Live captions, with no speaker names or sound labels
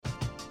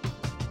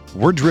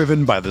We're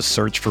driven by the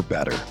search for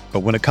better. But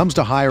when it comes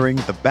to hiring,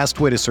 the best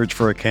way to search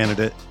for a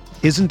candidate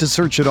isn't to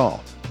search at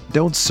all.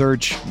 Don't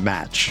search,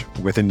 match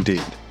with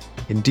Indeed.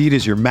 Indeed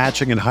is your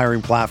matching and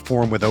hiring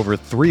platform with over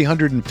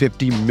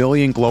 350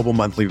 million global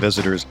monthly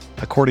visitors,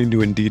 according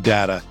to Indeed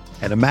data,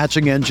 and a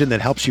matching engine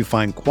that helps you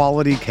find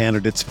quality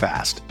candidates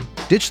fast.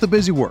 Ditch the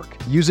busy work.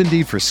 Use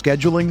Indeed for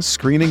scheduling,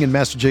 screening, and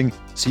messaging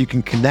so you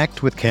can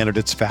connect with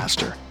candidates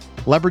faster.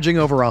 Leveraging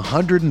over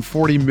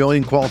 140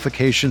 million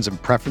qualifications and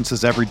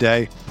preferences every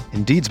day,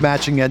 Indeed's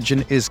matching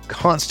engine is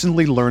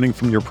constantly learning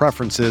from your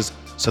preferences,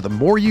 so the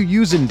more you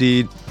use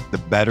Indeed, the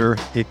better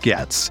it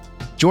gets.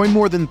 Join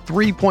more than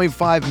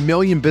 3.5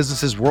 million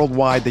businesses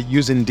worldwide that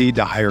use Indeed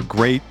to hire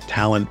great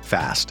talent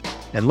fast.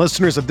 And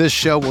listeners of this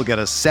show will get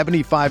a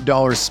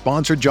 $75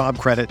 sponsored job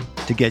credit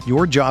to get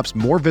your jobs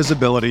more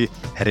visibility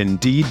at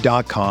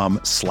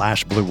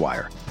Indeed.com/Blue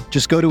Wire.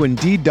 Just go to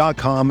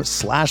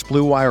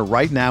Indeed.com/Blue Wire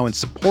right now and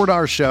support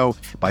our show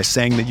by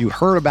saying that you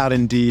heard about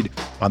Indeed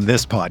on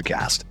this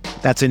podcast.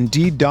 That's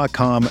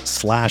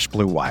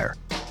Indeed.com/Blue Wire.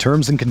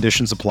 Terms and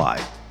conditions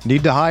apply.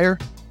 Need to hire?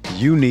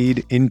 You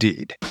need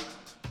Indeed.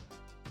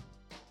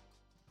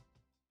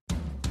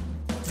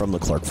 From the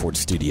Clark Ford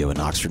Studio in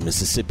Oxford,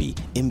 Mississippi,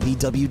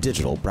 MVW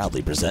Digital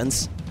proudly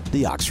presents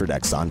the Oxford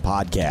Exxon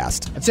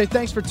Podcast. I'd say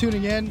thanks for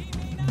tuning in,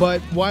 but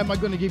why am I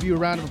going to give you a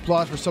round of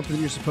applause for something that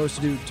you're supposed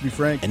to do, to be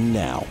frank? And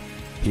now,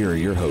 here are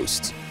your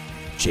hosts,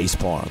 Chase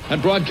Parham.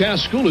 And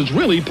broadcast school has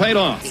really paid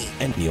off.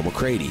 And Neil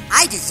McCready.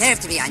 I deserve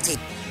to be on TV.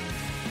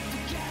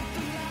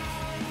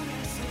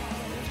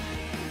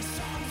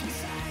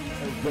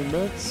 Been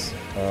nuts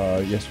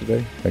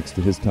yesterday, thanks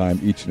to his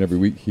time each and every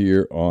week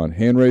here on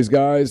Hand Raise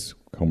Guys.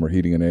 Comer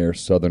Heating and Air,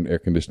 Southern Air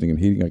Conditioning and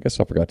Heating. I guess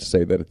I forgot to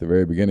say that at the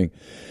very beginning.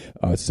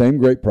 Same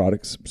great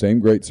products, same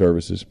great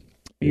services.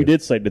 You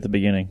did say it at the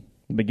beginning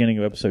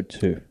of episode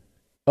 2.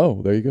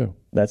 Oh, there you go.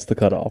 That's the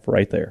cutoff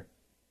right there.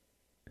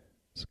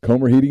 It's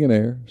Comer Heating and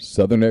Air,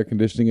 Southern Air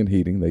Conditioning and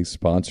Heating. They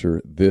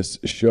sponsor this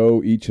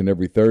show each and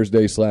every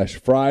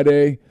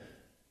Thursday/Friday.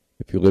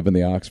 If you live in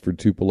the Oxford,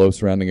 Tupelo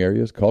surrounding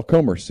areas, call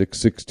Comer,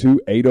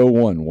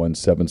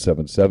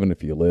 662-801-1777.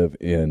 If you live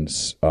in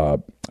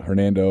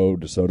Hernando,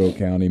 DeSoto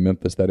County,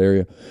 Memphis, that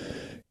area,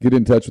 get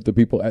in touch with the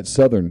people at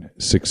Southern,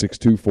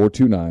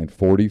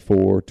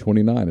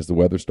 662-429-4429. As the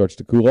weather starts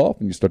to cool off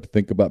and you start to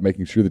think about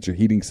making sure that your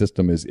heating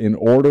system is in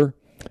order,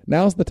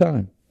 now's the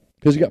time.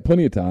 Because you got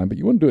plenty of time, but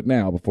you want to do it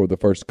now before the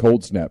first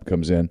cold snap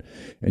comes in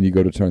and you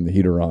go to turn the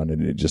heater on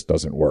and it just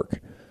doesn't work.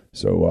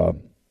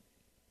 So,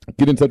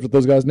 get in touch with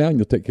those guys now, and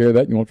you'll take care of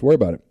that. You won't have to worry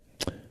about it.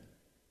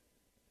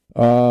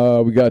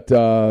 We got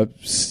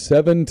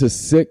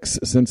 7-6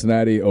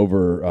 Cincinnati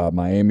over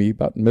Miami,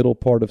 about middle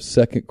part of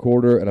second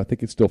quarter, and I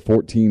think it's still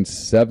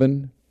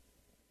 14-7.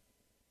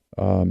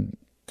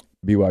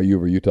 BYU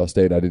over Utah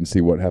State. I didn't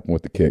see what happened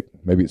with the kick.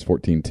 Maybe it's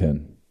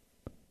 14-10.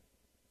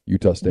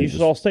 Utah State.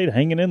 Utah State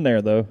hanging in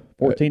there, though.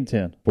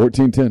 14-10.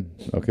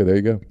 14-10. Okay, there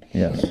you go.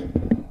 Yes.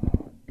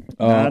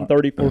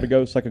 9:34 to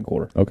go, second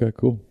quarter. Okay,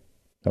 cool.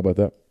 How about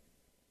that?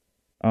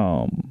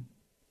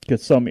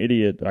 Because some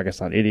idiot, I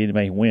guess not idiot,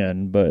 may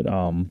win, but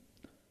Darren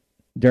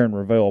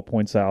Ravel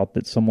points out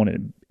that someone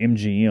at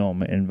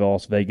MGM in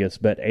Las Vegas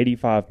bet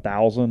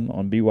 $85,000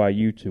 on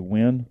BYU to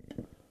win.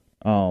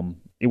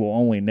 It will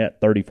only net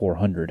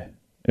 $3,400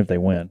 if they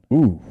win.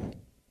 Ooh.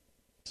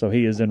 So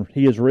he is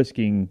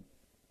risking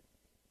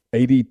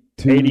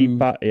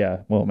 85.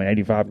 Yeah, well, I mean,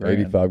 85 grand.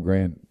 85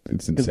 grand.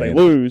 It's insane. Because they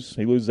lose.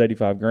 He loses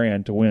 85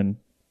 grand to win.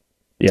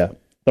 Yeah,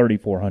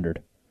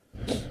 3,400.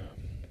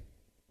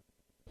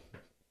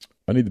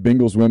 I need the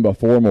Bengals to win by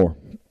 4 or more.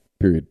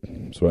 Period.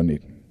 That's what I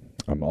need.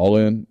 I'm all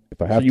in.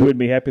 If I have so you wouldn't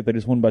be happy if they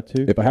just won by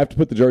 2? If I have to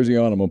put the jersey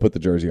on, I'm going to put the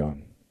jersey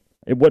on.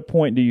 At what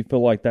point do you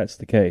feel like that's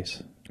the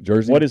case?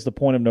 Jersey? What is the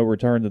point of no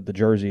return that the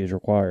jersey is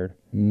required?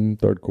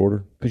 Third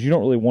quarter. Because you don't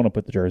really want to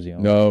put the jersey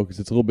on. No, because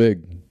it's a little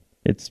big.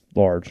 It's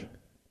large.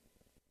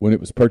 When it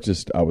was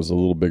purchased, I was a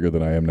little bigger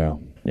than I am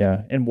now.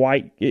 Yeah, and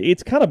white,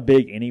 it's kind of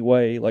big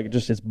anyway. Like,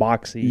 it's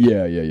boxy.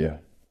 Yeah.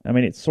 I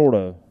mean, it's sort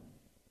of.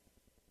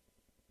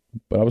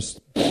 But I was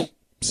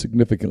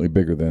significantly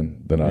bigger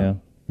than I.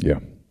 Yeah.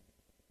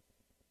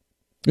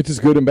 It's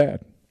just good and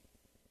bad.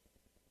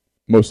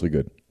 Mostly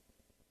good.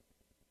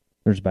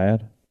 There's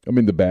bad? I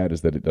mean, the bad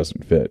is that it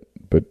doesn't fit,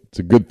 but it's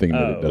a good thing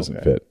that it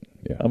doesn't fit.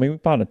 Yeah. I mean, we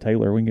found a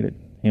tailor. We can get it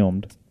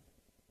hemmed.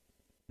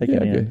 Take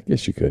it in. I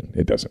guess you could.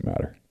 It doesn't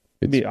matter.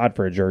 It'd be odd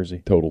for a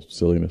jersey. Total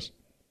silliness.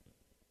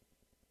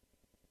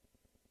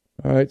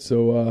 All right,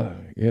 so,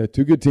 2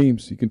 good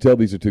teams. You can tell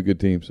these are 2 good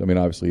teams. I mean,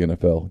 obviously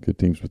NFL, good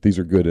teams, but these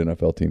are good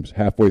NFL teams.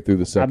 Halfway through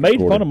the second quarter. I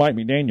made fun of Mike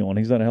McDaniel, and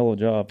he's done a hell of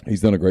a job.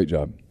 He's done a great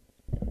job.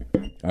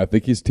 I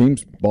think his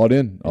team's bought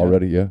in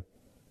already, yeah.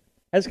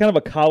 Has kind of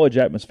a college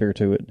atmosphere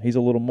to it. He's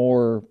a little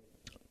more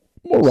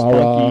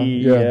rah-rah.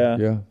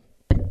 Yeah.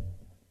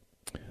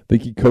 I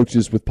think he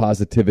coaches with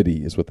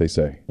positivity is what they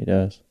say. He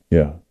does.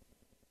 Yeah.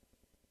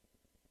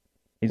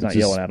 He's not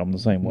yelling at them the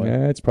same way.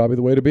 Yeah, it's probably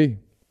the way to be,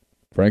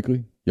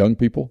 frankly. Young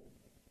people.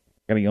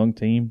 Got a young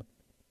team.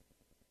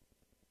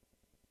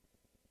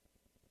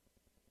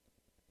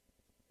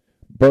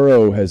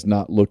 Burrow has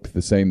not looked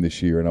the same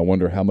this year, and I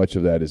wonder how much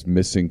of that is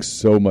missing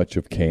so much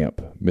of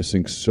camp,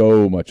 missing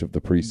so much of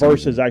the preseason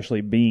versus actually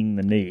being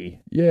the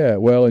knee. Yeah,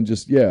 well, and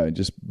just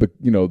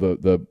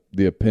the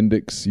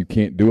appendix. You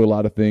can't do a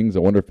lot of things. I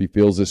wonder if he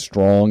feels as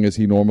strong as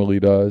he normally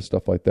does.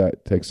 Stuff like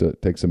that takes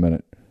a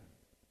minute.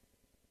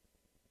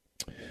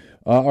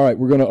 All right,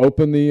 we're going to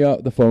open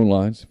the phone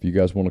lines. If you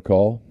guys want to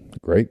call,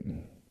 great.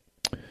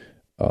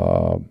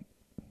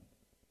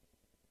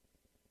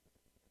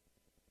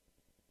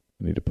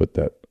 I need to put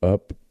that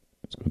up.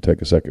 It's going to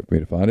take a second for me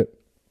to find it.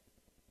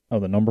 Oh,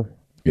 the number?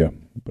 Yeah,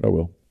 but I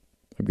will.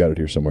 I've got it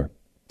here somewhere.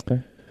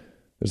 Okay.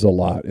 There's a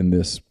lot in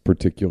this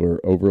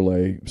particular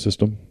overlay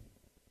system.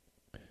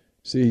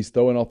 See, he's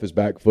throwing off his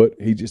back foot.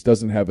 He just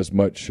doesn't have as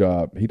much.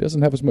 He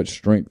doesn't have as much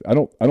strength. I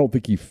don't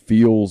think he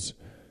feels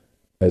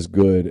as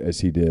good as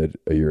he did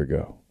a year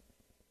ago.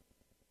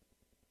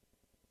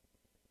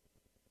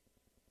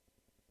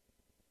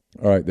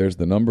 All right, there's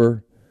the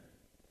number.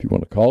 If you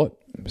want to call it,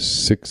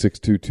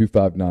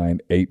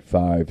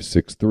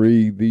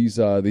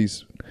 662-259-8563.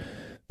 These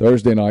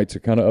Thursday nights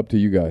are kind of up to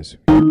you guys.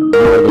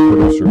 The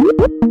producer.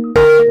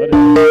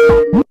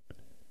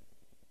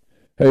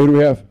 Hey, who do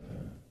we have?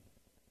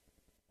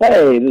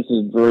 Hey, this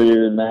is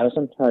Drew in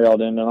Madison. How y'all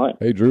doing tonight?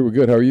 Hey, Drew, we're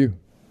good. How are you?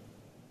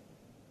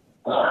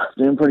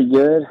 Doing pretty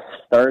good.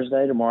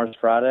 Thursday, tomorrow's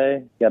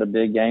Friday. Got a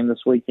big game this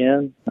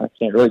weekend. I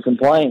can't really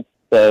complain.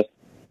 So,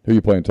 who are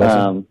you playing, Tulsa?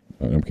 Oh,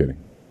 I'm kidding.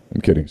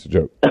 It's a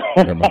joke.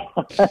 Never mind.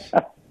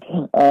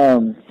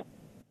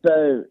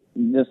 So,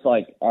 just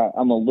like,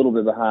 I'm a little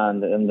bit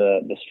behind in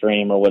the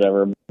stream or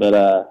whatever,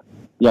 but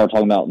y'all were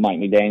talking about Mike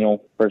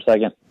McDaniel for a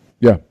second.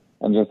 Yeah.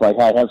 And just like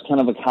how it has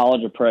kind of a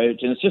college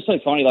approach. And it's just so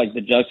funny, like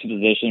the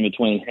juxtaposition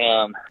between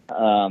him,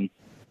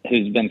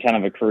 who's been kind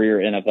of a career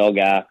NFL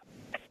guy,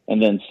 and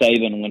then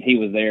Saban when he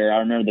was there. I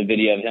remember the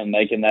video of him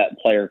making that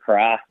player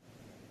cry,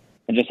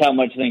 and just how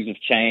much things have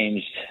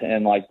changed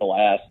in like the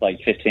last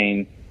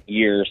 15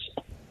 years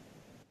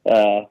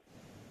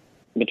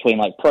between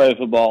like pro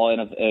football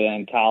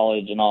and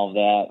college and all of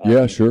that.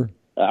 Yeah, sure.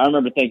 I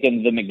remember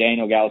thinking the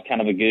McDaniel guy was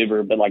kind of a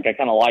goober, but like I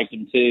kind of liked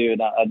him too.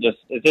 And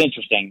it's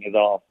interesting is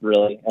all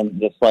really. And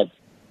just like,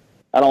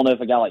 I don't know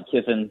if a guy like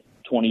Kiffin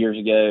 20 years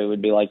ago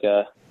would be like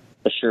a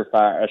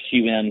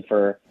shoe-in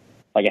for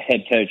like a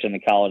head coach in the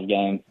college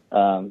game,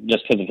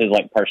 just because of his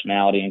like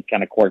personality and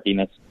kind of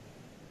quirkiness.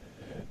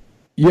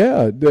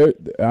 Yeah,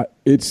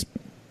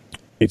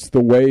 it's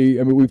the way.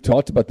 I mean, we've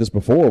talked about this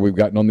before. We've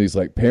gotten on these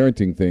like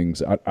parenting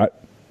things.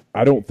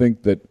 I don't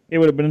think that it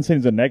would have been seen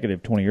as a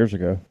negative 20 years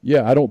ago.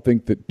 Yeah, I don't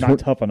think that not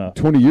tough enough.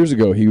 20 years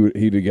ago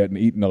he'd have gotten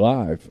eaten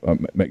alive,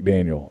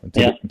 McDaniel.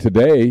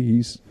 Today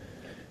he's.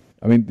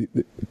 I mean,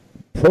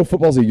 pro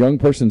football's a young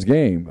person's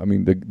game. I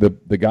mean,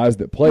 the guys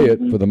that play it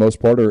for the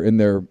most part are in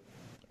their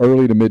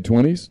early to mid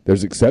 20s.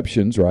 There's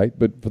exceptions, right?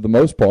 But for the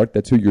most part,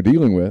 that's who you're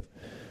dealing with.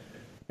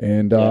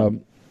 And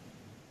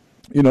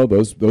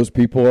those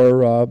people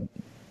are.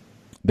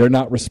 They're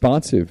not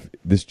responsive,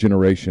 this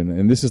generation.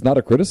 And this is not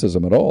a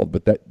criticism at all,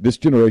 but that this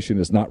generation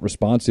is not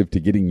responsive to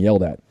getting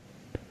yelled at.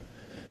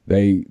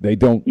 They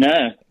don't.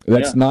 No.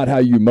 That's not how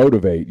you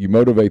motivate. You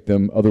motivate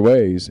them other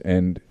ways,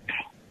 and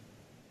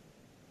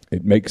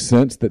it makes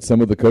sense that some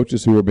of the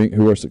coaches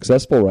who are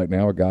successful right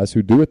now are guys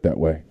who do it that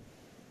way.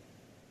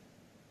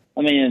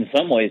 I mean, in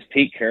some ways,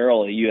 Pete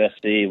Carroll at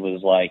USC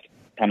was like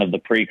kind of the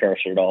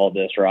precursor to all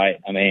this, right?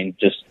 I mean,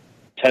 just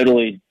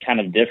totally kind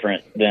of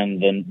different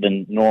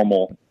than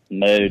normal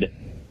mode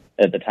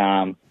at the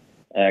time.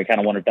 I kind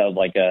of wonder if that was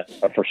like a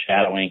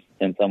foreshadowing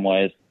in some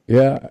ways.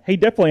 Yeah. He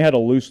definitely had a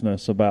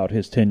looseness about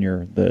his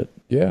tenure that...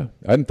 Yeah,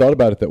 I hadn't thought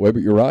about it that way,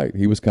 but you're right.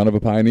 He was kind of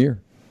a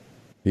pioneer.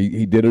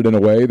 He did it in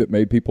a way that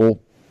made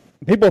people...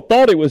 People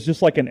thought it was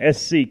just like an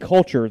SC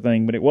culture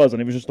thing, but it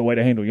wasn't. It was just a way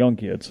to handle young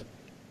kids.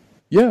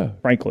 Yeah.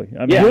 Frankly.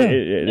 I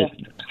mean,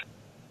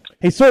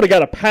 he sort of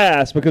got a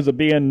pass because of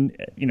being,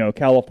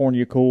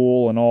 California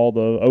cool and all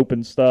the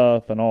open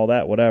stuff and all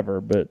that,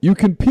 whatever. But you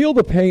can peel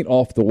the paint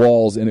off the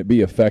walls and it be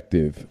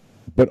effective,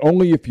 but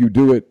only if you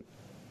do it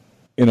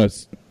in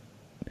it's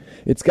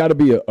got to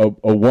be a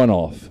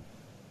one-off.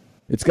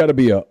 It's got to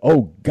be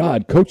oh,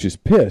 God, coach is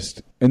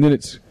pissed. And then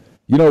it's,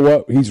 you know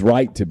what, he's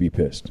right to be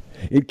pissed.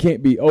 It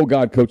can't be, oh,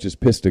 God, coach is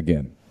pissed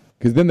again.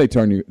 Because then they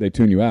tune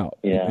you out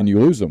and you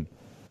lose them.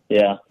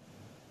 Yeah.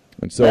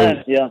 And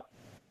so... yeah.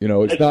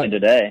 It's not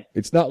today.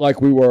 It's not like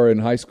we were in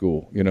high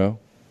school, Yeah.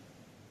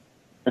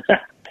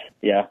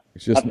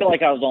 It's just, I feel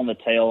like I was on the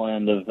tail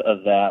end of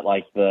that,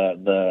 like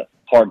the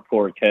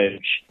hardcore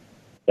coach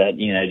that,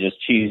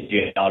 just chews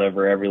you out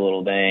over every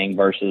little thing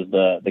versus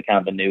the kind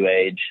of the new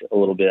age a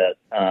little bit.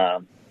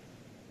 And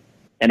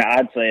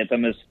I'd say it's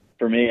almost,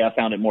 for me, I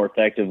found it more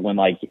effective when,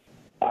 like,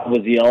 I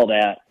was yelled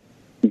at,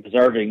 I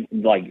deserved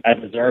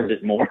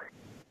it more.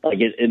 Like,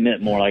 it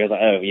meant more. Like, I was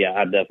like, oh, yeah,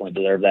 I definitely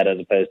deserve that, as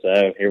opposed to,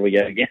 oh, here we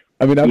go again.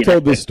 I mean, I've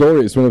told this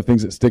story. It's one of the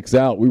things that sticks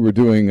out. We were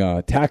doing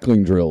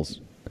tackling drills,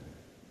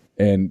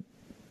 and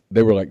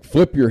they were like,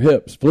 flip your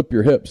hips.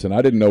 And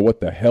I didn't know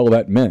what the hell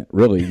that meant,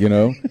 really,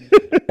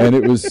 And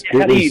it was...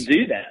 How do you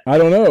do that? I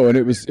don't know. And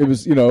it was,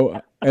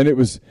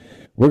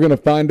 we're going to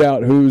find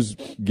out who's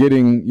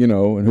getting,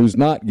 and who's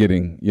not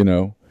getting,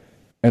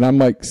 And I'm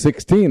like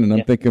 16, and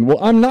I'm thinking, well,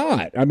 I'm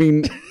not. I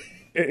mean,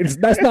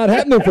 that's not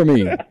happening for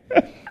me.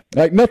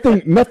 Like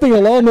nothing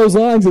along those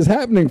lines is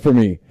happening for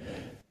me.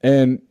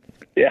 And,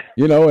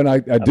 and I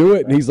do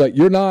it, and he's like,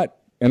 you're not.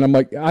 And I'm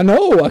like, I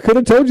know. I could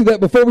have told you that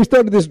before we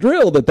started this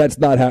drill that's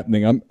not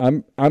happening.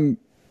 I'm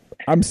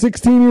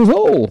 16 years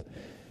old.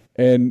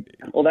 And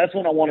well, that's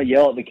when I want to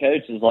yell at the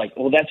coach. Is like,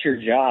 well, that's your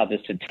job,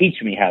 is to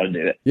teach me how to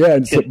do it. Yeah,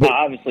 and I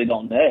obviously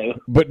don't know.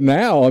 But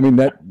now, I mean,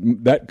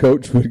 that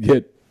coach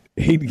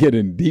he'd get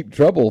in deep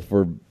trouble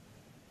for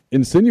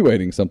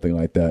insinuating something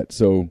like that.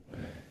 So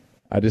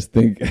I just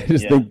think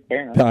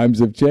times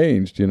have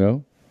changed, Yeah,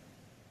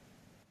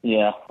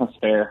 that's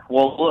fair.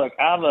 Well, look,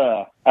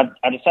 I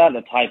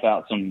decided to type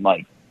out some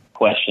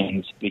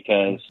questions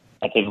because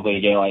I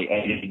typically get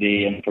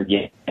ADD and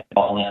forget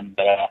all in,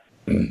 but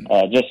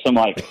just some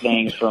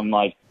things from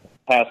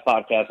past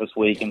podcasts this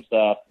week and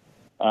stuff.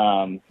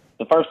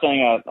 The first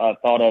thing I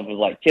thought of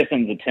was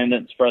Kiffin's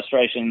attendance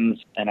frustrations,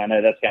 and I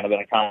know that's kind of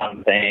been a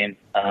common theme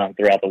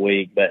throughout the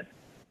week. But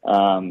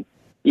I'm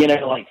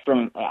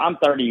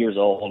 30 years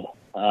old,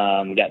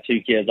 got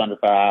 2 kids under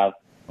 5.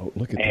 Oh,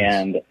 look at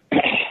and this.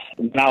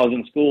 When I was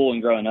in school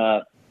and growing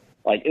up,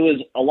 it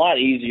was a lot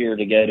easier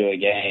to go to a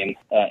game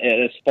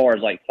as far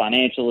as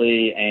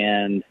financially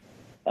and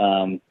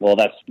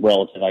that's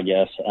relative, I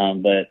guess.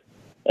 But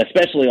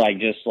especially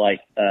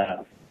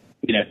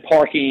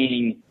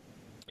parking,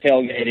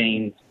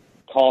 tailgating,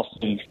 cost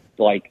of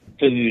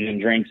food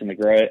and drinks in the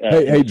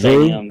Hey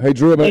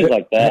Drew, things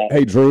like that.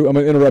 Hey Drew, I'm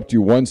going to interrupt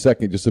you 1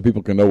 second just so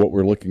people can know what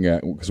we're looking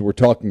at, because we're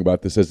talking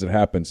about this as it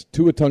happens.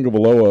 Tua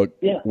Tagovailoa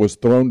was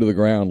thrown to the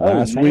ground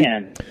last week,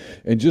 and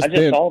I just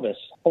saw this.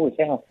 Holy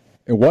cow!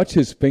 And watch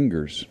his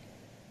fingers.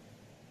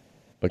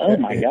 Oh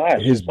my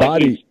gosh! His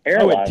body,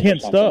 it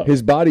tensed up.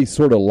 His body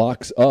sort of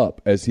locks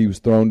up as he was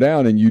thrown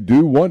down,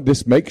 and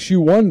this makes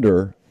you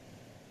wonder.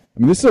 I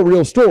mean, this is a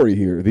real story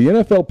here. The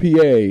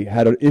NFLPA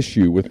had an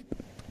issue with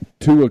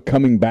Tua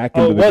coming back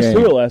into the game. It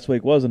was Tua last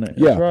week, wasn't it?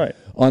 Yeah. That's right.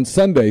 On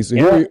Sunday. So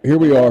here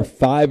we are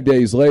 5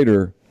 days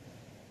later.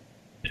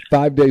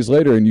 5 days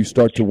later, and you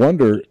start to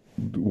wonder,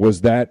 was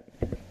that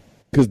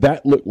 – because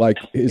that looked like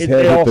his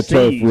head hit the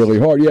turf really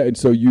hard. Yeah, and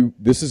so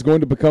this is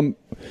going to become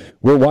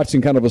 – we're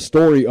watching kind of a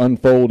story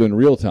unfold in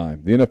real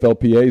time. The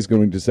NFLPA is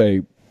going to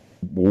say,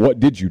 well,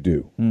 what did you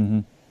do? Mm-hmm.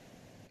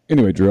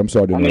 Anyway, Drew, I'm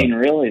sorry to interrupt. I mean,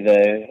 really,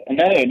 though.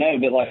 No,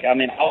 but I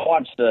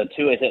watched the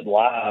Tua hit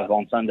live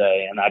on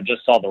Sunday, and I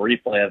just saw the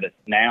replay of it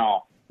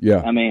now.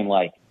 Yeah. I mean,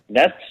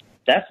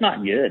 that's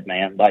not good,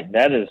 man. That's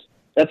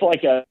I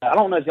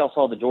don't know if y'all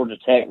saw the Georgia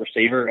Tech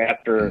receiver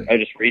after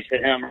Otis Reese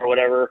hit him or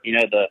whatever,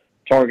 the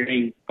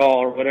targeting call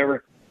or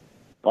whatever.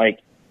 I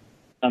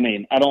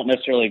don't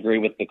necessarily agree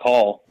with the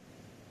call,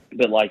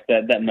 but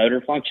that motor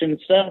function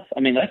stuff,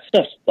 that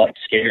stuff's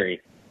scary.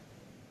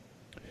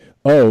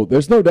 Oh,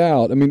 there's no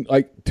doubt. I mean,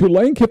 to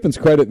Lane Kiffin's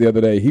credit the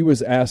other day, he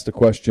was asked a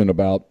question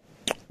about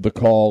the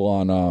call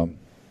on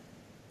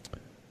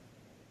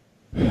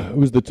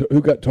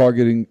who got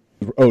targeting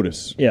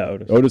Otis. Yeah,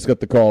 Otis. Otis got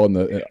the call in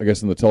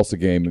the Tulsa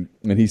game,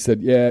 and he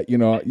said, "Yeah,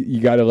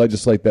 you got to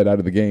legislate that out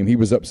of the game." He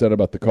was upset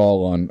about the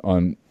call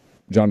on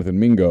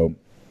Jonathan Mingo,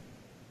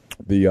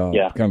 the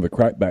kind of the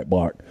crackback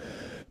block,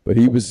 but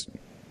he was.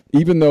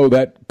 Even though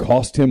that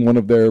cost him one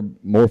of their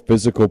more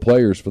physical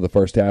players for the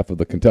first half of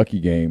the Kentucky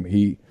game,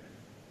 he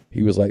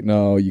was like,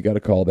 no, you got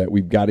to call that.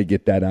 We've got to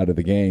get that out of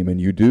the game.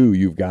 And you do.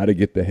 You've got to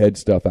get the head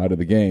stuff out of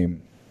the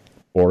game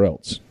or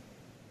else.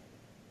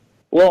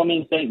 Well,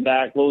 think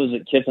back. What was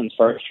it, Kiffin's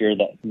first year,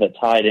 the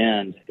tight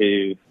end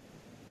who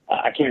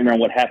I can't remember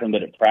what happened,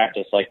 but at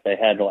practice, they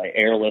had to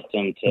airlift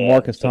him to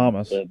Marcus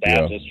Thomas, the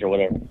Baptist or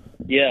whatever.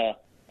 Yeah.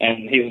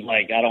 And he was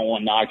like, I don't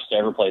want Knox to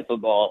ever play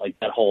football,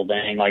 that whole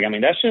thing.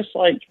 That's just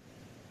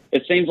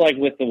it seems like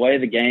with the way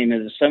the game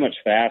is so much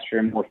faster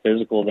and more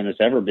physical than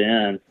it's ever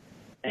been.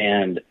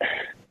 And,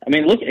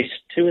 look,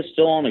 Tua's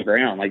still on the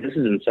ground. This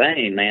is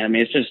insane, man.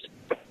 It's just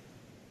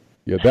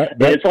 – yeah,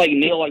 it's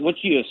Neil,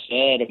 what you have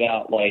said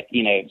about,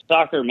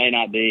 soccer may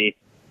not be,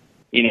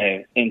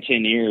 in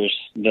 10 years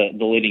the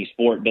leading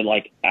sport, but,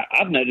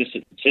 I've noticed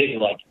it,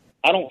 too.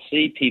 I don't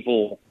see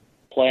people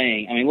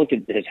playing – look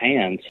at his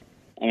hands.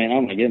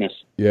 Oh my goodness.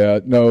 Yeah,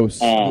 no.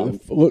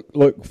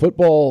 Look,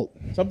 football.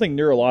 Something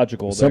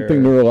neurological.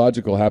 Something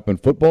neurological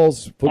happened. Football.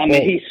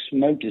 He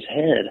smoked his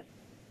head.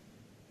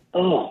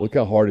 Oh, look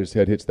how hard his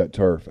head hits that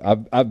turf.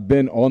 I've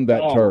been on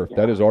that turf.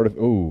 That is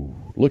artificial. Oh,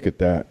 look at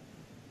that.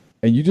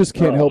 And you just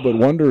can't help but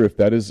wonder if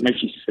that is.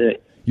 Makes you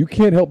sick. You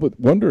can't help but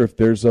wonder if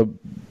there's a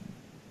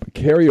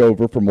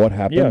carryover from what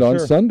happened on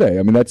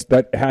Sunday.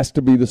 That has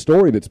to be the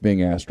story that's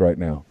being asked right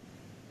now.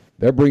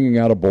 They're bringing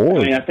out a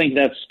board. I think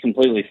that's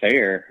completely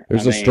fair.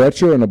 There's a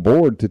stretcher and a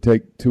board to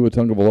take Tua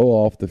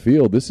Tagovailoa off the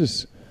field. This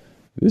is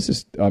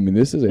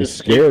a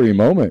scary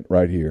moment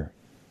right here.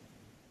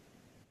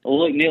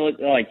 Well, look, Neil,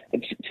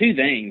 two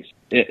things.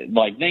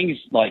 Something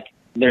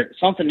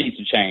needs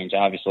to change,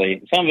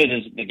 obviously. Some of it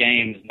is the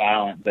game is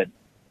violent, but,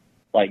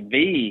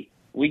 B,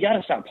 we got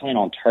to stop playing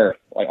on turf,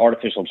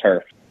 artificial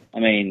turf. I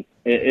mean,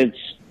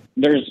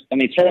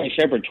 Sterling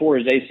Shepard tore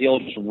his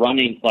ACL just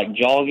running, like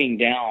jogging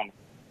down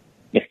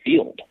the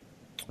field.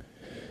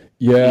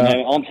 Yeah. You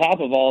know, on top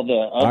of all the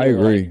other I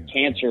agree. Like,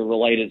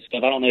 cancer-related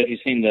stuff. I don't know if you've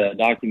seen the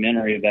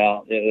documentary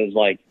about it. Was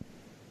like,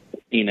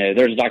 you know,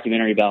 there's a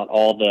documentary about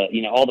all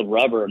the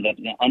rubber that's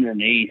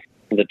underneath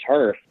the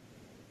turf.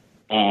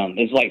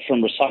 It's like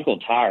from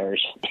recycled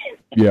tires.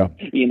 Yeah.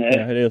 You know,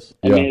 Yeah, it is.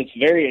 I mean, it's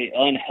very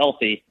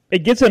unhealthy.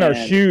 It gets in our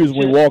shoes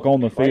when we walk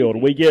on the field.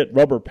 crazy. We get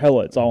rubber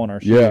pellets all in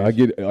our shoes. Yeah, I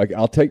get like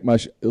I'll take my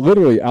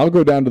literally I'll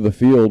go down to the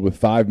field with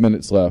 5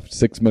 minutes left,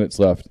 6 minutes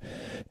left,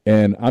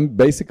 and I'm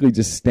basically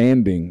just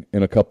standing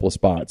in a couple of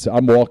spots.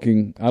 I'm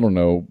walking, I don't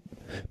know,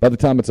 by the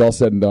time it's all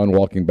said and done,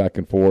 walking back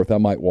and forth, I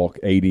might walk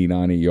 80,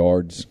 90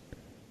 yards.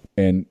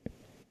 And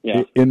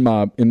in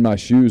my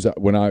shoes,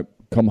 when I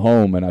come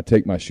home and I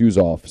take my shoes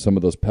off, some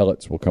of those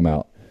pellets will come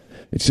out.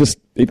 It's just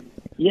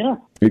you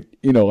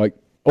know, like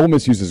Ole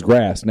Miss uses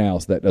grass now,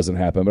 so that doesn't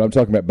happen. But I'm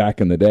talking about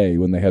back in the day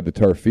when they had the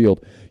turf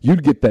field.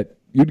 You'd get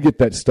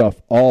that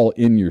stuff all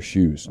in your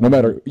shoes. No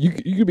matter you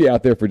could be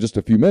out there for just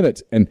a few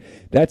minutes, and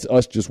that's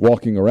us just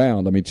walking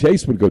around. I mean,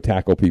 Chase would go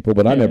tackle people,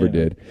 but I never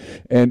did.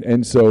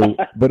 And so,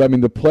 but I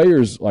mean, the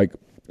players like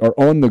are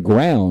on the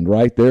ground,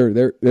 right?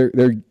 They're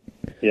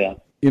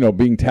you know,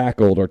 being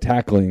tackled or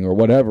tackling or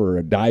whatever,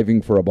 or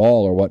diving for a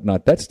ball or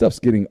whatnot. That stuff's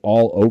getting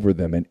all over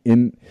them, and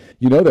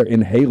they're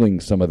inhaling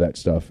some of that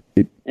stuff.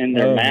 In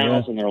their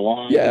mouths and their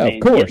lungs. Yeah,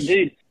 of course.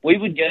 Dude, we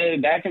would go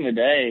back in the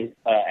day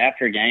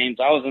after games.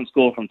 I was in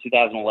school from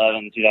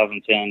 2011,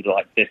 2010 to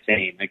like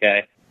 15,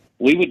 okay?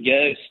 We would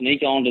go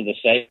sneak onto the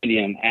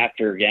stadium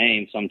after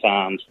games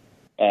sometimes.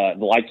 The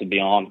lights would be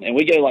on, and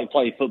we go like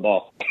play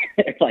football.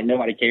 It's like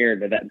nobody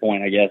cared at that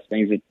point, I guess.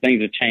 Things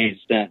have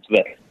changed since,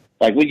 but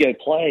like we go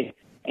play,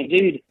 and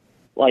dude,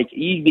 like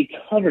you'd be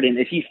covered in,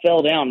 if you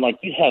fell down, like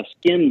you'd have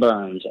skin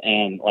burns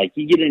and like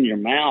you get in your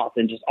mouth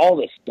and just all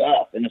this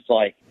stuff, and it's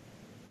like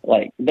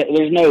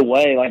there's no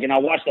way. Like, and I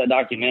watched that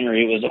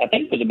documentary. I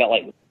think it was about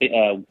like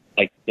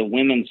the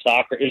women's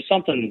soccer. It was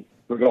something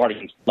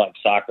regarding like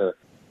soccer,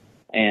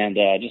 and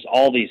just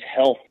all these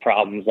health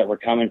problems that were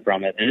coming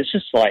from it. And it's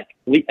just like,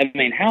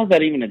 how's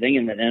that even a thing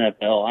in the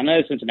NFL? I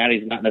know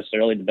Cincinnati's not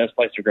necessarily the best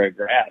place to grow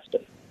grass,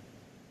 but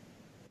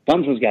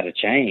something's got to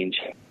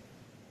change.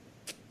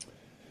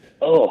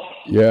 Oh,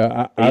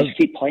 yeah. I just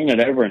keep playing it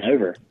over and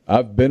over.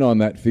 I've been on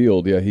that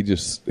field. Yeah,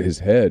 his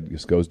head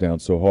just goes down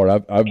so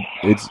hard.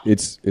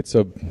 It's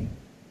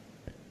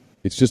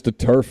just a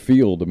turf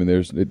field. I mean,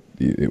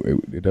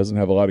 it doesn't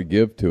have a lot of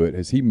give to it.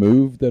 Has he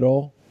moved at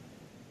all?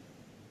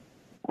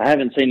 I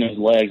haven't seen his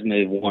legs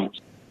move once.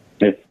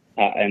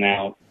 And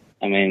out.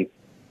 I mean,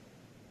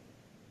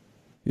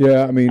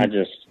 yeah. I mean, I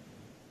just.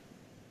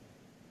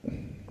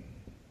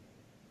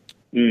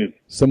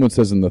 Someone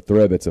says in the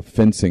thread that's a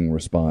fencing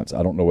response.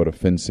 I don't know what a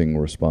fencing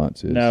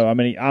response is. No, I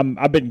mean,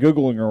 I've been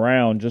Googling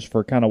around just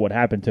for kind of what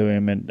happened to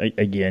him, and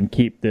again,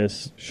 keep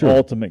this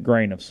ultimate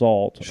grain of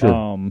salt.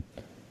 Sure.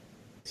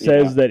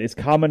 Says that it's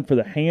common for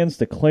the hands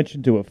to clench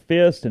into a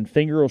fist and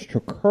fingers to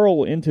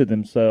curl into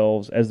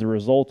themselves as the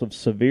result of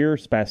severe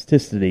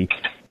spasticity,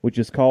 which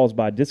is caused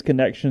by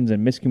disconnections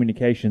and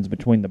miscommunications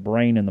between the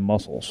brain and the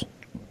muscles.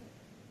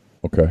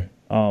 Okay.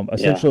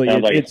 Essentially,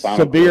 it's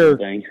severe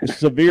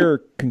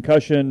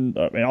concussion,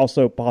 and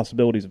also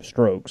possibilities of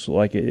strokes.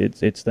 Like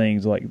it's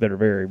things like that are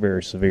very,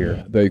 very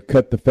severe. They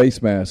cut the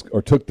face mask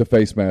or took the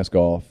face mask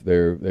off.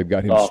 They've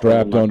got him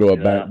strapped onto a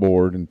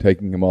backboard and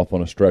taking him off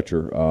on a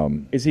stretcher.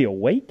 Is he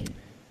awake?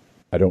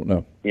 I don't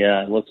know.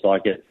 Yeah, it looks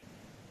like it.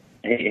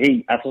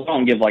 I saw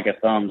him give like a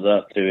thumbs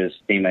up to his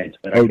teammates.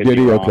 But did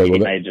he? Okay, he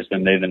may have just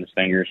been moving his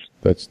fingers.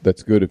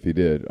 That's good if he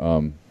did.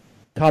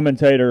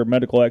 Commentator,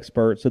 medical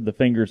expert said the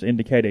fingers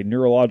indicate a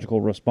neurological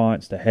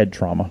response to head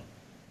trauma.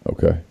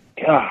 Okay.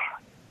 God.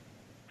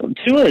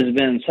 Tua has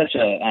been such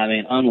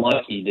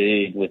unlucky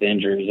dude with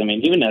injuries. I mean,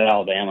 even at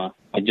Alabama,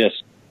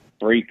 just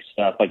freak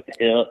stuff like the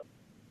hip.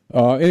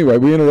 Anyway,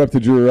 we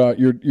interrupted I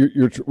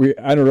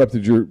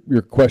interrupted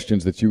your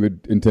questions that you had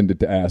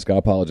intended to ask. I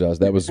apologize.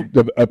 That was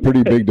a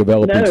pretty big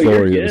developing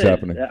story that was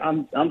happening.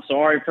 I'm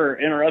sorry for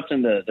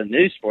interrupting the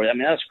news for you. I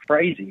mean, that's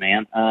crazy,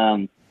 man.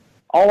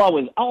 All I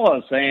was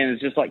saying is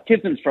just like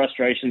Kiffin's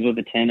frustrations with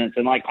attendance,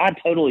 and like I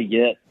totally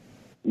get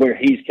where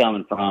he's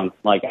coming from.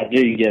 Like I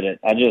do get it.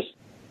 I just,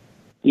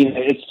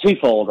 it's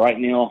twofold, right,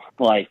 Neil?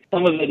 Like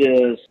some of it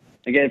is,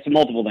 again, it's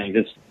multiple things.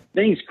 It's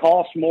things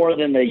cost more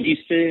than they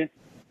used to,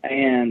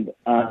 and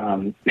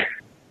also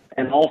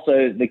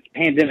the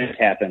pandemic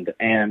happened,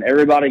 and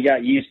everybody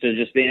got used to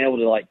just being able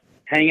to like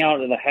hang out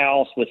at the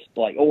house with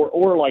like,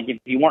 or like if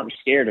you weren't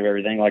scared of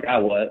everything, like I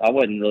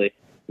wasn't really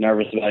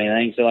nervous about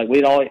anything. So like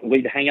we'd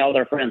hang out with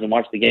our friends and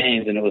watch the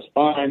games, and it was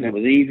fun. It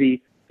was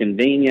easy,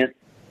 convenient.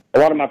 A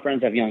lot of my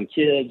friends have young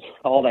kids,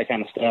 all that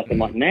kind of stuff. And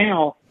like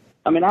now,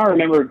 I mean, I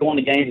remember going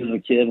to games as a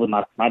kid with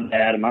my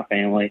dad and my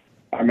family.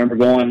 I remember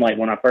going like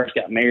when I first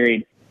got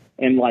married,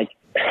 and like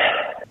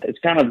it's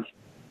kind of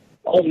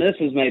Ole Miss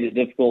has made it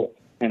difficult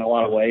in a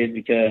lot of ways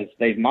because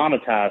they've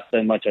monetized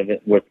so much of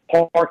it with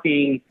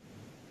parking.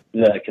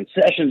 The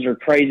concessions are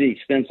crazy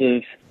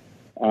expensive.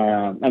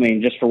 I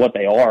mean, just for what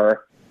they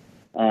are.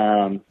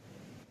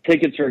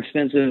 Tickets are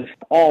expensive,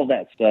 all of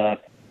that stuff.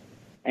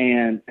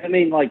 And I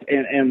mean, like,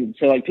 and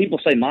so like people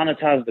say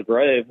monetize the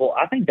Grove. Well,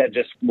 I think that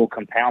just will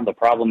compound the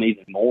problem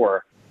even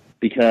more,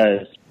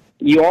 because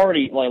you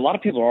already, like, a lot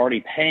of people are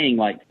already paying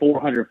like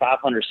 $400,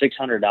 $500,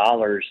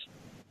 $600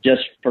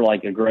 just for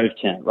like a Grove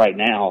tent right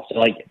now. So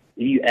like,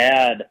 if you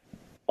add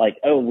like,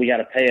 oh, we got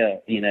to pay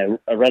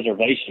a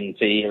reservation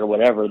fee or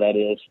whatever that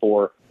is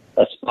for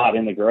a spot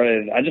in the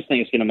Grove, I just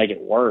think it's going to make it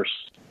worse.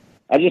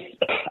 I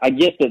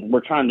get that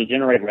we're trying to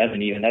generate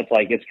revenue, and that's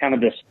like, it's kind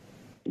of this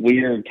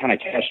weird kind of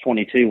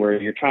catch-22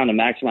 where you're trying to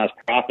maximize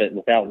profit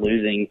without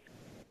losing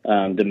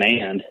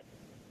demand,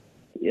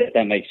 if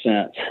that makes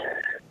sense.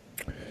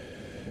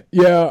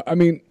 Yeah, I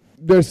mean,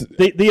 there's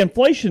the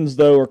inflations,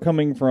 though, are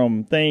coming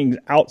from things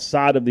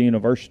outside of the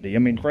university. I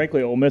mean,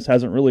 frankly, Ole Miss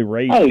hasn't really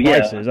raised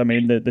prices. I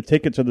mean, the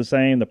tickets are the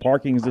same, the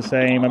parking's the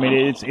same. I mean,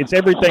 it's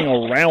everything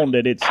around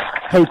it. It's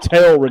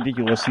hotel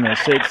ridiculousness.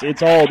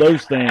 It's all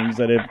those things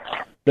that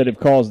have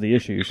caused the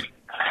issues.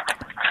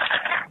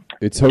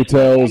 It's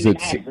hotels. I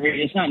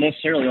agree. It's not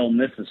necessarily Ole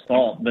Miss's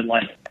fault, but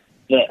like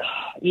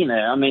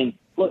I mean,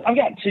 look, I've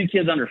got 2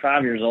 kids under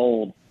 5 years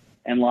old,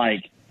 and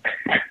like,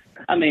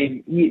 I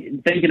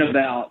mean, thinking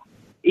about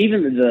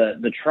even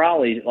the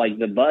trolley, like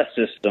the bus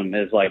system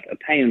is like a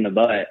pain in the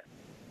butt,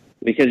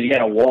 because you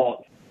got to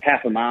walk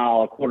half a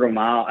mile, a quarter of a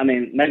mile. I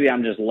mean, maybe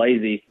I'm just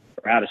lazy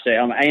or out of shape.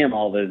 I am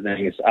all those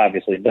things,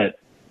 obviously, but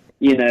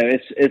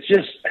it's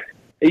just,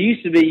 it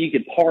used to be you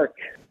could park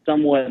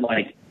somewhat,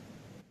 like,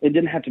 it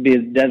didn't have to be a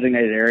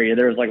designated area.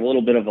 There was like a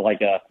little bit of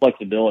like a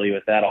flexibility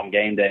with that on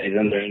game days,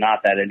 and there's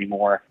not that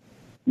anymore.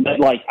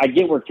 But like, I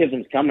get where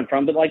Kiffin's coming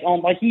from, but like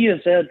you have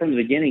said from the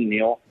beginning,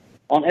 Neil,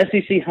 on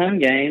SEC home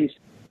games,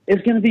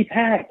 it's going to be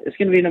packed. It's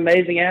going to be an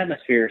amazing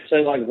atmosphere. So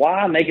like,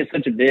 why make it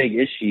such a big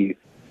issue?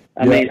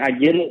 I mean, I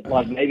get it.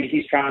 Like, maybe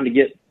he's trying to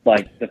get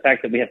like the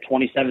fact that we have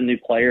 27 new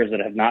players that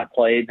have not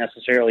played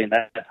necessarily in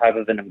that type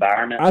of an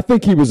environment. I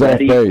think he was off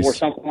base or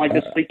something like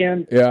this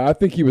weekend. Yeah, I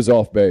think he was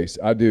off base.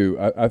 I do.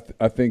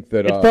 I think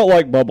that it felt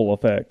like bubble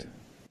effect.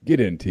 Get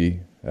in,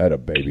 T. Atta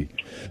baby.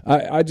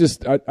 I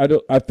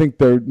think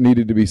there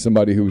needed to be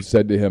somebody who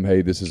said to him,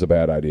 "Hey, this is a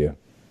bad idea.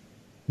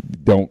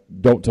 Don't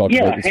talk about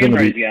it." It's going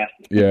to be,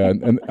 yeah,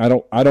 and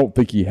I don't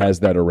think he has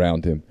that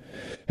around him.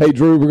 Hey,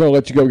 Drew, we're going to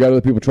let you go. We got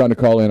other people trying to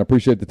call in. I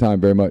appreciate the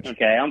time very much.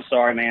 Okay, I'm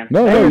sorry, man.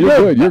 No, you're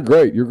good. You're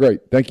great. You're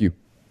great. Thank you.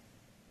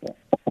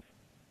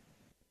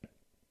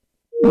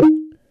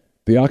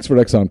 The Oxford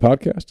Exxon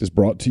podcast is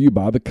brought to you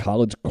by the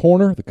College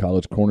Corner. The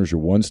College Corner is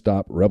your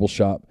one-stop Rebel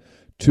shop.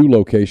 2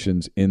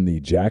 locations in the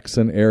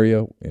Jackson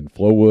area. In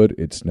Flowood,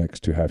 it's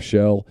next to Half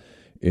Shell.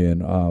 In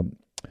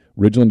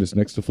Ridgeland, it's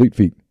next to Fleet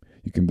Feet.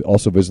 You can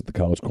also visit the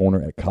College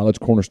Corner at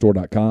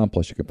collegecornerstore.com.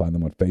 Plus, you can find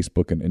them on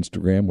Facebook and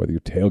Instagram. Whether you're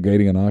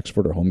tailgating in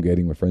Oxford or home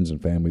gating with friends and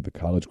family, the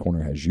College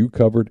Corner has you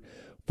covered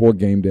for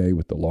game day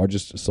with the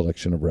largest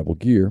selection of Rebel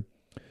gear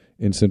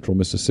in central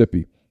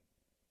Mississippi.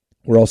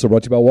 We're also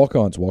brought to you by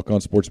Walk-Ons.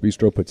 Walk-On Sports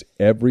Bistro puts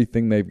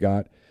everything they've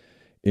got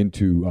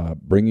into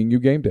bringing you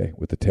game day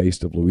with the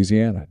taste of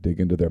Louisiana. Dig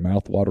into their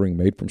mouth-watering,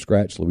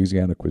 made-from-scratch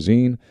Louisiana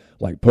cuisine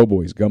like po'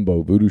 boys,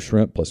 gumbo, voodoo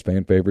shrimp, plus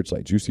fan favorites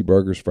like juicy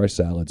burgers, fresh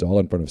salads, all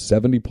in front of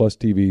 70-plus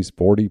TVs,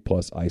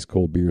 40-plus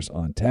ice-cold beers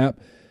on tap.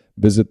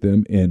 Visit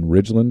them in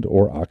Ridgeland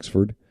or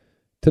Oxford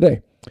today.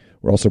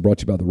 We're also brought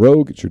to you by The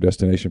Rogue. It's your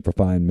destination for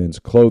fine men's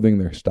clothing.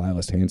 Their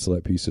stylish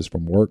hand-select pieces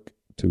from work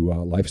to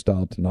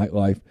lifestyle to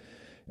nightlife.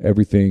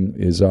 Everything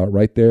is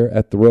right there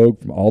at The Rogue,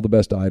 from all the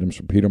best items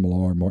from Peter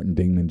Millar, Martin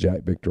Dingman,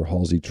 Jack Victor,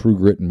 Halsey, True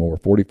Grit, and more.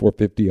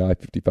 4450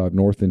 I-55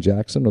 North in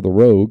Jackson or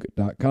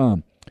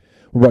therogue.com.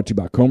 We're brought to you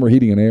by Comer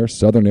Heating and Air,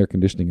 Southern Air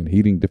Conditioning and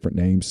Heating, different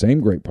names, same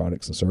great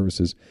products and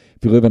services.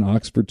 If you live in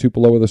Oxford,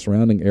 Tupelo, or the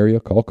surrounding area,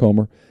 call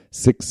Comer,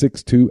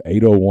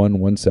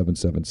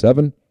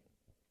 662-801-1777.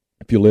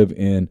 If you live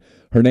in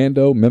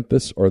Hernando,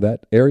 Memphis, or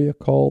that area,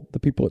 call the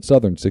people at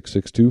Southern,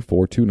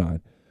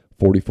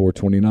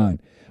 662-429-4429.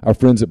 Our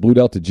friends at Blue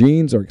Delta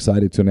Jeans are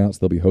excited to announce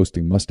they'll be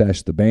hosting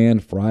Mustache the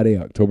Band Friday,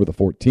 October the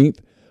 14th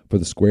for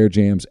the Square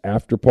Jams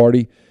after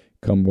party.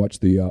 Come watch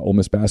the Ole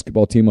Miss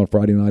basketball team on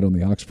Friday night on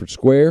the Oxford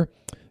Square,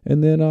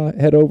 and then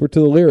head over to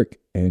the Lyric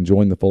and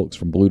join the folks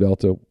from Blue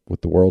Delta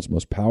with the world's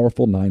most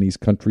powerful 90s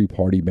country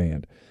party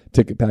band.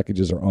 Ticket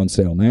packages are on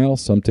sale now.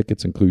 Some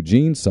tickets include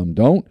jeans, some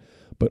don't,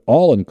 but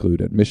all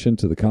include admission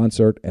to the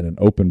concert and an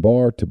open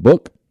bar. To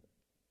book,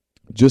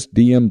 just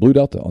DM Blue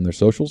Delta on their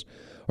socials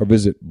or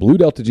visit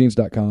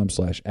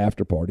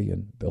bluedeltajeans.com/afterparty,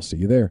 and they'll see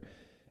you there.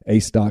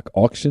 A-Stock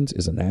Auctions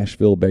is a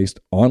Nashville-based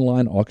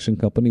online auction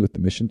company with the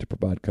mission to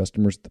provide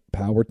customers the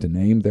power to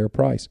name their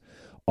price.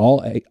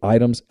 All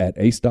items at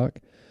A-Stock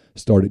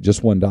start at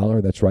just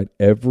 $1. That's right,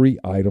 every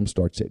item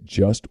starts at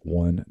just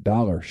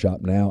 $1. Shop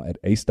now at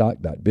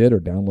astock.bid or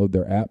download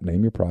their app.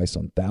 Name your price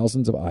on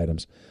thousands of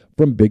items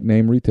from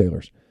big-name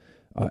retailers.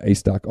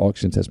 A-Stock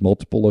Auctions has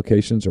multiple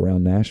locations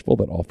around Nashville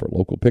that offer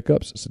local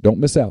pickups, so don't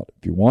miss out.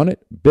 If you want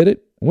it, bid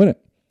it, win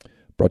it.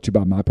 Brought to you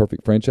by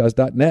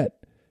MyPerfectFranchise.net.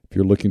 If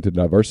you're looking to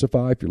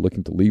diversify, if you're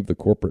looking to leave the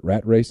corporate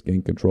rat race,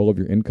 gain control of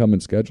your income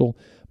and schedule,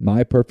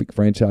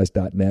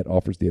 MyPerfectFranchise.net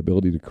offers the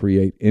ability to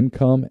create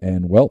income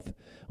and wealth.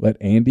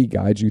 Let Andy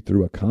guide you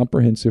through a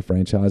comprehensive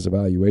franchise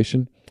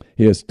evaluation.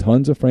 He has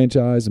tons of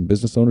franchise and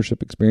business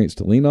ownership experience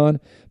to lean on.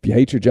 If you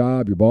hate your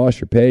job, your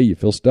boss, your pay, you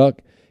feel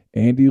stuck,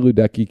 Andy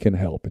Luedecke can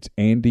help. It's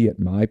Andy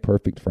at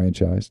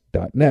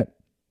MyPerfectFranchise.net.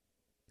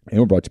 And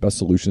we're brought to you by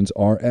Solutions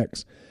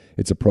RX.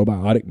 It's a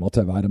probiotic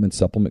multivitamin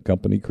supplement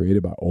company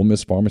created by Ole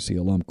Miss Pharmacy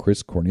alum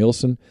Chris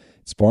Cornelison.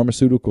 It's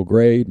pharmaceutical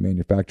grade,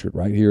 manufactured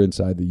right here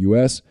inside the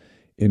U.S.,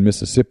 in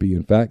Mississippi.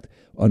 In fact,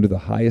 under the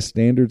highest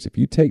standards, if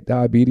you take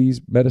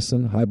diabetes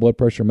medicine, high blood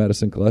pressure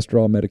medicine,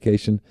 cholesterol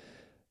medication,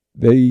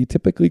 they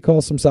typically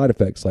cause some side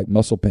effects like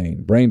muscle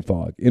pain, brain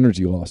fog,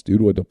 energy loss due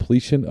to a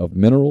depletion of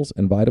minerals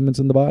and vitamins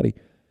in the body.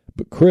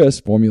 But Chris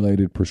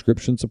formulated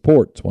prescription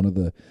support. It's one of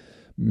the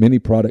many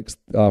products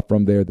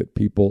from there that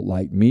people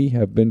like me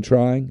have been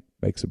trying.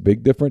 Makes a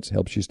big difference,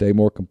 helps you stay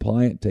more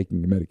compliant taking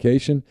your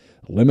medication,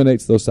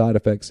 eliminates those side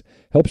effects,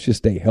 helps you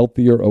stay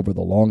healthier over the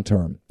long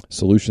term.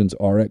 Solutions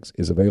RX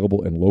is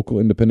available in local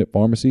independent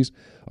pharmacies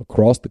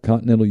across the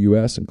continental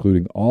U.S.,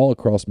 including all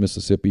across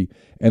Mississippi,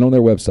 and on their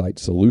website,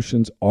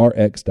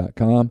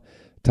 solutionsrx.com.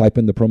 Type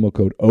in the promo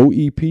code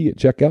OEP at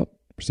checkout,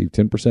 receive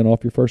 10%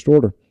 off your first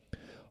order.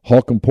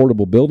 Holcomb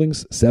Portable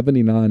Buildings,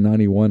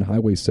 7991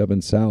 Highway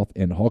 7 South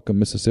in Holcomb,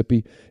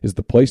 Mississippi, is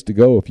the place to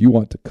go if you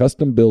want to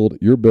custom build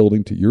your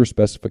building to your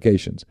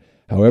specifications.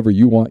 However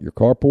you want your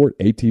carport,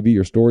 ATV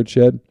or storage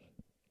shed,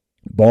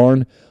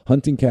 barn,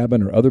 hunting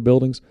cabin, or other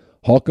buildings,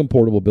 Holcomb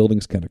Portable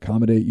Buildings can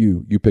accommodate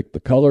you. You pick the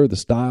color, the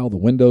style, the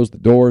windows, the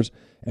doors,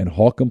 and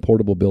Holcomb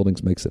Portable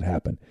Buildings makes it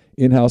happen.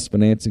 In-house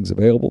financing is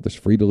available. There's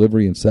free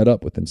delivery and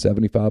setup within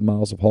 75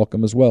 miles of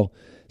Holcomb as well.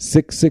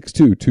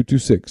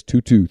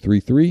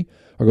 662-226-2233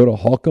 or go to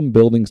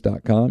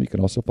holcombbuildings.com. You can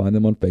also find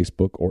them on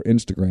Facebook or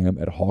Instagram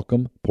at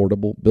Holcomb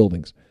Portable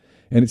Buildings.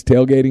 And it's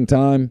tailgating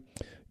time.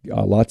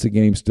 Lots of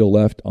games still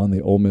left on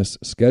the Ole Miss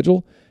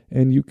schedule.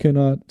 And you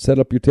can set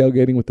up your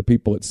tailgating with the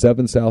people at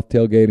 7 South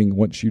Tailgating.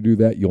 Once you do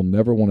that, you'll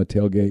never want to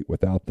tailgate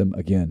without them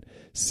again.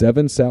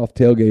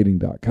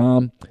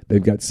 7southtailgating.com.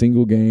 They've got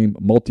single game,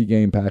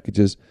 multi-game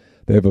packages.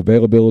 They have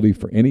availability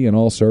for any and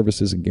all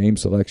services and game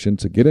selection.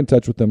 So get in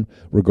touch with them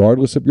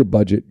regardless of your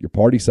budget, your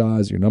party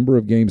size, your number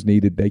of games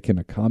needed. They can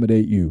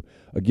accommodate you.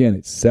 Again,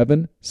 it's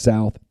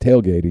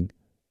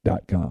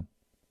 7southtailgating.com.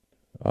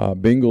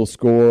 Bengals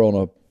score on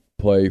a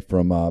play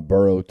from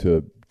Burrow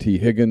to T.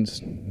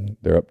 Higgins.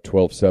 They're up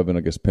 12-7,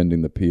 I guess,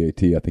 pending the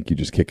PAT. I think you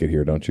just kick it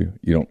here, don't you?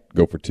 You don't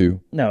go for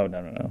two? No.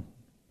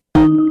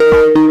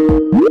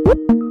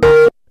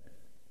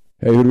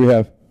 Hey, who do we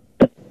have?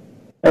 Hey,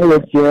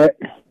 it's Jarrett.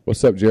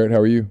 What's up, Jarrett? How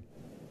are you?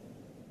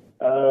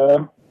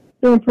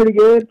 Doing pretty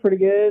good.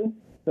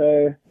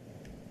 So,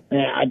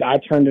 I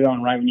turned it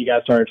on right when you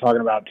guys started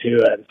talking about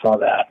Tua and saw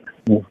that.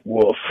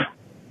 Woof.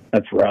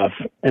 That's rough.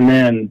 And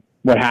then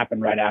what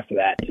happened right after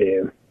that,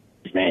 too.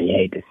 Man, you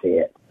hate to see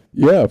it.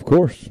 Yeah, of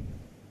course.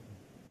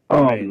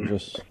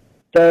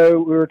 So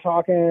we were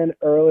talking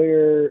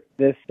earlier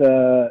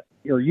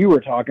you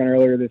were talking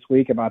earlier this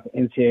week about the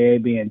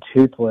NCAA being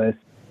toothless.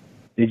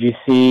 Did you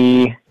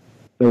see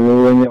the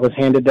ruling that was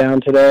handed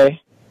down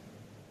today?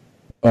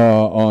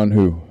 On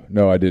who?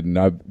 No, I didn't.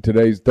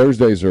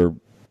 Thursdays are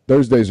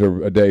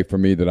a day for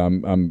me that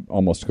I'm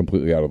almost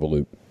completely out of the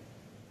loop.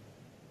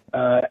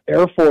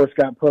 Air Force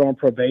got put on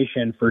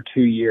probation for 2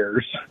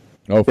 years.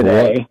 Oh, for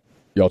today. what?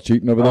 Y'all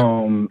cheating over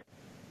there?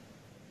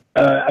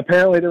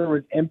 Apparently there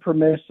was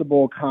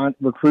impermissible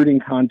recruiting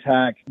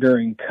contact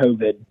during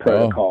COVID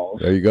protocols.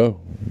 Oh, there you go.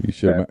 You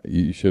should have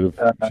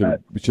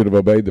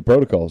obeyed the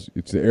protocols.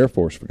 It's the Air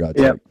Force, for God's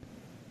sake.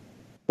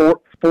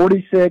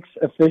 46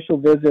 official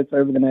visits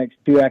over the next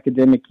 2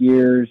 academic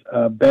years.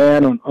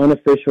 Ban on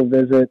unofficial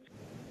visits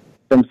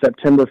from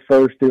September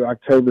 1st through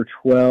October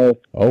 12th.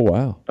 Oh,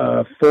 wow.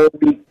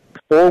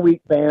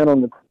 4-week ban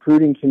on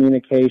recruiting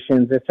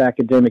communications this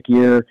academic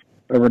year.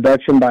 A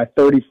reduction by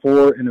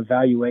 34 in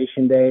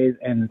evaluation days.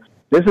 And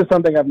this is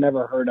something I've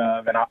never heard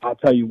of, and I'll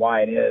tell you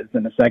why it is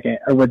in a second.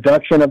 A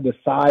reduction of the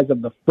size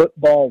of the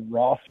football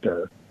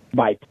roster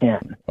by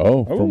 10.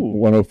 Oh, from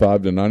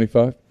 105 to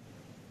 95?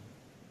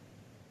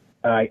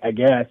 I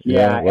guess,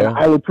 yeah. Well. And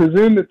I would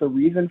presume that the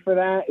reason for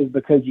that is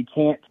because you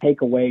can't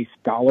take away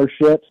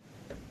scholarships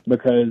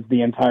because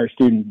the entire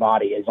student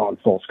body is on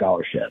full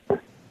scholarship.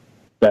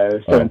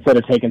 So instead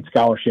of taking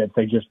scholarships,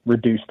 they just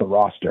reduce the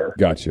roster.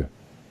 Gotcha.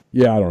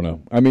 Yeah, I don't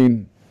know. I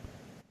mean,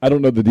 I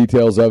don't know the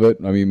details of it.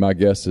 I mean, my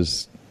guess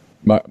is,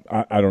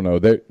 I don't know.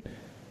 They've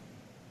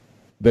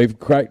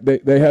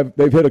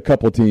hit a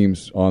couple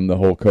teams on the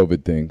whole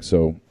COVID thing.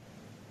 So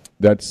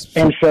that's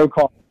and show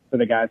call for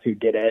the guys who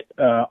did it.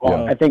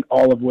 I think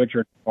all of which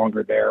are no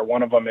longer there.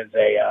 One of them was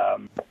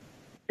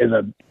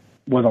a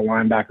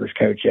linebackers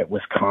coach at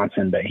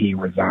Wisconsin, but he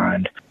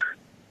resigned.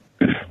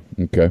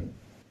 Okay.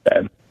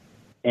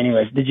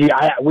 Anyways,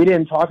 we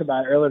didn't talk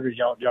about it earlier. Did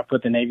y'all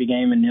put the Navy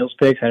game in Neil's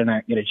picks? I did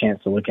not get a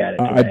chance to look at it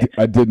today.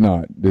 I did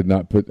not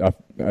put.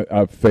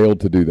 I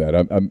failed to do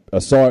that. I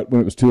saw it when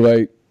it was too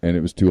late, and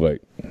it was too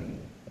late.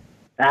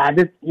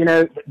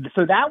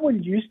 So that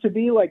one used to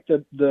be like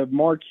the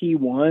marquee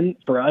one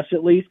for us,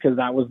 at least, because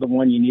that was the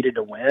one you needed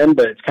to win.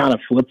 But it's kind of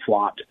flip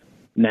flopped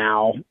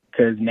now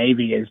because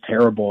Navy is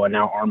terrible and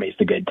now Army's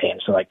the good team.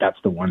 So like that's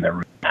the one that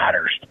really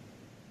matters.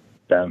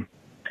 So,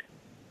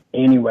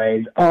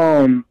 anyways,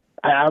 I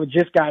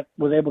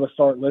was able to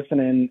start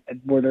listening.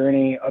 Were there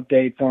any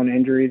updates on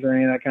injuries or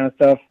any of that kind of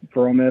stuff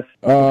for Ole Miss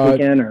this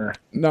weekend? Or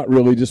not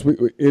really. Just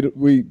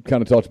we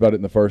kind of talked about it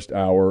in the first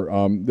hour.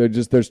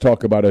 There's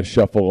talk about a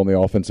shuffle on the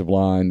offensive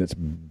line that's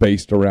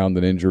based around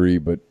an injury,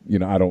 but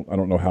I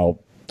don't know how.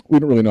 We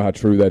don't really know how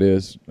true that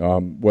is.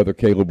 Whether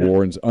Caleb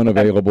Warren's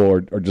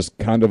unavailable or just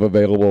kind of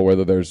available, or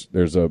whether there's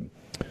an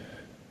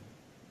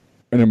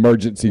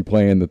emergency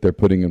plan that they're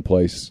putting in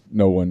place.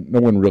 No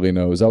one really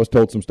knows. I was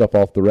told some stuff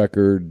off the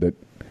record that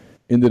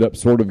ended up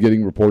sort of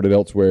getting reported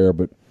elsewhere,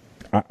 but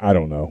I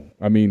don't know.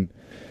 I mean,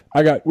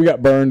 we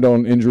got burned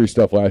on injury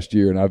stuff last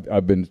year, and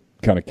I've been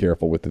kind of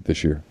careful with it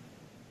this year.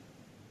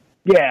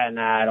 Yeah,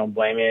 I don't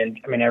blame you.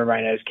 I mean,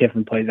 everybody knows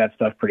Kiffin plays that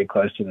stuff pretty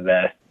close to the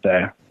vest, so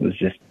I was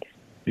just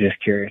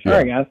curious. Yeah. All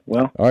right, guys.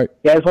 Well, all right.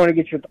 Yeah, I just want to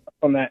get your thoughts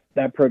on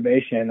that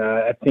probation.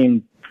 I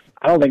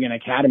don't think an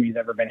academy's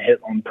ever been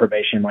hit on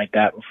probation like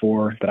that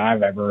before that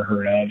I've ever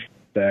heard of.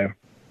 So,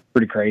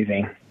 pretty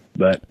crazy.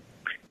 But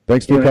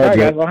thanks for the call, all right,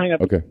 guys. I'll hang up.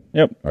 Okay.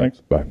 Yep. All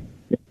thanks. Right, bye.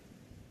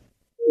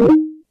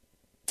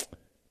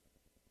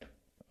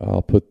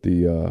 I'll put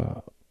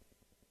the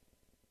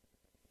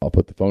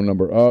phone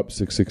number up,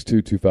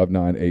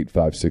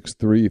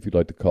 662-259-8563 if you'd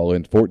like to call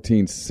in.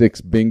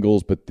 14-6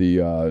 Bengals, but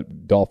the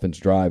Dolphins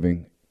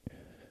driving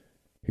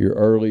here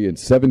early, and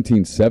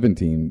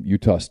 17-17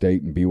 Utah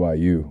State and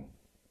BYU.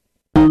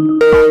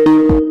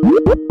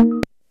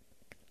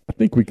 I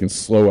think we can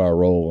slow our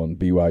roll on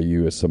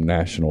BYU as some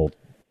national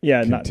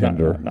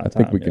contender. Not I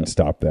think time, we can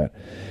stop that.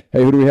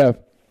 Hey, who do we have?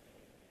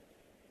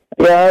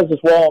 Yeah, this is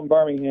Walt in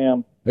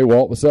Birmingham. Hey,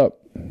 Walt, what's up?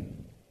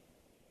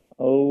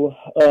 Oh,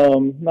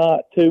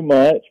 not too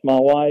much. My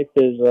wife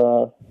is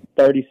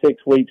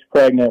 36 weeks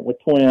pregnant with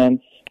twins.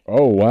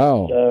 Oh,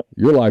 wow. So,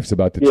 your life's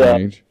about to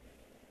change.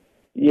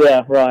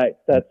 Yeah, right.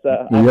 That's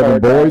you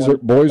having boys or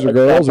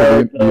girls,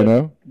 or do you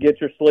know?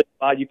 Get your sleep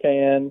while you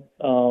can.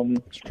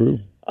 It's true.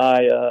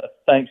 I,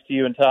 thanks to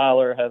you and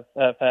Tyler,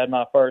 have had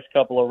my first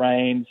couple of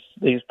rains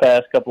these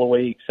past couple of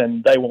weeks,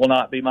 and they will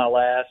not be my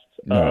last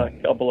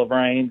couple of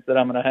rains that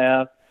I'm going to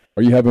have.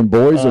 Are you having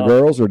boys or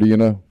girls, or do you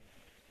know?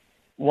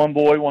 One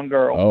boy, one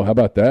girl. Oh, how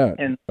about that?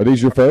 And are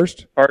these your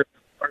first? First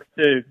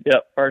two.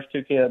 Yep, first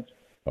two kids.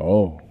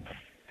 Oh.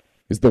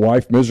 Is the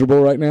wife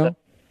miserable right now?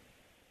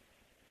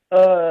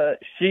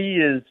 She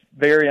is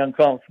very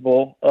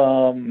uncomfortable.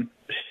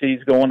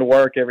 She's going to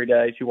work every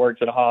day. She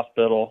works at a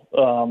hospital.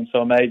 So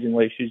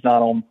amazingly, she's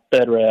not on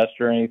bed rest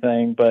or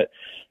anything. But,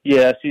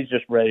 yeah, she's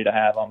just ready to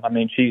have them. I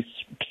mean, she's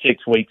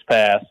 6 weeks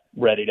past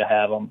ready to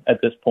have them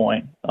at this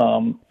point.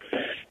 So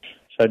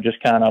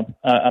just kind of,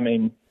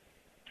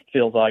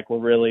 feels like we're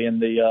really in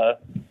the,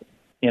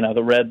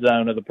 the red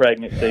zone of the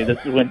pregnancy. This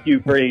is when Hugh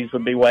Freeze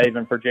would be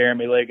waving for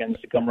Jeremy Liggins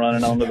to come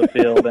running onto the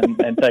field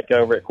and take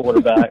over at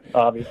quarterback,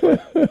 obviously.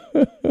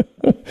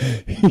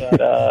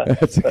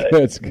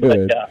 That's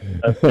good. Yeah,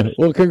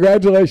 well,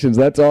 congratulations.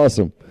 That's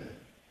awesome.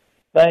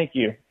 Thank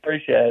you.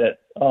 Appreciate it.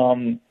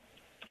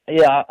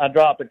 I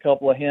dropped a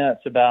couple of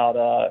hints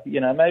about,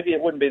 maybe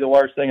it wouldn't be the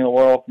worst thing in the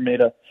world for me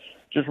to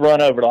just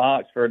run over to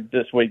Oxford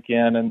this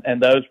weekend,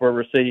 and those were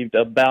received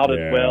about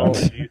as well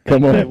as you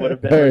think they would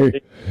have been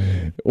received.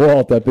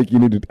 Walt, I think you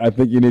need to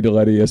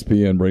let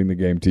ESPN bring the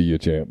game to you,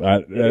 champ.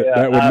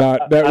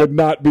 That would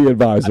not be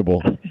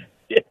advisable.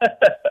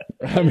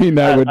 I mean,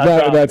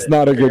 that's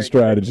not a good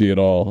strategy at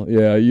all.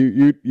 Yeah,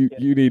 you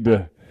need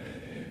to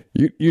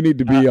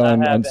be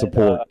on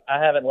support.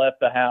 I haven't left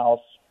the house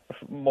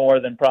more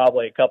than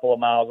probably a couple of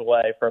miles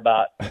away for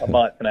about a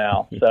month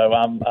now. So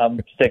I'm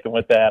sticking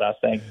with that. I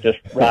think just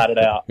ride it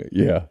out.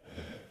 Yeah.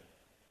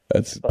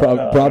 That's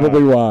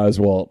probably wise,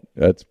 Walt.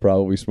 That's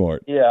probably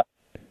smart. Yeah.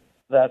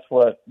 That's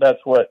what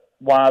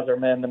wiser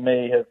men than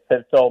me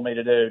have told me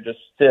to do. Just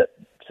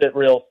sit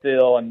real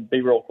still and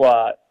be real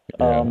quiet.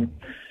 Yeah.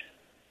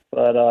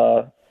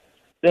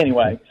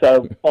 Anyway,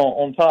 so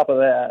on top of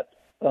that,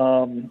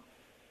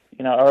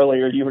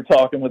 earlier you were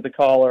talking with the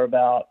caller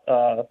about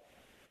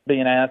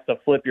being asked to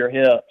flip your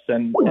hips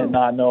and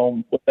not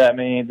knowing what that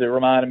means. It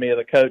reminded me of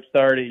the Coach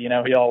 30. He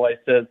always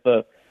says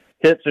the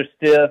hips are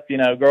stiff,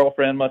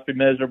 girlfriend must be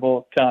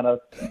miserable kind of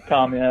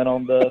comment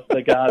on the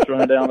guys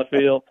running down the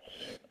field.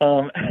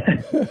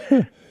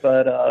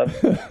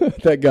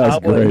 That guy's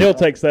great. Neil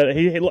takes that.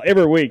 He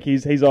every week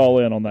he's all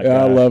in on that guy.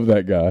 I love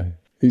that guy.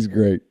 He's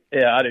great.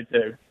 Yeah, I do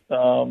too.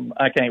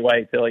 I can't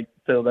wait till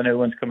the new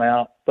ones come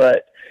out.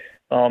 But,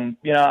 I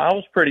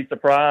was pretty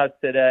surprised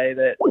today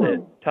that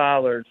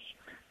Tyler's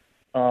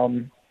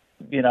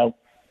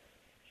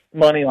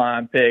money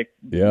line pick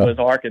was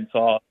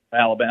Arkansas,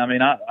 Alabama. I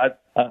mean, I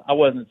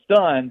wasn't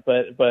stunned,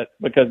 but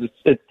because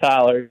it's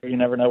Tyler, you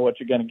never know what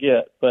you're going to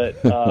get. But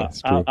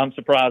I'm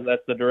surprised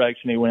that's the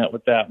direction he went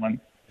with that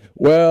one.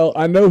 Well,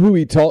 I know who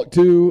he talked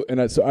to, and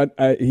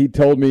he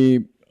told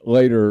me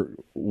later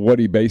what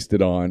he based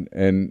it on,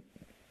 and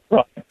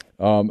Right.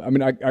 I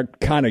mean, I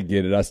kind of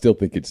get it. I still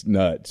think it's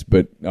nuts,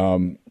 but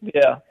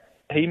Yeah,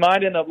 he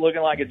might end up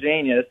looking like a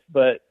genius,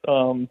 but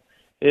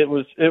it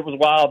was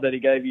wild that he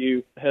gave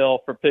you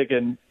hell for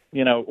picking,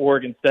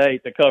 Oregon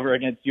State to cover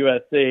against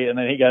USC, and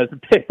then he goes to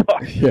pick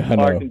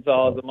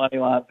Arkansas as a money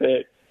line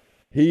pick.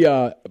 He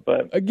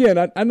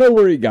again, I know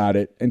where he got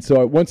it, and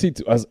so once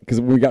because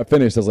when we got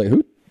finished, I was like,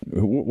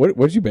 what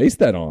did you base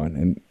that on?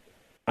 And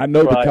I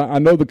know I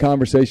know the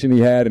conversation he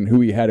had and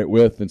who he had it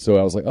with, and so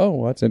I was like, oh,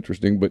 well, that's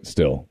interesting, but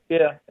still,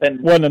 yeah, and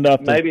wasn't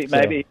enough.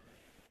 Maybe.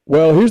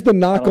 Well, here's the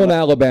knock on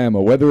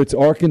Alabama, whether it's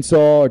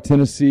Arkansas or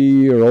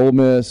Tennessee or Ole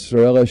Miss or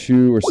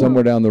LSU or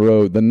somewhere down the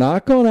road. The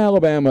knock on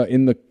Alabama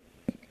in the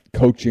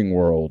coaching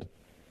world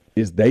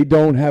is they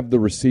don't have the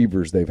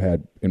receivers they've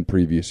had in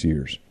previous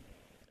years,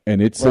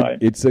 and it's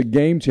a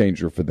game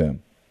changer for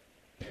them.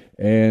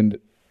 And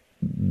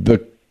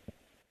the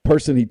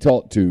person he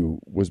talked to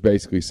was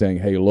basically saying,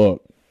 hey,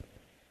 look,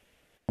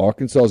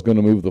 Arkansas is going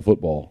to move the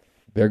football.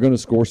 They're going to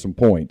score some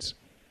points.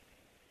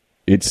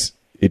 It's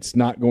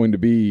not going to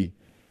be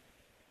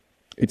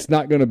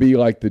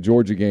like the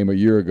Georgia game a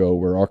year ago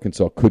where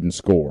Arkansas couldn't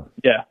score.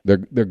 Yeah, they're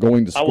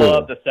going to score. I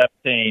love the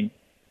 17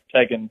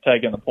 taking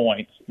the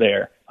points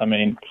there. I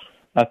mean,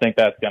 I think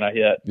that's going to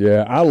hit.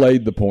 Yeah, I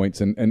laid the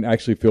points and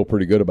actually feel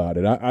pretty good about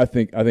it. I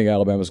think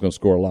Alabama's going to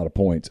score a lot of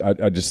points.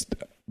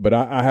 But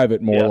I have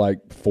it more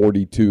like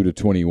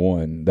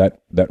 42-21,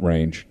 that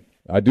range.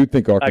 I do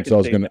think Arkansas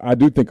is going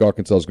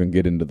to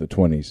get into the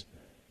 20s.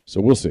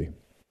 So we'll see.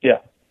 Yeah.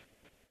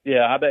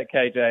 Yeah, I bet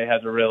KJ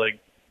has a really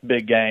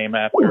big game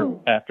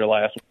after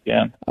last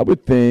weekend. I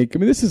would think. I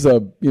mean, this is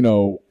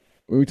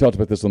we talked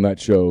about this on that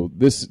show.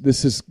 This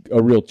is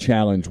a real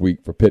challenge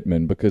week for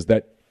Pittman because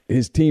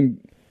his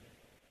team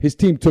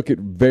took it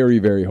very,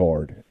 very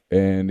hard.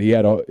 And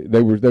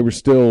they were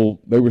still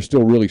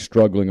really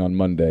struggling on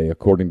Monday,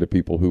 according to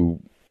people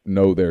who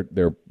know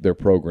their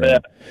program. Yeah.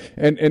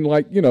 And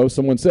like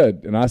someone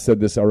said, and I said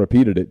this, I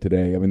repeated it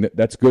today. I mean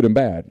that's good and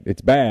bad.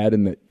 It's bad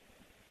in that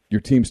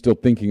your team's still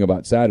thinking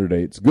about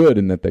Saturday. It's good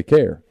in that they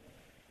care.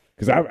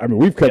 Because I mean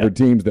we've covered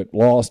teams that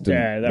lost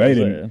and they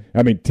didn't.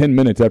 I mean 10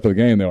 minutes after the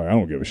game they're like, I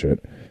don't give a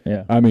shit.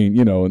 Yeah. I mean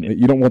you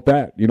don't want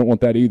that. You don't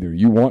want that either.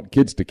 You want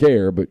kids to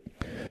care, but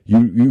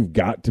You've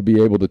got to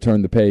be able to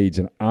turn the page,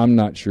 and I'm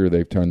not sure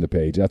they've turned the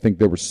page. I think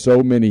there were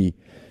so many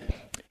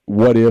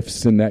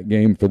what-ifs in that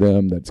game for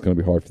them that's going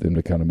to be hard for them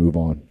to kind of move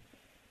on.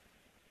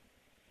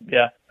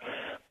 Yeah.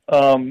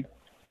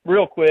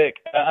 Real quick,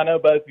 I know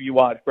both of you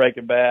watched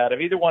Breaking Bad.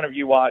 Have either one of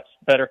you watched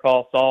Better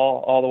Call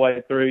Saul all the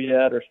way through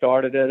yet or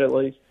started it at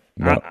least?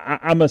 No.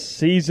 I'm a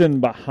season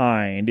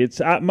behind.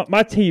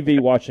 My TV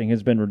watching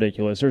has been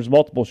ridiculous. There's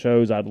multiple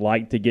shows I'd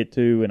like to get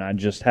to, and I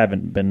just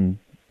haven't been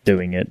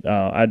doing it.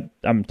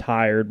 I'm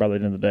tired by the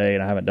end of the day,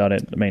 and I haven't done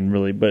it. I mean,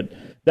 really, but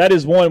that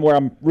is one where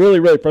I'm really,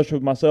 really frustrated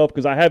with myself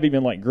because I have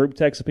even like group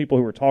texts of people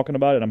who are talking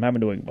about it. I'm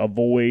having to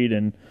avoid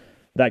and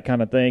that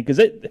kind of thing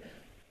because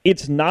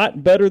it's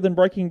not better than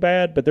Breaking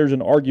Bad, but there's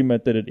an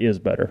argument that it is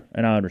better,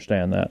 and I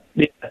understand that.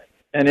 Yeah,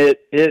 and it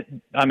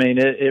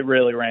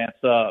really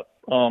ramps up.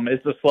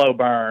 It's a slow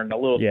burn, a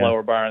little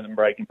slower burn than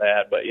Breaking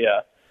Bad, but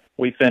yeah.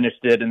 We finished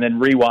it and then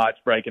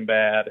rewatched Breaking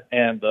Bad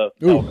and the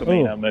El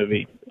Camino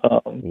movie.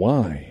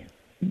 Why?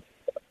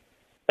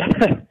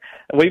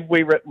 we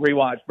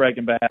rewatched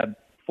Breaking Bad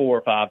 4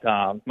 or 5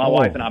 times. My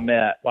wife and I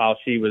met while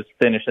she was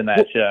finishing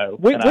that show.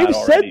 We've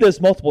said this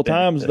multiple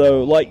times,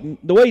 though. Like,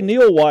 the way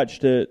Neil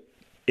watched it,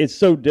 it's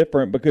so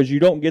different because you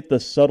don't get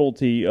the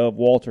subtlety of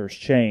Walter's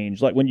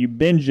change. Like, when you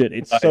binge it,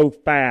 it's so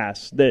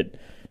fast that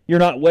you're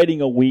not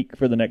waiting a week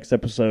for the next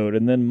episode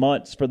and then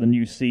months for the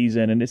new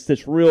season, and it's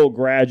this real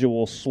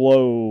gradual,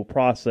 slow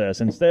process.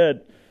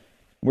 Instead,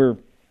 we're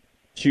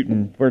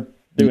doing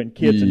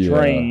Kids and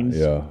Trains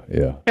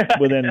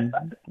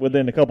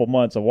within a couple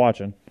months of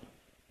watching.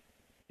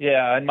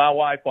 Yeah, and my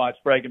wife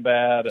watched Breaking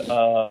Bad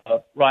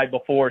right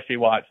before she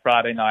watched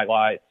Friday Night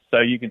Lights,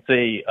 so you can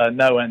see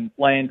knowing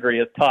Landry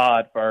as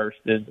Todd first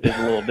is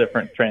a little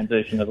different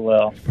transition as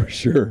well. For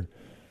sure.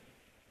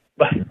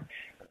 But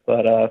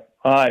all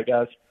right,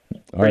 guys.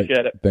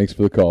 Appreciate it. Thanks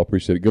for the call.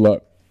 Appreciate it. Good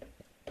luck.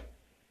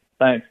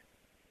 Thanks.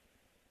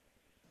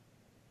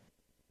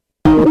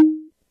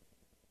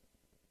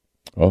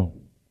 Oh,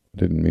 I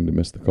didn't mean to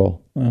miss the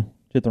call. Oh,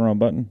 hit the wrong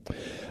button.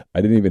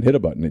 I didn't even hit a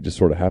button. It just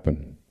sort of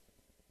happened.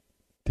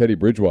 Teddy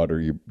Bridgewater,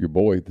 your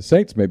boy. The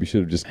Saints maybe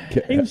should have just...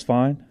 He was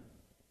fine.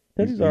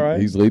 Teddy's all right.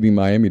 He's leading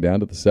Miami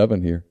down to the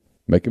 7 here.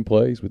 Making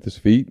plays with his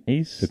feet,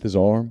 with his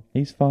arm.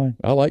 He's fine.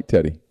 I like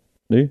Teddy.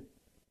 Do you?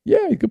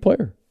 Yeah, he's a good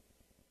player.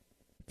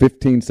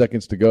 15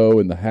 seconds to go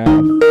in the half.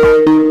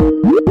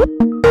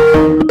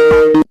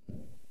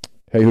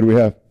 Hey, who do we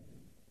have?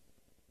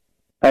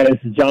 Hey, this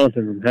is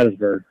Jonathan from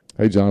Hattiesburg.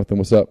 Hey, Jonathan,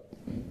 what's up?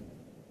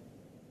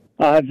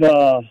 I've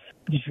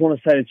just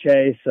want to say to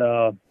Chase,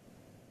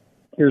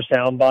 your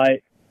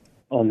soundbite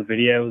on the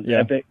video was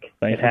epic.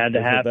 It had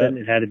to happen.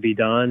 It had to be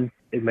done.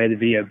 It made the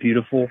video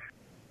beautiful.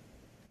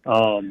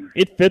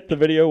 It fit the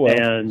video well.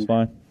 And it's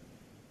fine.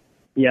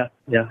 Yeah,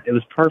 it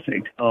was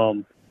perfect.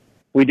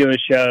 we do a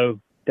show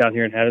down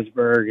here in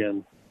Hattiesburg,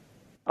 and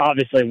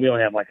obviously we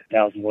only have like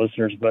 1,000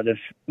 listeners, but if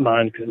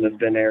mine couldn't have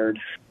been aired,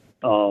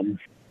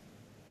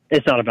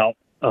 it's not about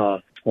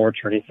sports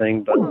or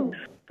anything, but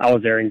I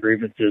was airing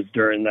grievances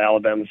during the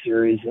Alabama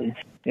series, and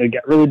it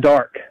got really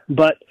dark.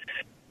 But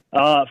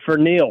for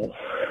Neil,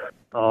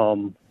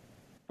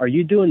 are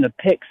you doing the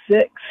pick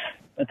six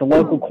at the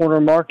local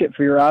corner market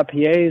for your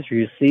IPAs? Are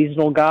you a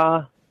seasonal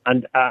guy?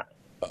 A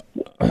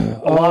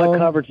lot of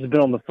coverage has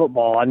been on the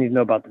football. I need to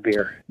know about the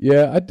beer.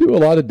 Yeah, I do a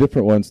lot of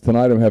different ones.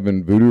 Tonight I'm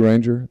having Voodoo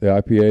Ranger, the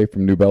IPA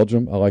from New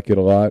Belgium. I like it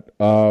a lot.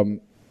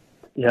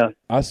 Yeah.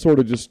 I sort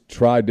of just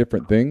try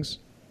different things.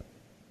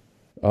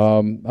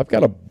 I've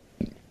got a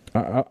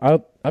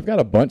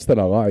bunch that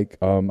I like.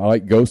 I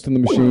like Ghost in the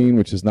Machine,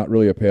 which is not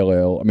really a pale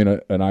ale. I mean,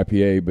 an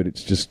IPA, but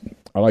it's just,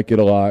 I like it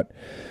a lot.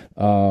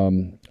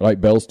 I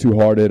like Bell's Two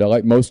Hearted. I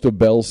like most of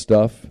Bell's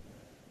stuff.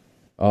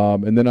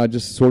 And then I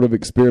just sort of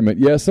experiment.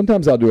 Yeah,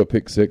 sometimes I'll do a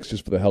pick six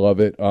just for the hell of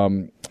it.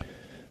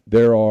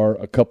 There are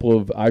a couple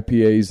of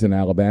IPAs in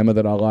Alabama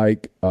that I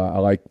like. I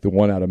like the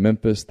one out of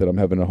Memphis that I'm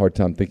having a hard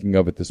time thinking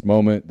of at this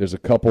moment. There's a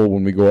couple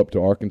when we go up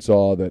to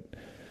Arkansas that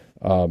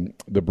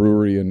the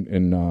brewery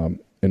in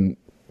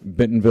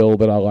Bentonville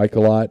that I like a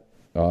lot.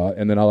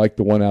 And then I like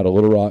the one out of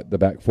Little Rock, the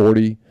Back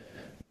 40.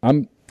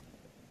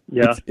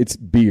 It's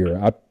beer.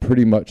 I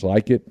pretty much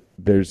like it.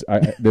 There's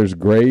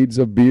grades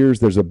of beers.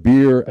 There's an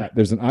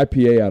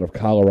IPA out of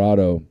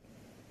Colorado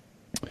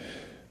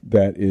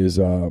that is.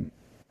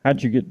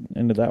 How'd you get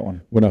into that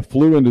one? When I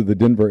flew into the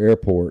Denver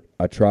airport,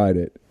 I tried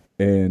it,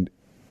 and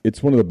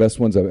it's one of the best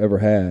ones I've ever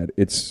had.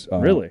 It's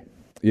really,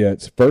 yeah.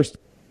 It's first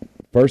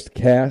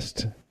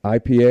cast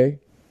IPA.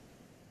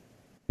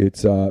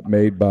 It's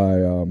made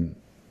by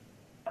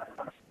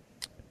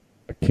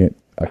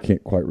I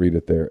can't quite read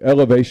it there.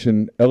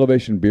 Elevation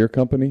Beer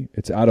Company.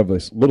 It's out of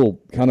a little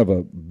kind of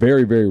a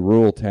very, very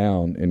rural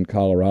town in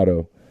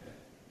Colorado,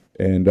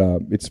 and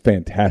it's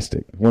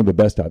fantastic. One of the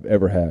best I've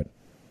ever had.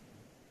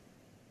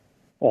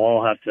 Well,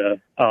 I'll have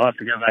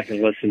to go back and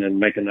listen and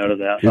make a note of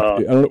that.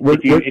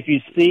 If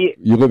you see,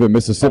 you live in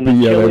Mississippi,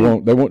 yeah,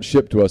 they won't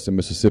ship to us in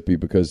Mississippi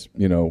because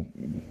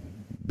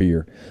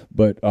beer.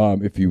 But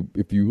if you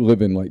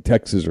live in like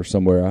Texas or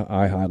somewhere,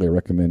 I highly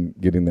recommend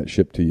getting that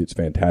shipped to you. It's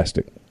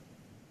fantastic.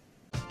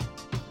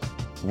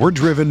 We're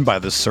driven by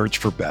the search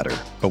for better.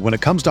 But when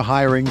it comes to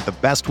hiring, the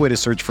best way to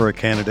search for a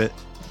candidate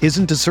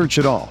isn't to search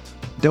at all.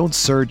 Don't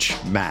search,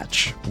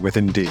 match with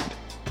Indeed.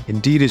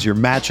 Indeed is your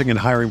matching and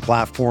hiring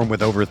platform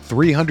with over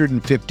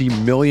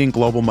 350 million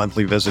global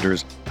monthly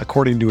visitors,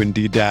 according to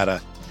Indeed data,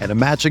 and a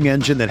matching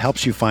engine that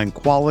helps you find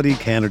quality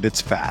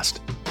candidates fast.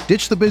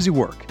 Ditch the busy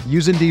work.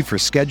 Use Indeed for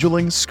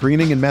scheduling,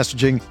 screening, and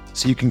messaging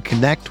so you can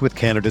connect with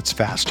candidates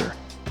faster.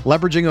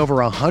 Leveraging over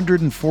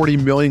 140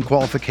 million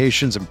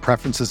qualifications and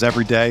preferences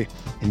every day,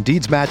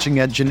 Indeed's matching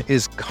engine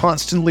is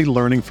constantly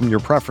learning from your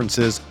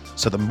preferences,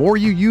 so the more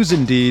you use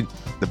Indeed,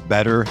 the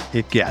better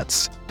it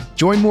gets.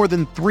 Join more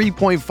than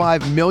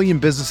 3.5 million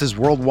businesses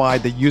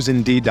worldwide that use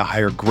Indeed to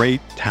hire great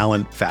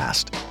talent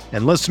fast.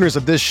 And listeners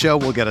of this show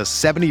will get a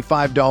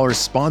 $75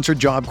 sponsored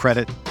job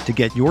credit to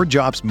get your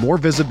jobs more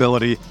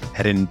visibility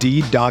at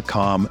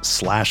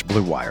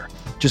Indeed.com/Blue Wire.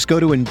 Just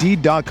go to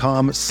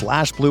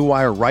Indeed.com/Blue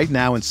Wire right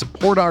now and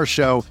support our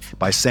show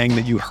by saying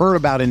that you heard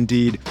about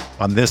Indeed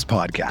on this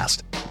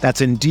podcast.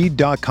 That's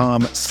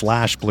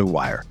Indeed.com/Blue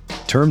Wire.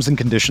 Terms and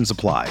conditions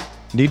apply.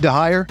 Need to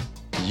hire?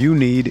 You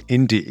need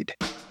Indeed.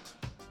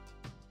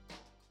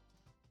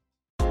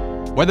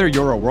 Whether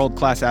you're a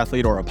world-class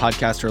athlete or a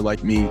podcaster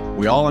like me,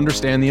 we all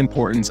understand the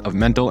importance of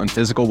mental and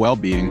physical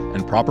well-being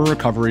and proper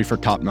recovery for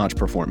top-notch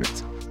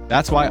performance.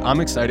 That's why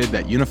I'm excited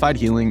that Unified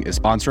Healing is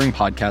sponsoring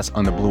podcasts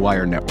on the Blue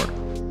Wire Network.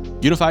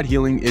 Unified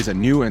Healing is a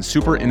new and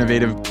super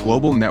innovative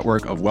global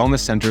network of wellness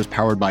centers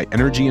powered by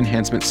Energy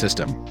Enhancement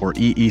System, or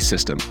EE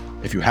System.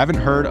 If you haven't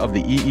heard of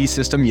the EE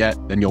System yet,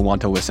 then you'll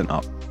want to listen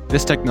up.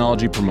 This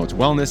technology promotes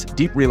wellness,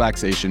 deep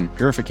relaxation,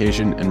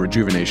 purification, and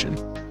rejuvenation.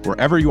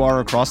 Wherever you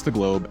are across the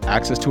globe,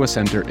 access to a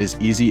center is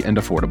easy and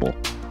affordable.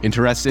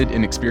 Interested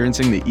in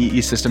experiencing the EE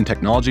System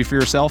technology for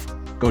yourself?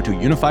 Go to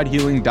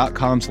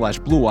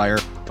unifiedhealing.com/Blue Wire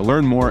to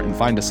learn more and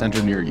find a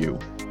center near you.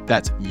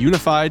 That's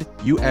unified,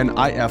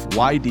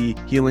 UNIFYD,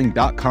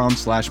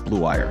 healing.com/Blue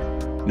Wire.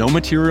 No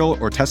material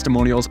or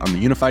testimonials on the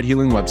Unified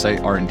Healing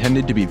website are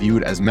intended to be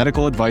viewed as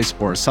medical advice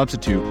or a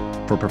substitute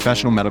for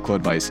professional medical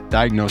advice,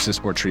 diagnosis,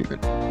 or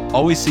treatment.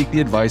 Always seek the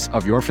advice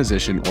of your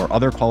physician or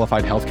other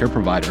qualified healthcare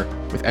provider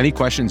with any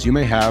questions you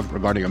may have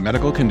regarding a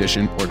medical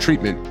condition or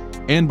treatment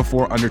and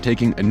before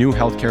undertaking a new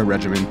healthcare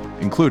regimen,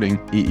 including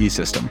EE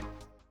System.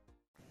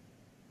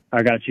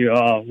 I got you.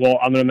 Well,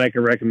 I'm going to make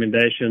a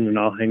recommendation and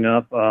I'll hang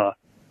up.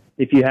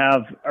 If you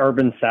have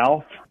Urban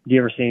South, do you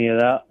ever see any of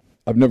that?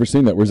 I've never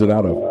seen that. Where's it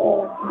out of?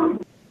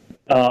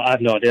 I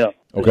have no idea.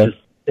 Okay. It's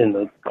just in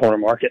the corner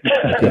market.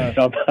 Okay.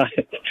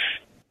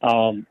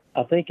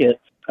 I think it's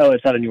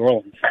out of New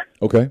Orleans.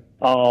 Okay.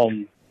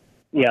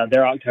 Yeah,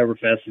 their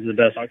Oktoberfest is the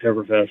best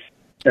Oktoberfest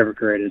ever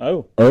created.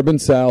 Oh. Urban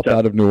South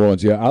out of New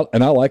Orleans. Yeah, I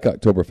like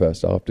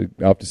Oktoberfest. I'll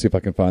have to see if I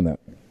can find that.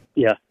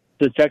 Yeah.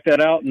 So check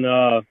that out, and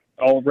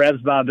all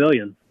revs by a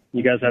billion.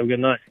 You guys have a good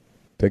night.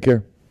 Take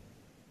care.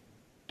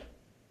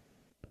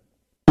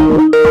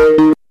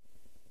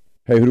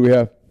 Hey, who do we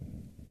have?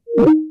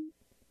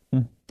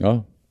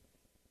 Oh,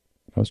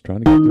 I was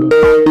trying to get to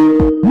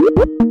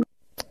it.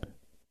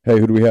 Hey,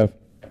 who do we have?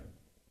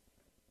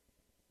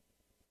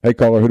 Hey,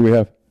 caller, who do we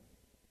have?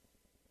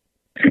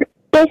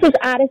 This is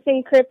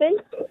Addison Crippen.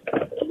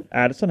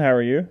 Addison, how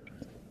are you?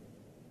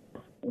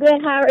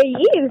 Good, how are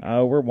you?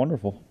 We're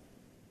wonderful.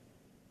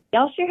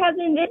 Y'all sure have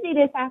been busy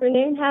this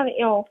afternoon, haven't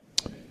y'all?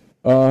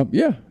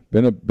 Yeah,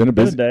 been a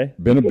busy day.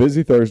 Been a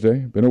busy Thursday.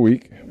 Been a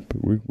week.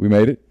 We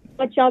made it.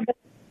 What y'all been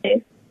up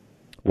to?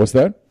 What's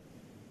that?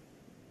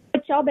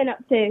 What y'all been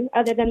up to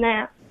other than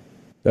that?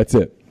 That's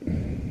it.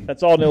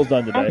 That's all Neil's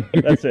done today.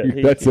 That's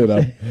it. That's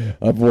it.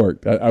 I've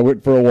worked. I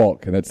went for a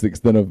walk, and that's the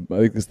extent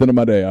of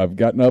my day. I've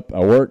gotten up, I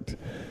worked,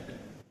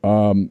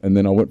 and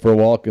then I went for a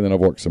walk, and then I've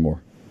worked some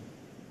more.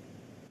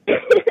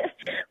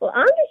 Well,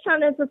 I'm just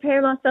trying to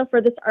prepare myself for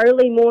this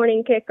early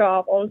morning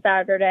kickoff on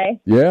Saturday.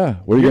 Yeah,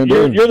 what are you going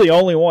to do? You're the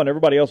only one.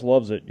 Everybody else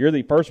loves it. You're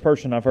the first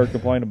person I've heard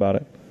complain about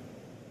it.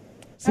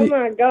 See, oh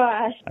my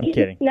gosh! I'm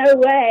kidding. No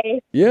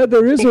way. Yeah,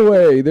 there is a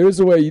way. There is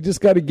a way. You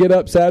just got to get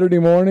up Saturday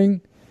morning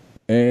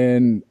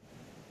and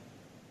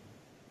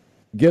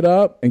get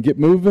up and get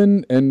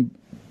moving and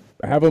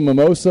have a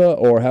mimosa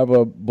or have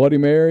a Bloody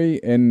Mary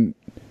and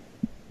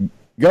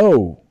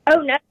go.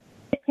 Oh, no,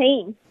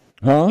 15.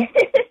 Huh?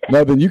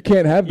 No, then you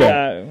can't have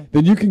that. Yeah.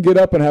 Then you can get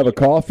up and have a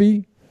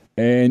coffee,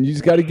 and you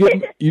just got to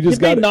get. You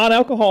just got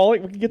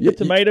non-alcoholic. We can get the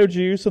tomato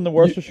juice and the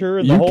Worcestershire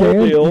and the whole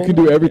deal. You can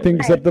do everything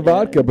except the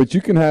vodka, but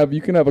you can have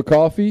a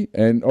coffee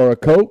or a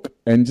Coke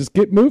and just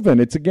get moving.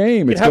 It's a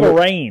game. You could have a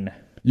rain.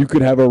 You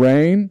could have a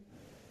rain.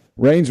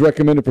 Rain's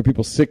recommended for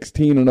people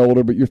 16 and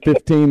older, but you're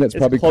 15. That's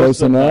probably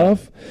close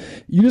enough.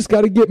 You just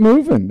got to get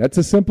moving. That's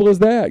as simple as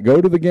that.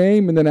 Go to the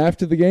game, and then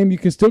after the game, you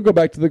can still go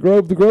back to the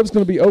Grove. The Grove's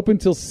going to be open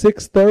till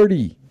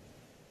 6:30.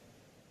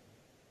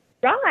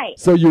 Right.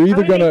 So you're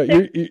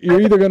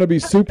either gonna be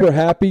super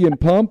happy and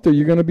pumped, or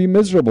you're gonna be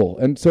miserable.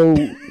 And so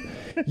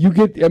you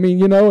get,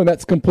 and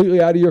that's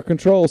completely out of your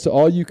control. So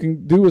all you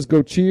can do is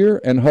go cheer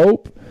and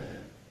hope.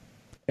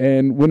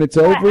 And when it's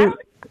over,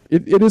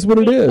 it is what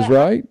it is,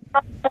 right?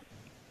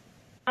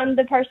 I'm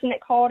the person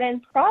that called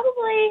in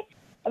probably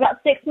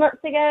about 6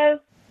 months ago,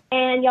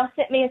 and y'all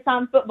sent me a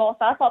signed football,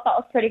 so I thought that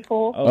was pretty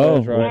cool. Oh,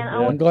 that's right.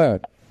 I'm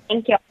glad.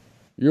 Thank you.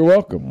 You're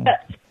welcome.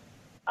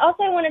 I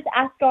also wanted to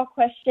ask y'all a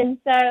question.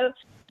 So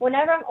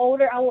whenever I'm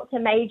older, I want to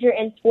major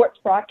in sports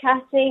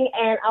broadcasting,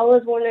 and I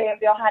was wondering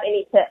if y'all had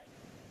any tips.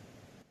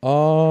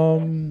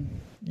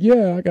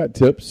 Yeah, I got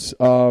tips.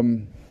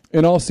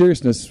 In all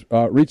seriousness,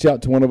 reach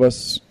out to one of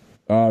us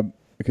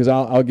because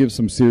I'll give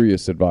some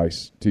serious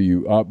advice to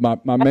you.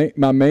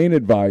 My main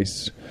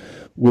advice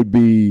would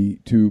be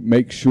to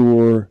make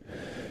sure.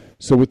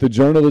 So with the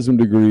journalism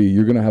degree,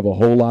 you're going to have a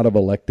whole lot of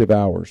elective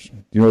hours.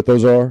 Do you know what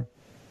those are?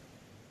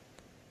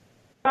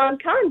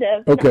 Kind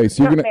of. Okay,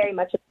 so you're not very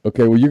much.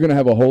 Okay, well, you're going to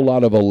have a whole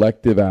lot of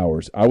elective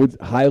hours. I would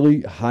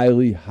highly,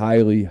 highly,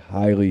 highly,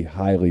 highly,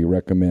 highly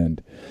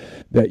recommend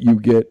that you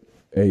get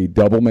a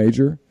double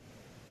major,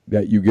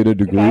 that you get a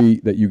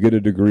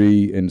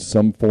degree, in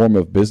some form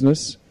of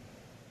business,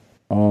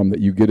 that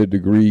you get a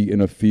degree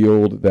in a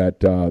field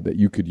that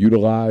you could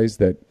utilize.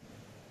 That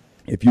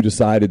if you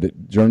decided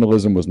that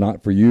journalism was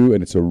not for you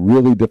and it's a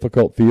really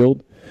difficult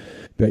field,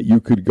 that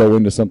you could go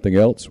into something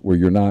else where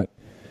you're not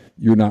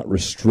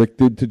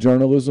restricted to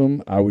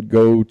journalism. I would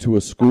go to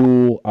a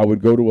school. I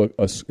would go to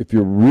if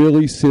you're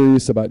really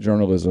serious about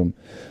journalism,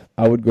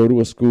 I would go to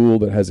a school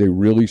that has a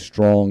really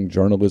strong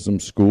journalism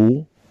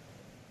school.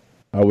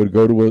 I would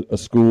go to a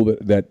school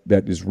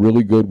that is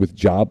really good with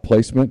job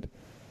placement.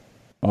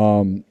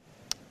 And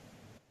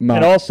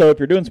also, if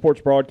you're doing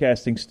sports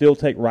broadcasting, still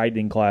take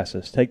writing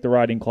classes. Take the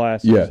writing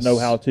classes. Yes. Know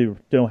how to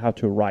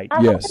write.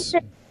 Yes.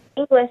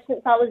 English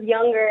since I was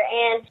younger,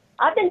 and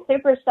I've been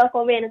super stuck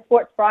on being a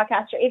sports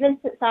broadcaster even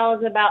since I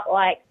was about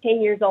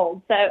 10 years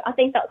old. So I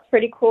think that's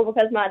pretty cool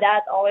because my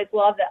dad's always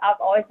loved it.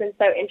 I've always been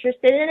so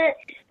interested in it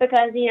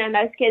because,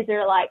 most kids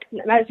are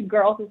most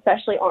girls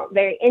especially aren't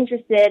very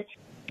interested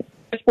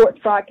in sports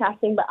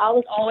broadcasting, but I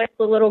was always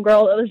the little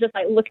girl that was just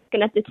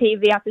looking at the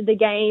TV after the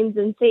games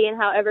and seeing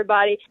how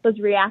everybody was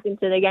reacting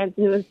to the games,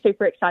 and was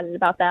super excited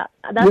about that.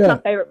 That's my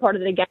favorite part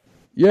of the game.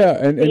 Yeah,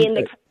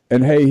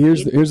 and hey,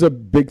 here's a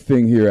big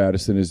thing here,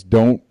 Addison, is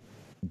don't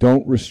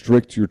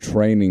restrict your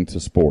training to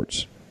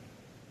sports.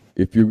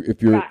 If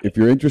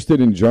you're interested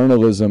in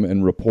journalism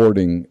and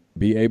reporting,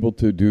 be able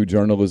to do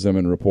journalism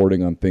and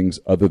reporting on things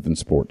other than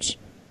sports.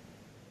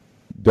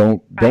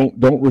 Don't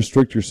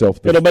restrict yourself.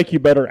 It'll make you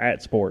better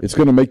at sports. It's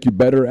going to make you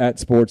better at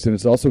sports, and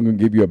it's also going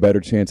to give you a better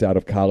chance out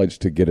of college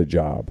to get a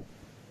job.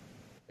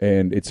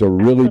 And it's a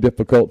really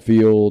difficult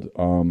field.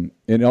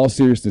 In all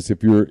seriousness,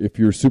 if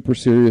you're super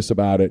serious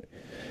about it,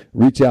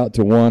 reach out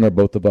to one or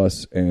both of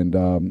us,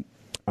 and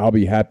I'll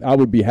be happy. I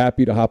would be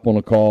happy to hop on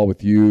a call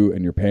with you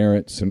and your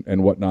parents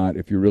and whatnot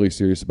if you're really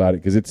serious about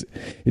it, because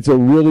it's a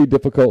really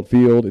difficult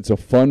field. It's a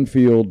fun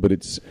field, but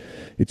it's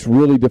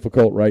really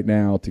difficult right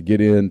now to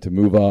get in, to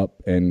move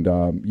up, and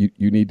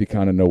you need to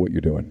kind of know what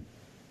you're doing.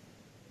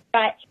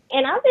 Right,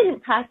 and I've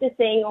been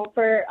practicing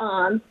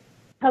for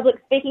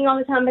public speaking all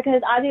the time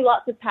because I do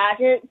lots of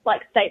pageants,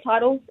 like state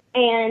titles,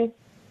 and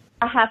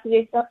I have to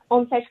do stuff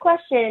on stage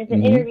questions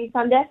and interviews. So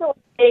I'm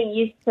definitely getting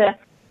used to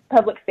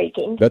public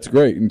speaking. That's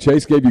great. And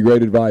Chase gave you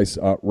great advice.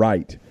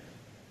 Write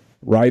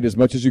as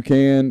much as you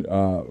can.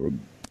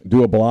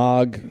 Do a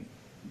blog.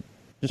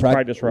 Just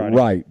practice writing.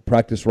 Right.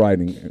 Practice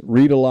writing.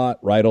 Read a lot.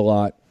 Write a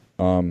lot.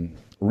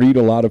 Read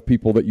a lot of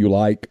people that you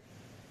like,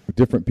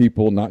 different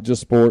people, not just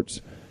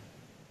sports.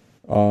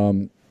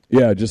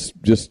 Just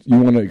you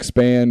want to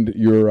expand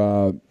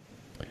your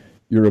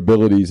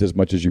abilities as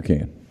much as you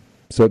can.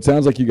 So it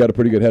sounds like you got a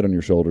pretty good head on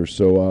your shoulders.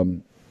 So,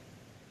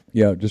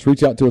 just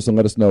reach out to us and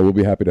let us know. We'll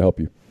be happy to help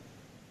you.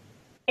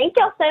 Thank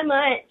y'all so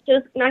much.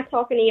 Just nice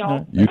talking to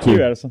y'all. You too.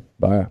 You, Addison.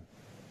 Bye. All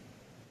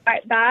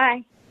right,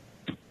 bye.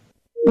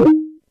 I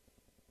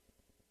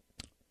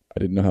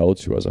didn't know how old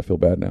she was. I feel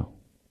bad now.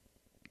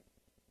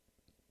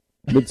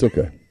 But it's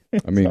okay.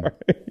 I mean,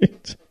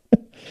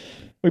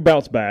 we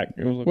bounced back.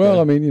 It was okay.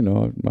 Well, I mean,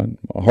 my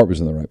heart was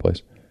in the right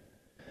place.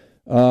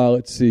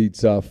 Let's see.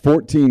 It's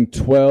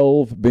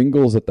 14-12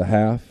 Bengals at the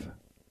half.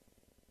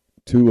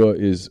 Tua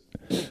is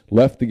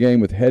left the game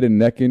with head and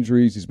neck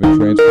injuries. He's been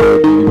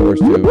transferred to the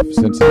University of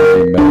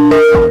Cincinnati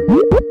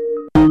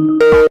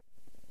Medical.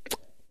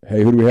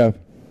 Hey, who do we have?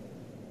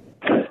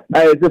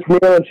 Hey, is this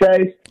Neil and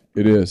Chase?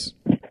 It is.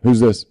 Who's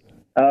this?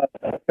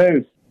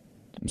 Moose.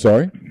 I'm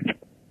sorry?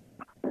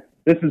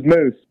 This is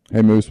Moose.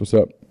 Hey, Moose, what's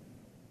up?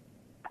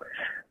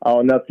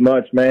 Oh, nothing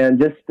much, man.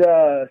 Just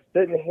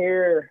sitting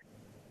here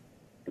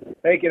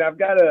thinking I've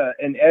got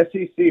an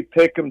SEC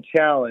Pick'em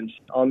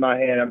challenge on my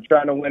hand. I'm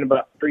trying to win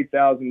about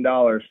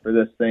 $3,000 for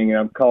this thing, and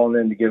I'm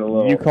calling in to get a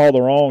little. You call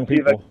the wrong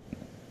people.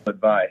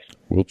 Advice.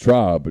 We'll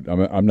try, but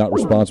I'm not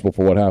responsible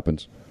for what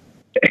happens.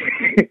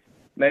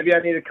 Maybe I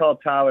need to call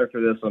Tyler for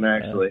this one,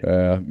 actually.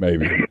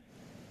 Maybe.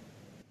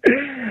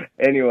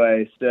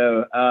 Anyway,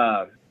 so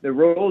the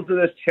rules of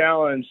this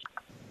challenge: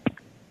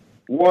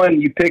 one,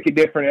 you pick a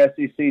different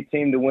SEC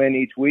team to win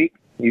each week.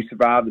 You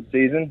survive the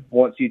season.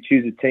 Once you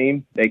choose a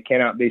team, they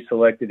cannot be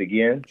selected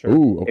again.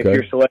 Ooh, okay. If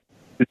you're selected,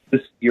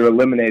 you're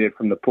eliminated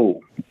from the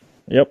pool.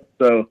 Yep.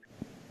 So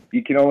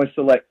you can only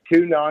select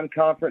 2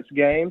 non-conference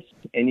games,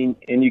 and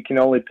you can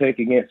only pick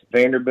against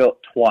Vanderbilt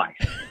twice.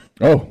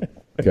 Oh,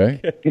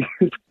 okay.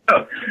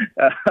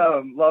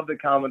 Love the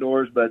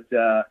Commodores, but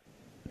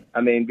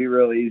be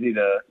real easy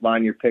to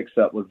line your picks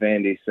up with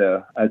Vandy.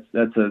 So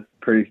that's a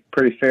pretty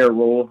fair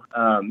rule.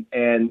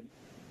 And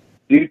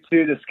due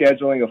to the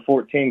scheduling of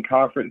 14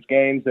 conference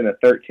games in a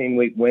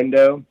 13-week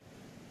window,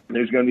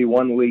 there's going to be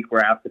 1 week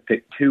where I have to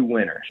pick 2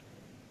 winners.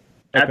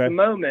 Okay. At the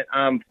moment,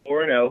 I'm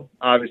 4-0,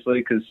 obviously,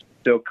 because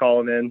still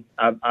calling in.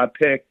 I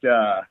picked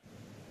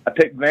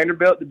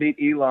Vanderbilt to beat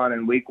Elon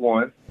in week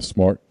 1.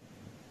 Smart.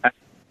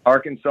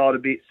 Arkansas to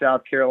beat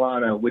South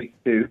Carolina week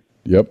 2.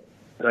 Yep.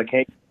 So I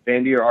can't get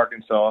Vandy or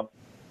Arkansas.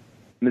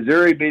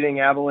 Missouri beating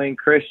Abilene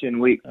Christian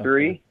week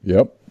 3.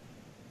 Yep.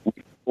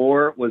 Week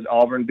 4 was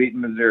Auburn beating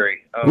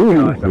Missouri.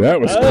 Ooh,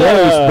 that was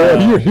close,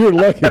 boy. You're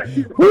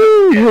lucky.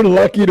 Woo, you're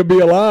lucky to be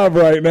alive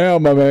right now,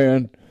 my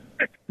man.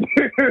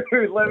 Let me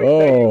tell you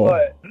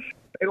what.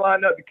 They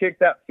lined up to kick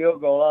that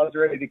field goal. I was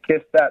ready to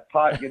kiss that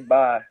pot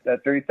goodbye,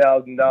 that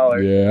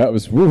 $3,000. Yeah, that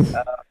was woof.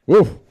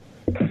 Woof.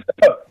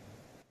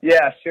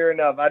 Yeah, sure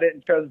enough. I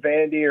didn't trust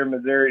Vandy or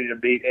Missouri to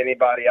beat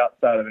anybody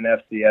outside of an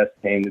FCS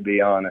team, to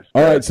be honest.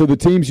 All right, so the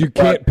teams you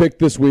can't pick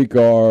this week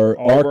are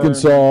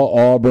Arkansas,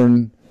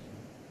 Auburn,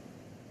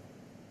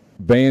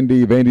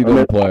 Vandy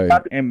don't play.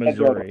 And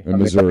Missouri.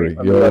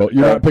 You're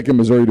not picking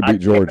Missouri to beat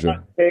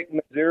Georgia. Pick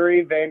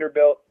Missouri,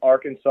 Vanderbilt,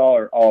 Arkansas,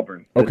 or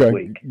Auburn this Okay,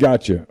 week.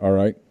 Gotcha. All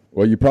right.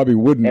 Well, you probably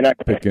wouldn't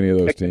pick any of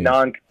those teams.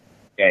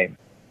 Non-game.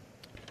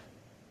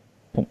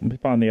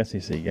 Find the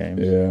SEC games.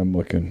 Yeah, I'm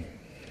looking.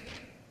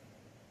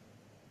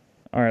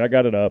 All right, I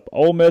got it up.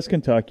 Ole Miss,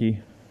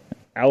 Kentucky,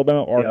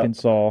 Alabama,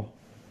 Arkansas,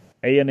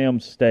 A&M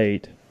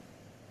State,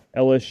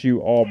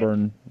 LSU,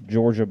 Auburn,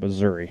 Georgia,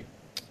 Missouri.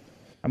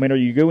 Are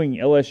you going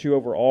LSU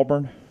over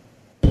Auburn?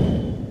 Over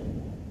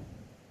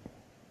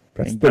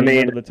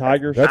the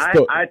Tigers?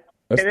 I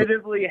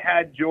tentatively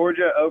had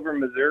Georgia over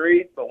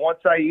Missouri, but once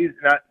I used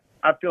it,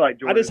 I feel like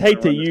Georgia. I just hate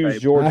to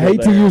use Georgia. I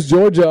hate to use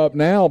Georgia up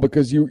now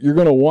because you're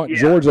going to want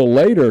Georgia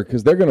later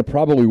because they're going to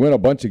probably win a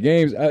bunch of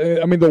games.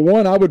 The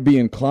one I would be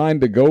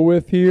inclined to go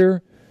with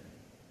here,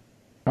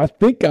 I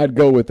think I'd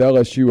go with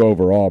LSU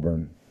over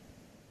Auburn.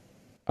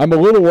 I'm a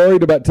little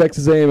worried about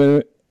Texas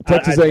A&M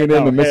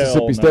and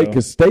Mississippi State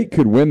because State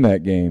could win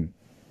that game.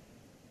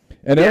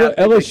 And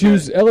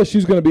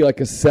LSU's going to be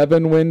like a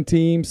 7-win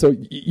team. So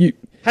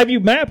have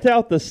you mapped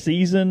out the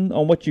season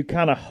on what you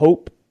kind of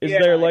hope is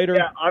there later?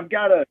 Yeah,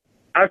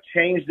 I've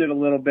changed it a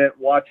little bit,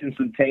 watching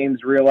some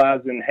teams,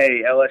 realizing,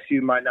 hey,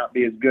 LSU might not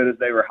be as good as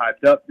they were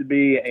hyped up to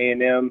be.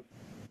 A&M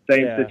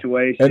same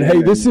situation. And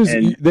hey,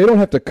 they don't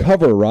have to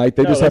cover, right?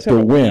 They just have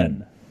to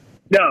win.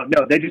 No,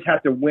 they just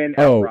have to win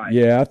outright. Oh,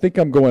 yeah, I think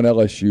I'm going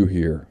LSU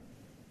here.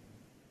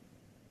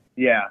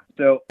 Yeah,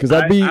 so because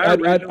I'd be a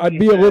little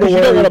worried.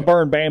 You don't want to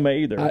burn Bama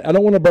either. I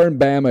don't want to burn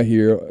Bama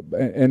here,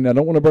 and I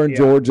don't want to burn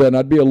Georgia, and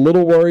I'd be a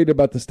little worried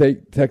about the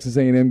state Texas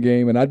A&M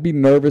game, and I'd be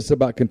nervous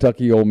about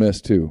Kentucky Ole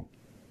Miss too.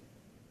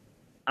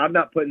 I'm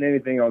not putting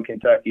anything on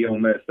Kentucky Ole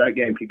Miss. That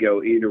game could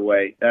go either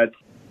way. That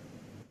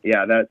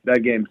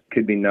game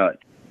could be nuts.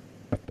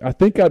 I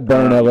think I'd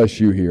burn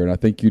LSU here, and I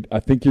think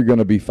you're going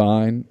to be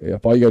fine.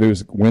 If all you got to do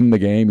is win the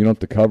game, you don't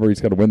have to cover.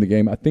 He's got to win the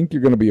game. I think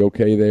you're going to be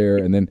okay there.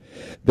 And then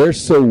they're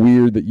so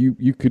weird that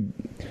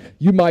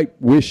you might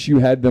wish you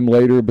had them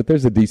later, but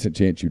there's a decent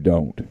chance you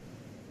don't.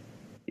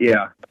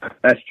 Yeah,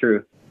 that's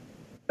true.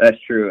 That's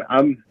true.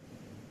 I think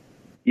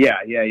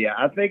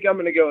I'm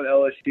going to go with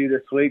LSU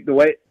this week. The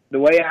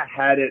way I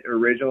had it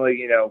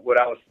originally,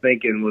 what I was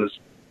thinking was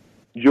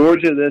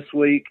Georgia this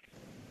week,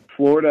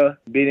 Florida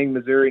beating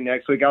Missouri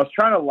next week. I was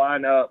trying to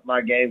line up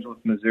my games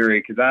with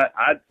Missouri because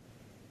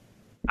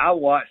I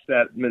watched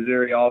that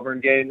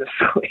Missouri-Auburn game this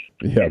week.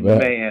 Yeah, and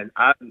man,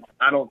 I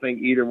don't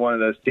think either one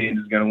of those teams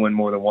is going to win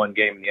more than one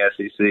game in the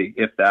SEC,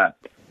 if that.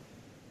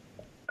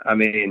 I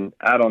mean,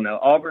 I don't know.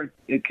 Auburn,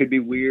 it could be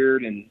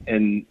weird,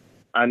 and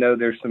I know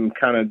there's some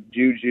kind of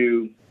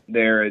juju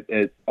there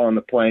on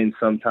the Plains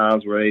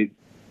sometimes where they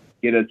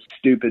get a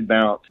stupid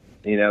bounce.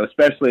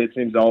 Especially it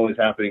seems to always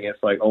happen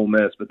against like Ole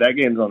Miss, but that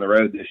game's on the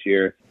road this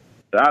year.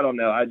 So I don't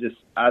know.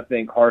 I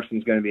think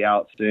Harson's going to be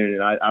out soon,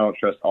 and I don't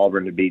trust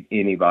Auburn to beat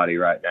anybody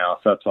right now.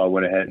 So that's why I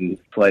went ahead and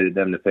slated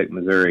them to pick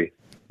Missouri.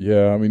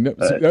 Yeah, I mean that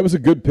was a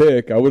good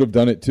pick. I would have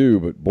done it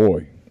too, but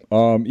boy,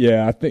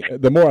 I think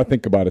the more I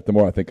think about it, the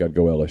more I think I'd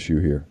go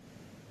LSU here.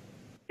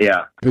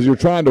 Yeah, because you're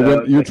trying to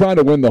win. You're trying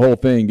to win the whole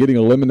thing. Getting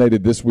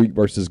eliminated this week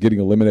versus getting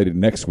eliminated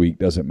next week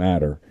doesn't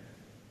matter.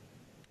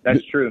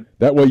 That's true.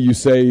 That way you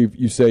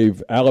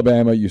save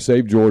Alabama, you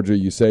save Georgia,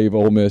 you save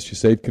Ole Miss, you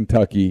save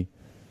Kentucky.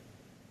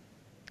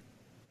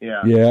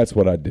 Yeah. Yeah, that's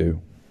what I'd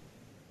do.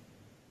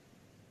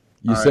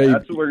 That's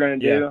what we're going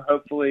to do. Yeah.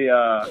 Hopefully,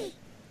 I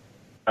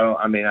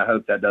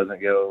hope that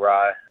doesn't go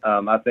awry.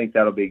 I think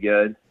that'll be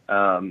good.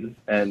 And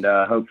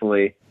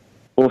hopefully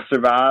we'll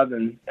survive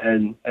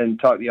and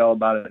talk to y'all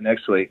about it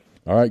next week.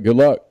 All right. Good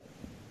luck.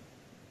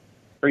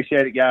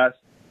 Appreciate it, guys.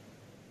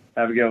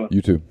 Have a good one.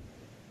 You too.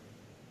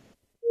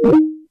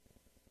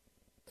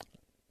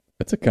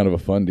 That's a kind of a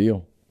fun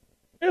deal.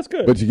 It's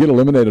good. But you get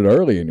eliminated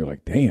early, and you're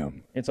like,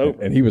 damn. It's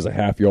over. And he was a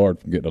half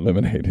yard from getting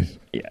eliminated.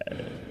 Yeah.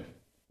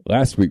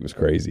 Last week was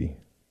crazy.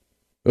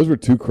 Those were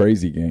two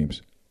crazy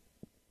games.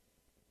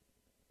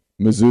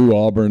 Mizzou,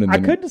 Auburn. And I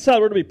couldn't decide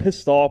where to be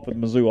pissed off with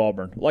Mizzou,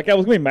 Auburn. Like, I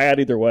was going to be mad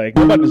either way.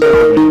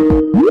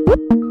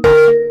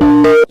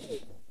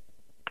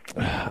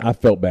 I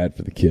felt bad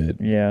for the kid.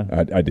 Yeah.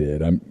 I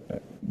did.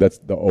 That's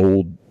the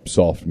old,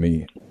 soft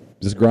me.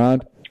 Is this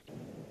Grind?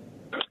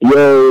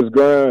 Yo, it's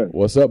Grind.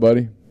 What's up,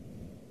 buddy?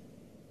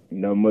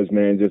 Not much,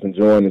 man. Just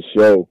enjoying the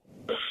show.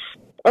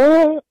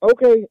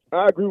 Okay,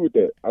 I agree with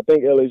that. I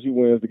think LSU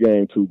wins the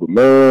game too, but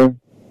man,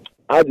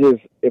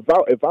 if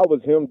I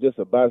was him, just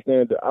a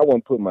bystander, I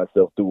wouldn't put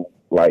myself through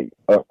like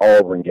an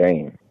Auburn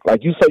game.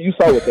 Like you saw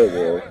what that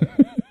was,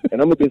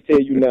 and I'm gonna just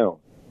tell you now.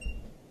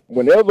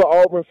 Whenever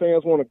Auburn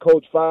fans want to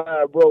coach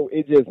fire, bro,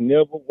 it just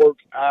never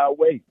works our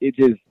way.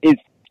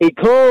 It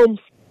comes.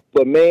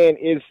 But man,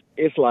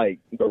 it's like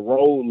the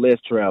road less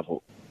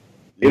traveled.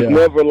 It's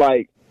never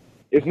like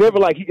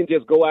he can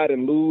just go out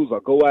and lose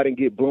or go out and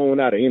get blown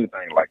out or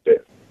anything like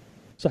that.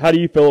 So how do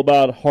you feel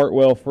about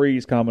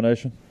Hartwell-Freeze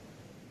combination?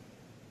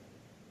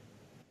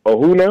 Oh,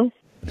 who now?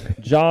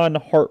 John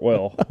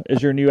Hartwell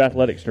is your new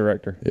athletics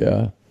director.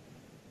 Yeah.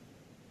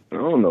 I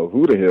don't know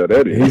who the hell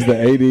that is. He's the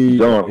AD.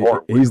 John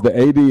Hartwell. He's the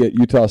AD at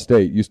Utah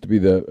State. Used to be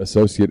the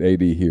associate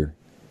AD here.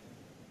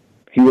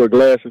 He wear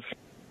glasses?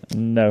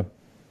 No.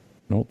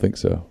 I don't think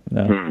so.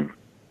 No.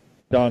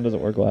 Don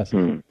doesn't wear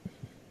glasses.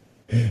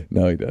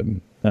 No, he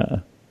doesn't.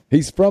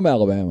 He's from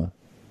Alabama.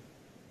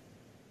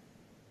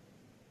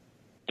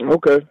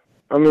 Okay.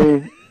 I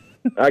mean,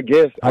 I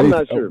guess. I'm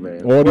not sure,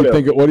 man. What do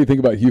you think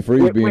about Hugh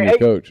Freeze being your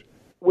coach?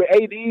 With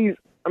ADs,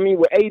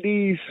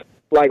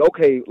 like,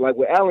 okay, like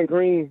with Allen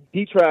Green,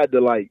 he tried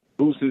to, like,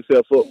 boost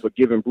himself up for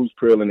giving Bruce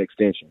Pearl an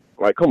extension.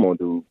 Like, come on,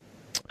 dude.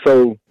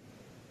 So,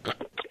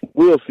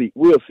 we'll see.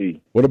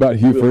 What about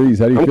Hugh Freeze?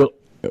 How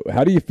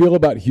do you feel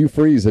about Hugh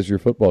Freeze as your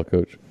football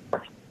coach?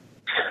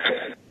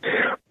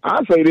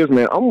 I say this,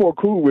 man. I'm more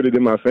cool with it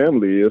than my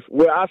family is.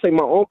 Well, I say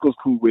my uncle's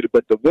cool with it,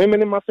 but the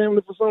women in my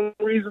family, for some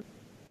reason,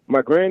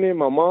 my granny,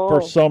 my mom.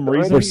 For some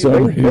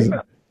reason.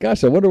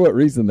 Gosh, I wonder what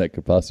reason that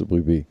could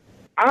possibly be.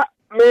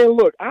 Man,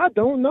 look, I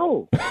don't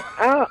know.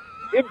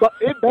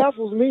 It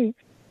baffles me.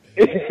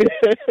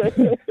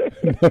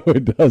 No,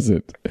 it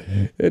doesn't.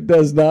 It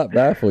does not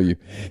baffle you.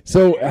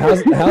 So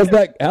how's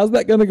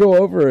that going to go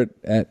over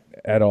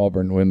at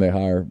Auburn when they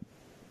hire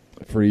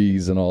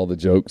Freeze and all the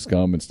jokes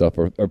come and stuff?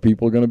 Are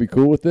people going to be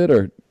cool with it,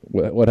 or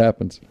what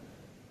happens?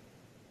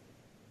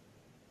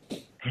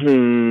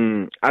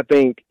 I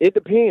think it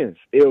depends.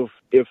 If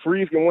if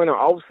Freeze can win an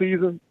off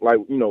season, like,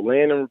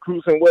 landing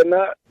recruits and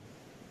whatnot,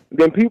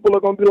 then people are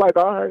gonna be like,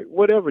 all right,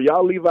 whatever,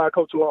 y'all leave our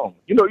coach alone.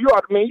 You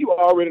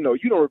already know.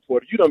 You don't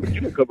report it. You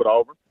done covered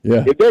Auburn.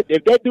 Yeah. If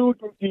that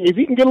dude, if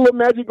he can get a little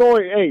magic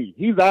going, hey,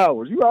 he's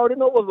ours. You already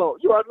know what's on.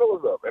 You already know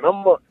what's up.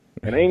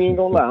 And I ain't even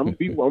gonna lie. I'm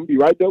gonna be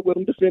right there with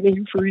him defending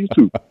you Freeze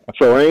too.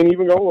 So I ain't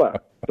even gonna lie.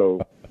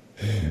 So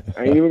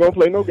I ain't even gonna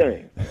play no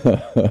game.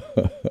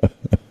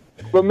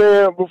 But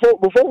man,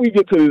 before we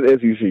get to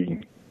this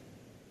SEC,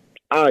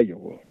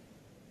 Iowa,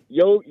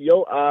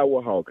 yo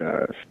Iowa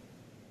Hawkeyes.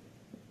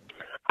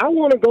 I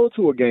want to go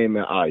to a game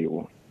in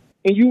Iowa,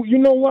 and you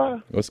know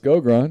why? Let's go,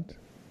 Grind.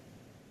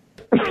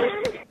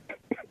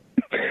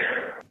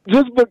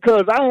 Just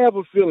because I have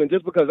a feeling,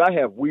 just because I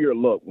have weird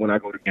luck when I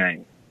go to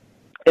games.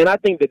 And I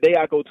think the day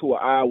I go to an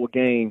Iowa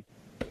game,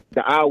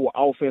 the Iowa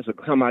offense will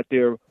come out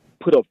there,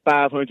 put up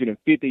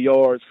 550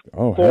 yards,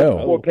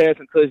 four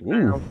passing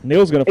touchdowns.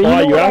 Neil's going to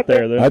fly you out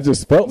there. I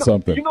just felt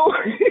something. You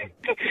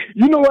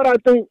know what I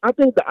think? I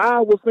think the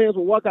Iowa fans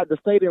will walk out the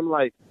stadium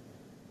like,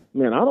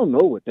 man, I don't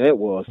know what that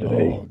was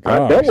today.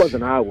 That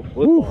wasn't Iowa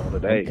football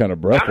today. I'm kind of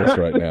breathless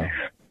right now.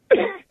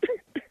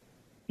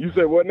 You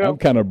said what now? I'm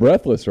kind of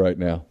breathless right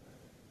now.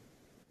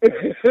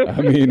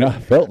 I mean, I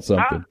felt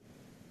something.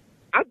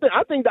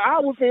 I think the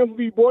Iowa fans would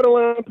be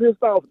borderline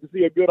pissed off to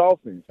see a good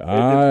offense.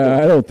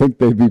 I don't think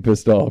they'd be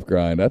pissed off,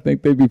 Grind. I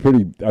think they'd be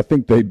pretty. I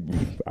don't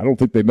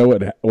think they'd know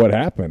what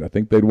happened. I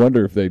think they'd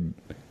wonder if they'd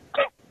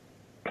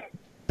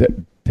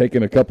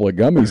taken a couple of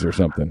gummies or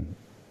something.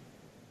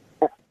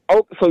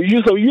 Oh, so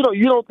you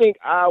don't think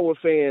Iowa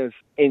fans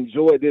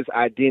enjoy this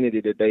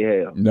identity that they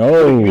have?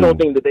 No, you don't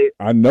think that they?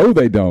 I know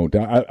they don't.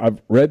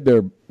 I've read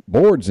their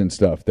boards and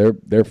stuff.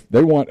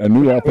 They want a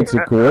new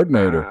offensive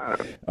coordinator.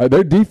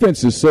 Their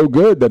defense is so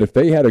good that if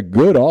they had a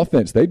good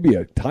offense, they'd be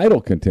a title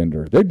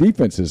contender. Their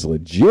defense is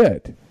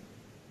legit.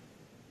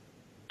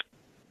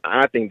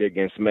 I think they're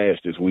getting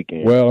smashed this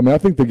weekend. Well, I mean, I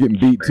think they're getting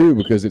beat too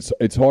because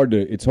it's hard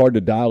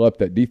to dial up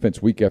that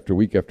defense week after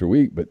week after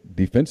week. But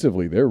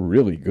defensively, they're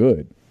really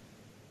good.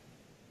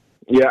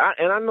 Yeah,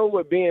 and I know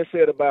what being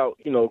said about,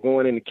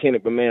 going into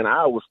Kinnick, but, man,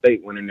 Iowa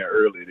State went in there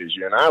earlier this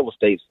year, and Iowa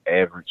State's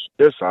average.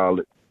 They're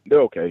solid.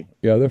 They're okay.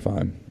 Yeah, they're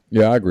fine.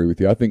 Yeah, I agree with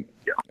you. I think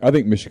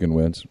Michigan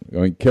wins. I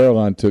mean,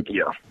 Caroline took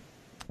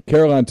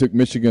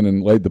Michigan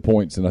and laid the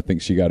points, and I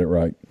think she got it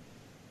right.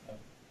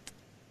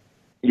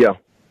 Yeah.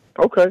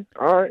 Okay.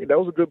 All right. That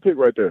was a good pick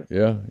right there.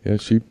 Yeah,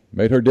 she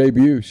made her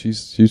debut.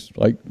 She's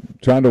like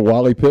trying to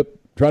Lou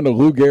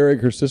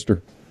Gehrig, her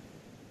sister.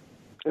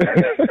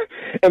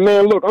 And,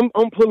 man, look,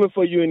 I'm pulling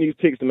for you in these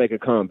picks to make a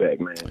comeback,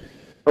 man.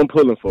 I'm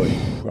pulling for you.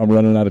 I'm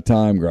running out of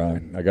time,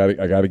 Grind. I got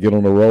to get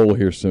on a roll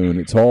here soon.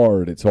 It's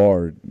hard.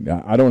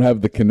 I don't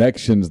have the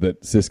connections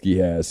that Siski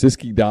has.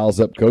 Siski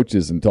dials up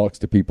coaches and talks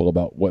to people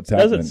about what's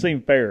happening. Doesn't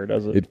seem fair,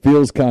 does it? It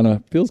feels kind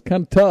of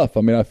tough.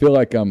 I mean, I feel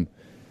like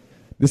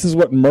this is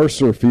what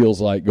Mercer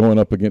feels like going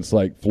up against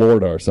like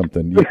Florida or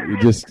something.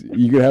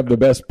 You could have the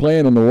best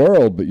plan in the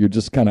world, but you're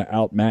just kind of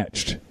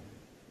outmatched.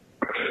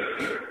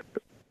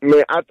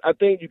 Man, I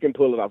think you can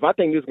pull it off. I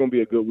think this is going to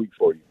be a good week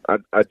for you.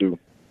 I do.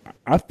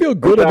 I feel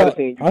good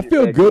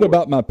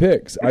about my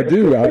picks. I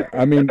do.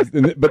 I mean,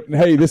 but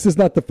hey, this is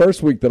not the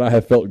first week that I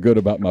have felt good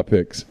about my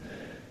picks.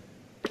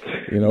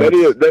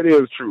 That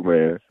is true,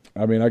 man.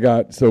 I mean,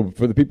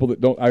 for the people that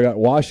don't, I got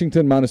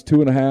Washington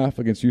 -2.5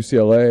 against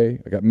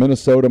UCLA. I got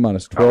Minnesota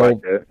 -12. I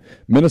like that.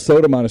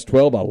 Minnesota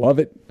 -12. I love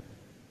it.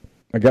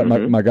 I got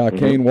my guy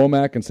Kane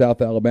Womack in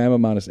South Alabama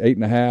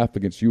 -8.5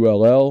 against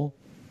ULL.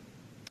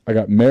 I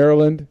got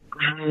Maryland.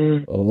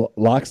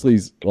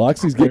 Loxley's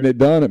getting it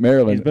done at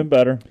Maryland. He's been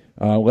better.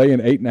 Laying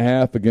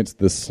 8.5 against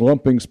the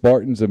slumping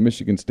Spartans of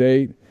Michigan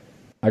State.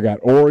 I got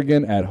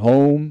Oregon at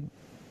home,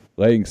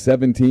 laying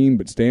 17,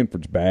 but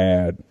Stanford's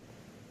bad.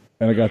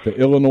 And I got the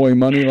Illinois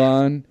money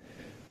line.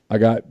 I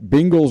got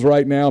Bengals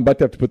right now. I'm about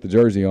to have to put the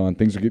jersey on.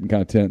 Things are getting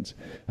kind of tense.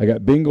 I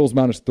got Bengals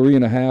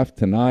 -3.5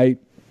 tonight.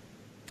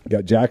 I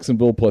got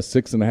Jacksonville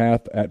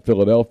 +6.5 at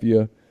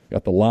Philadelphia.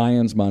 Got the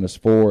Lions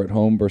 -4 at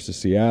home versus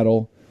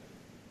Seattle.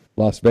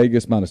 Las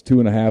Vegas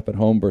 -2.5 at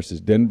home versus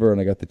Denver, and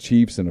I got the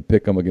Chiefs in a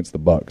pick 'em against the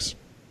Bucks.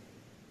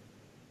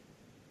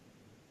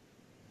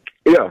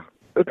 Yeah,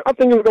 I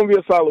think it's going to be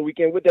a solid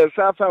weekend. With that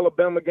South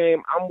Alabama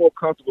game, I'm more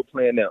comfortable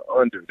playing that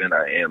under than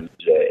I am the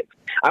Jags.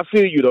 I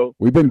feel you though.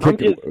 We've been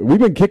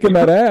kicking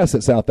that ass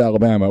at South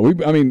Alabama.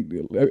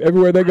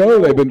 Everywhere they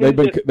go,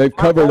 they've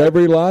covered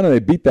every line and they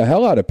beat the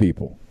hell out of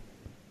people.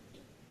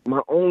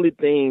 My only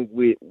thing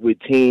with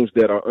teams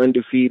that are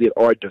undefeated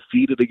or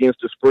defeated against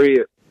the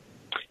spread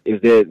is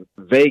that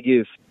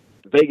Vegas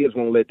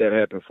won't let that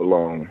happen for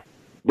long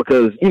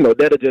because,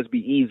 that'll just be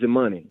easy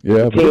money.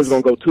 Yeah, the team's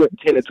going to go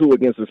 10-2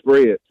 against the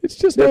spread. It's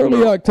just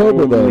early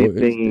October, though.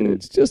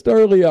 It's just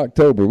early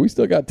October. We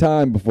still got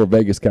time before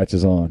Vegas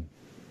catches on.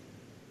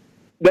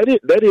 That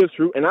is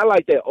true, and I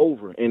like that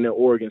over in the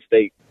Oregon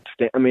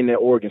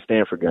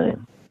Stanford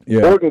game.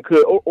 Yeah.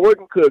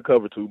 Oregon could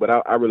cover too, but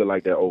I really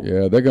like that over.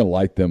 Yeah, they're going to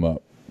light them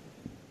up.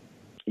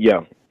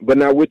 Yeah, but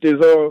now with this,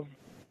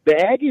 the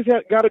Aggies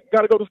got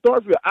to go to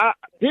Starkville.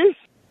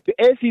 The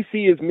SEC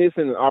is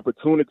missing an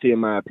opportunity, in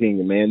my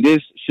opinion, man. This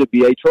should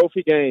be a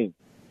trophy game,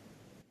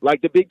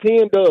 like the Big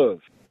Ten does.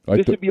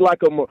 This should be like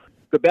the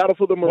battle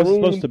for the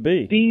maroon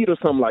seed or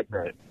something like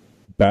that.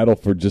 Battle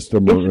for just a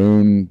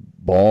maroon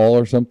ball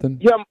or something?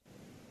 Yeah,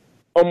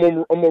 a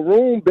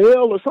maroon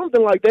bell or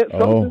something like that.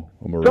 Oh,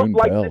 a maroon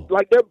bell.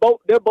 Like they're both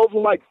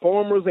like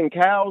farmers and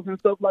cows and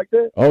stuff like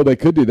that. Oh, they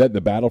could do that.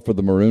 The battle for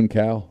the maroon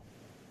cow.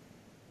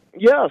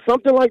 Yeah,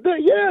 something like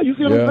that. Yeah, you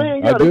see what I'm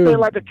saying? Yeah, they're saying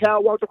like a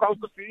cow walks across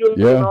the field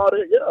and all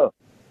that. Yeah.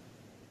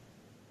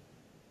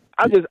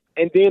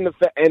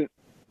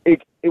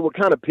 It would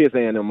kind of piss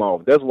them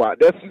off. That's why.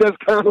 That's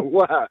kind of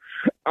why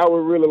I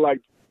would really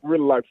like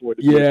for it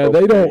to be. Yeah,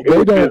 they don't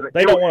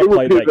want to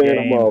play that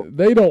game.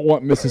 They don't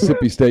want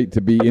Mississippi State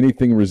to be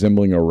anything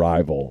resembling a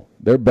rival.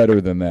 They're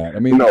better than that. I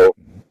mean, no.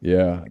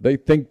 Yeah, they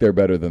think they're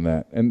better than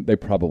that, and they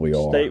probably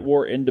are. State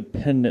wore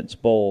Independence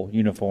Bowl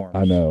uniforms.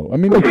 I know. I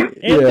mean,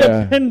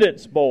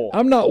 Independence Bowl.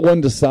 I'm not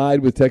one to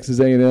side with Texas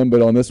A&M,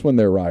 but on this one,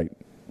 they're right.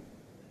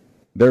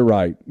 They're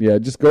right. Yeah,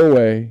 just go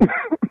away.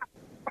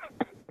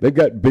 They've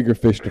got bigger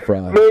fish to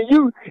fry. Man,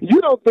 you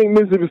don't think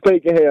Mississippi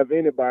State can have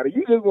anybody.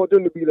 You just want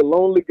them to be the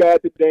lonely guy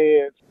to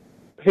dance,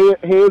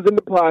 hands in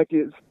the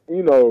pockets,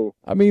 I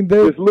mean,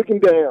 they're just looking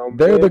down.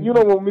 You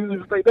don't want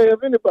Mississippi State to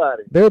have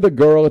anybody. They're the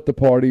girl at the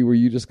party where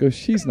you just go,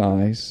 she's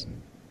nice.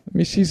 I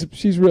mean,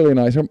 she's really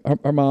nice.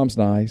 Her mom's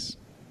nice.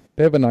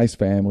 They have a nice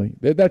family.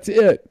 That's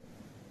it.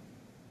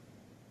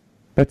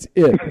 That's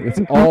it.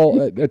 That's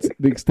all. That's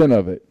the extent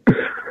of it.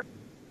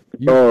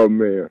 Oh,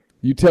 man.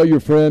 You tell your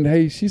friend,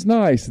 hey, she's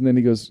nice. And then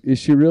he goes, is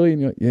she really?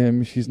 And you're like, yeah, I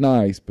mean, she's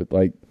nice, but,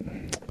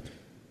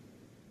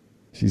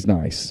 she's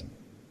nice.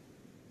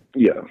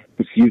 Yeah,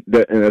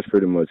 and that's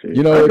pretty much it.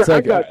 It's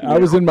like I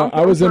was in my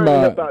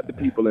the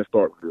people in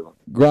Starkville.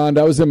 Grind.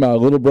 I was in my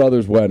little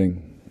brother's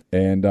wedding,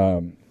 and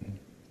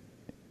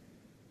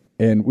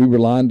we were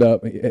lined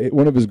up.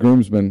 One of his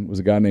groomsmen was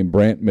a guy named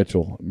Brant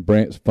Mitchell.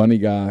 Brant's funny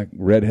guy,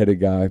 redheaded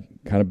guy,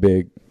 kind of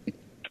big,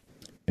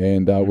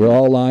 and we're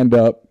all lined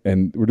up,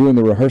 and we're doing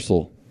the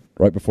rehearsal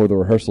right before the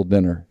rehearsal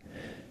dinner.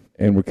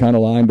 And we're kind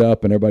of lined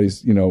up, and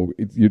everybody's,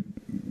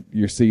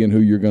 you're seeing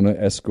who you're going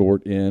to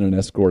escort in and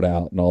escort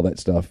out and all that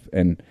stuff.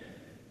 And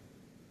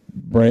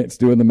Brant's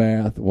doing the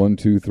math, 1,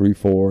 2, 3,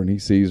 4, and he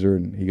sees her,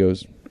 and he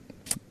goes,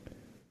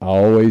 I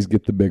always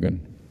get the big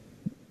one.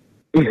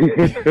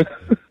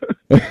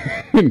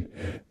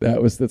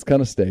 That's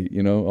kind of state,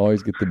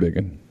 always get the big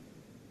one.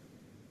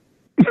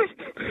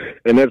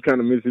 And that's kind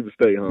of Mississippi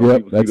State, huh?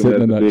 Yep, that's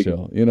it in a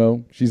nutshell.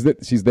 She's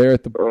there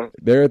at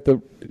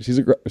the she's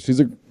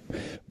a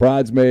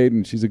bridesmaid,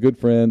 and she's a good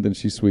friend, and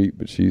she's sweet,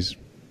 but she's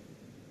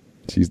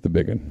the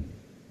big one.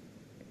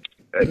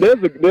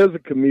 There's a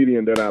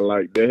comedian that I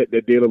like that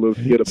did a little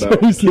skit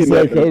about. He's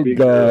like, oh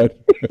God,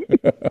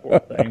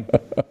 and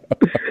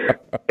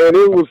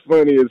it was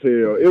funny as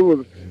hell.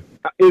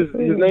 His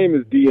name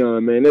is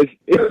Dion, man. It's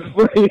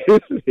funny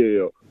as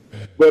hell.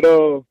 But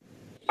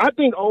I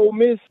think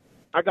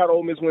I got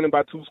Ole Miss winning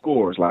by 2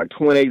 scores, like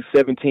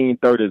 28-17,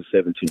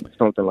 30-17,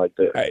 something like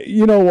that.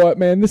 You know what,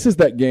 man? This is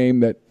that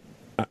game that.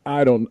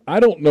 I don't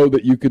know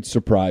that you could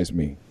surprise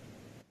me.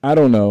 I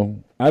don't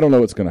know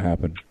what's going to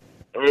happen.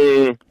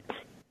 I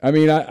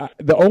mean,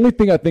 the only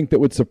thing I think that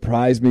would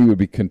surprise me would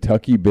be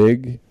Kentucky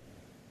big.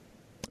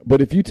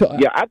 But if you tell,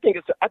 I think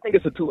it's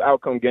a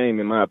 2-outcome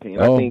game in my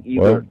opinion. I think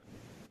either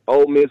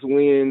Ole Miss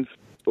wins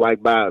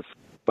like by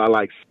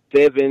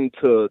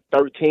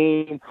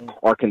 7-13,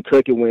 or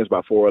Kentucky wins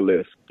by 4 or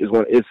less.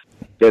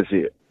 That's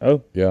it.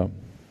 Oh yeah.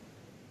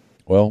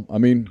 Well, I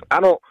mean, I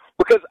don't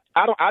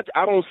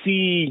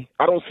see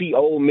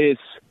Ole Miss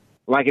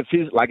like if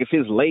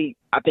it's late.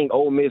 I think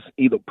Ole Miss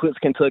either puts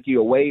Kentucky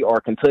away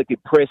or Kentucky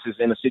presses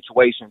in a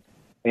situation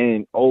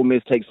and Ole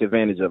Miss takes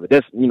advantage of it.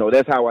 That's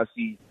how I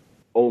see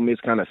Ole Miss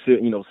kind of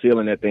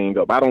sealing that thing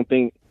up. I don't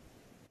think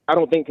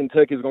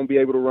Kentucky's going to be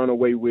able to run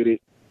away with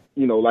it.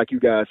 Like you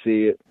guys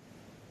said,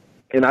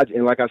 and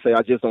like I say,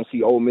 I just don't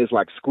see Ole Miss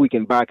like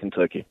squeaking by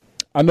Kentucky.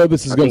 I know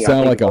this is going to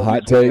sound like a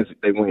hot take.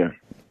 They win.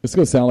 It's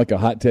going to sound like a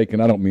hot take,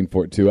 and I don't mean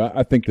for it to.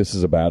 I think this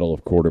is a battle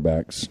of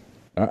quarterbacks.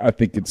 I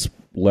think it's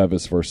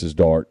Levis versus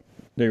Dart.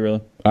 Do you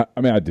really? I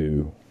mean, I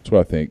do. That's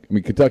what I think. I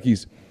mean,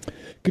 Kentucky's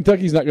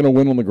not going to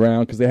win on the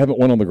ground because they haven't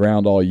won on the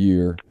ground all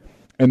year,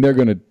 and they're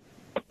going to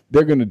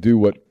do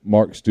what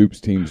Mark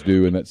Stoops teams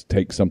do, and that's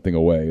take something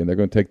away, and they're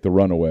going to take the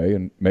run away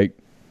and make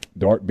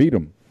Dart beat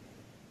them.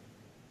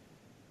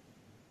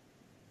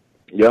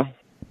 Yeah,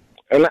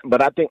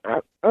 but I think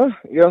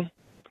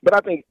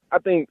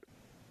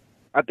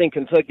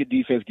Kentucky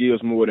defense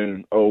gives more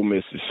than Ole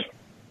Miss's.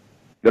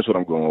 That's what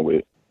I'm going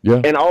with. Yeah.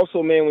 And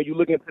also, man, when you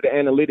look into the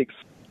analytics,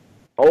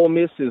 Ole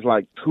Miss is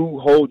like 2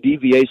 whole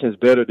deviations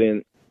better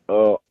than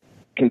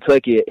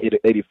Kentucky at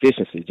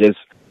efficiency. Just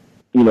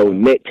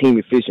net team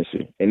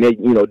efficiency, and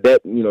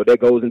that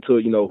goes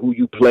into who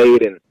you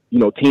played and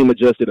team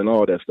adjusted and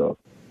all that stuff.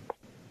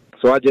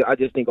 So I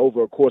just think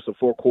over a course of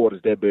 4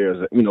 quarters that bears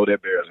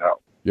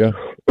out. Yeah.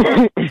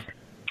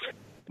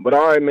 But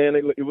all right, man,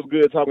 it was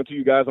good talking to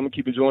you guys. I'm gonna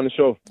keep enjoying the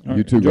show.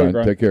 You too, Brian.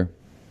 Take care.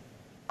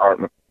 All right,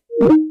 man.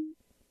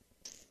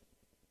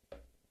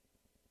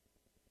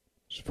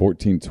 It's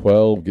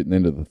 14-12, getting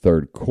into the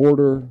third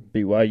quarter.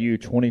 BYU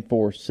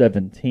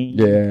 24-17.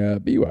 Yeah,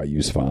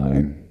 BYU's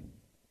fine.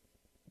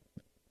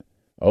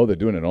 Oh, they're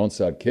doing an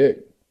onside kick.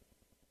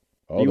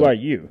 Oh,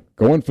 BYU.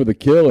 Going for the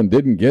kill and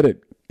didn't get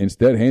it.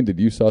 Instead, handed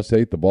Utah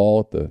State the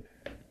ball at the...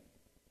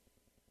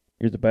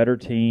 You're the better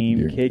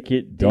team. Kick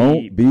it deep.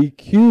 Don't be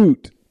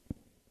cute.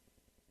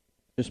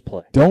 Just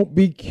play. Don't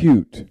be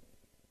cute.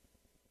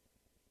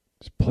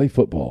 Just play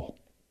football.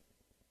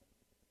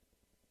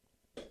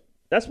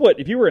 That's what,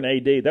 if you were an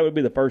AD, that would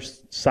be the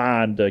first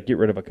sign to get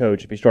rid of a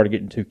coach if he started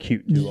getting too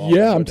cute too often.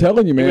 Yeah, I'm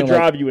telling you, man. It would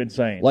drive you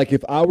insane. Like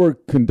if I were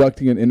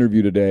conducting an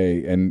interview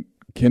today and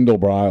Kendall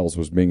Briles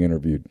was being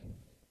interviewed,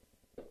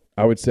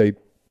 I would say,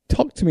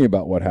 talk to me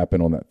about what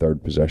happened on that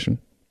third possession.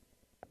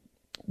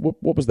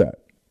 What was that?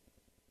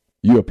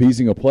 You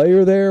appeasing a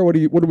player there? What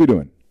are we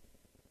doing?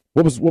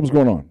 What was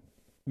going on?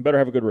 You better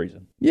have a good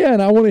reason. Yeah,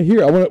 and I want to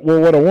hear.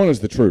 What I want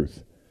is the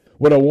truth.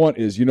 What I want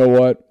is, you know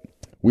what?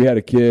 We had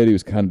a kid. He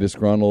was kind of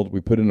disgruntled. We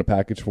put in a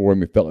package for him.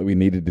 We felt like we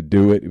needed to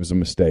do it. It was a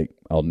mistake.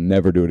 I'll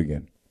never do it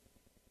again.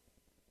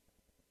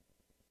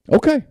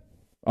 Okay.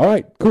 All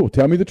right. Cool.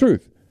 Tell me the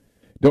truth.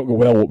 Don't go,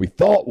 well, what we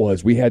thought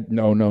was we had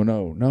no.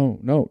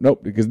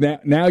 Because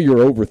now you're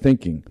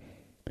overthinking.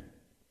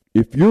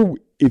 If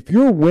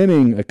you're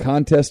winning a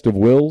contest of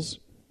wills,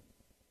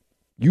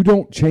 you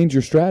don't change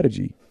your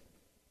strategy.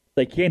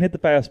 They can't hit the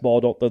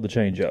fastball. Don't throw the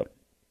changeup.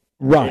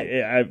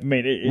 Right.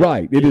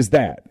 Right. It is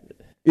that.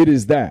 It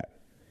is that.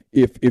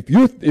 If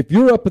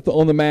you're up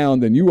on the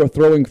mound and you are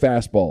throwing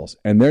fastballs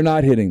and they're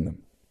not hitting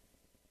them,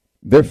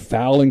 they're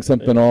fouling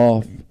something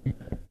off,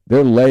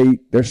 they're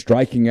late, they're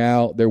striking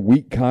out, they're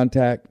weak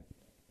contact.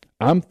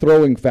 I'm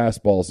throwing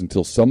fastballs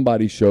until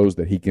somebody shows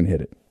that he can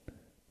hit it,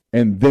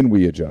 and then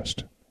we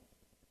adjust.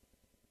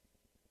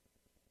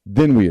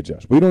 We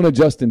don't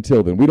adjust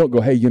until then. We don't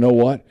go, hey, you know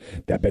what?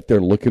 I bet they're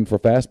looking for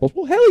fastballs.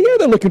 Well, hell yeah,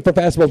 they're looking for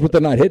fastballs, but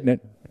they're not hitting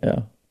it.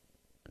 Yeah.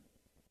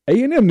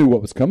 A&M knew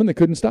what was coming. They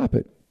couldn't stop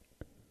it.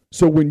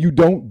 So when you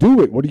don't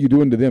do it, what are you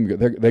doing to them?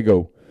 They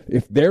go,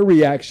 if their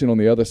reaction on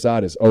the other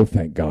side is, oh,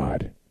 thank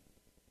God.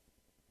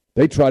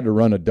 They tried to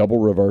run a double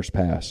reverse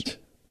pass.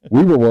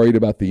 We were worried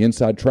about the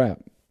inside trap.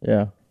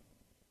 Yeah.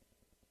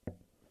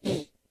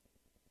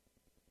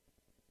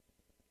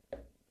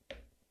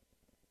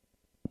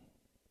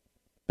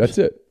 That's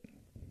it.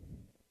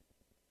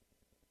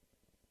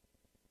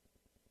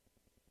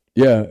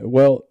 Yeah,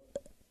 well,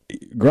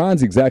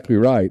 Grind's exactly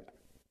right.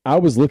 I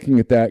was looking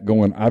at that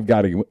going, I've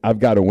got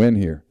to win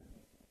here.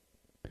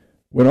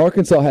 When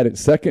Arkansas had it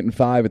 2nd and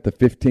 5 at the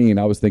 15,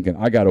 I was thinking,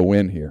 I got to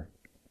win here.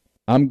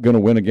 I'm going to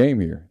win a game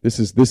here. This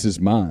is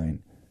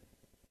mine.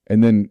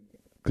 And then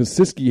because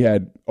Siskey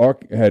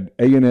had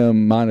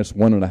A&M minus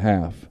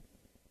 1.5,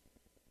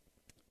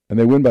 and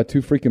they win by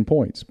 2 freaking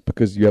points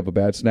because you have a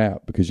bad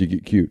snap because you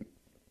get cute.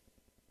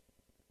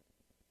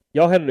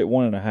 Y'all had it at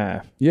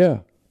 1.5. Yeah.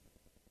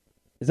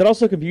 Is that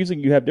also confusing?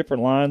 You have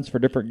different lines for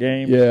different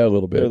games? Yeah, a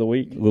little bit. Of the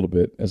week? A little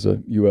bit. As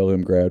a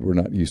ULM grad, we're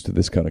not used to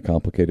this kind of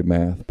complicated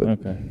math. But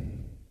okay.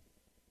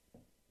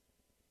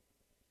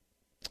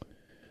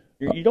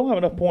 You don't have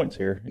enough points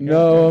here.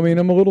 No, I mean,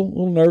 I'm a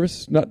little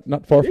nervous. Not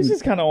far from. This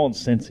is kind of on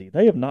Cincy.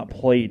 They have not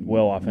played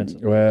well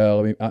offensively.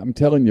 Well, I mean, I'm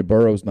telling you,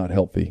 Burrow's not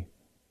healthy.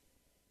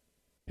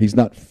 He's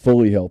not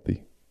fully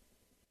healthy.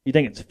 You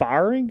think it's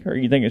firing, or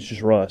you think it's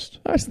just rust?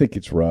 I just think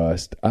it's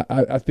rust.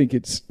 I think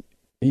it's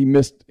he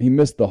missed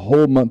the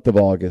whole month of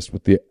August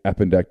with the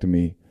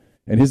appendectomy,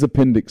 and his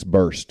appendix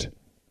burst.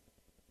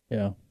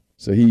 Yeah.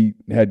 So he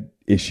had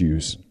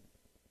issues.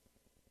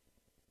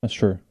 That's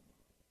true.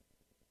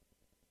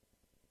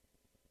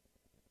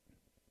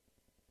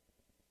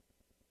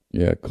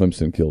 Yeah,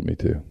 Clemson killed me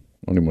too.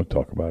 I don't even want to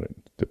talk about it.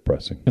 It's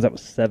depressing. Because that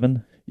was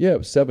 7? Yeah, it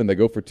was 7. They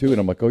go for 2, and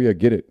I'm like, oh, yeah,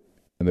 get it.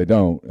 And they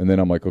don't. And then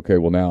I'm like, okay,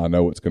 well, now I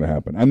know what's going to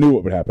happen. I knew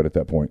what would happen at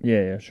that point.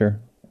 Yeah,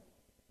 sure.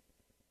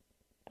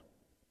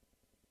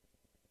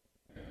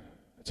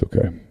 It's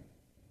okay.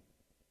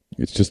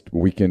 It's just a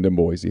weekend in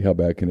Boise. How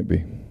bad can it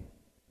be?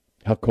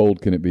 How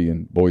cold can it be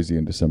in Boise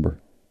in December?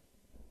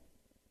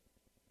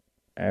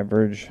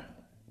 Average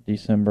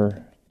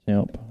December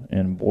temp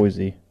in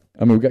Boise.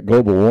 I mean, we've got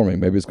global warming.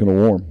 Maybe it's going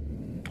to warm.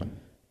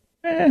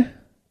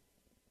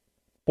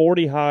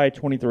 40 high,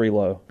 23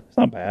 low. It's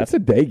not bad. It's a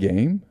day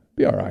game.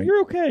 Be all right.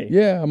 You're okay.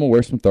 Yeah, I'm going to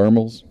wear some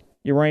thermals.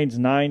 It rains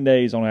 9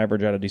 days on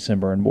average out of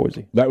December in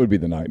Boise. That would be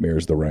the nightmare,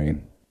 is the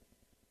rain.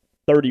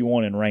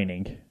 31 and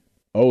raining.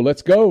 Oh,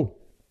 let's go.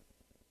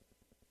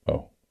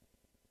 Oh.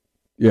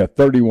 Yeah,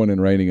 31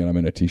 and raining, and I'm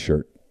in a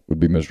T-shirt. Would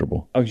be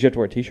miserable. Oh, because you have to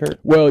wear a T-shirt?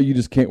 Well, you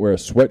just can't wear a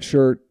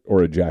sweatshirt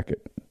or a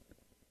jacket.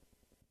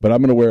 But I'm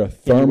going to wear a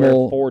thermal. Can you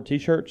wear 4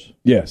 T-shirts?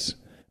 Yes.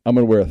 I'm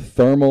going to wear a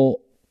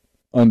thermal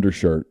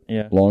undershirt,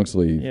 long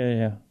sleeve.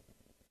 Yeah.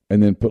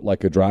 And then put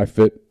like a dry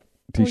fit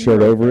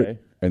T-shirt over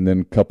it, and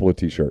then a couple of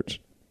T-shirts.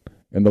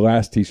 And the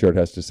last T-shirt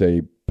has to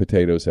say,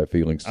 potatoes have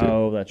feelings too.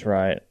 Oh, that's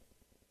right.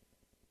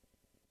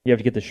 You have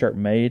to get the shirt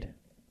made?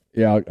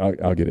 Yeah,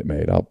 I'll get it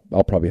made.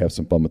 I'll probably have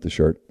some fun with the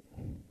shirt.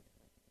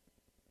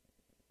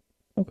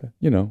 Okay.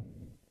 You know,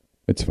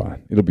 It's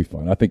fine. It'll be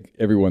fun. I think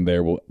everyone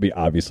there will be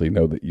obviously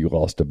know that you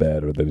lost a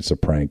bet or that it's a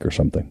prank or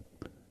something.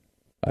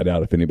 I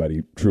doubt if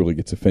anybody truly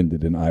gets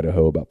offended in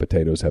Idaho about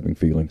potatoes having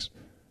feelings.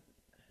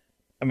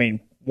 I mean,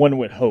 one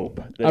would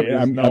hope that it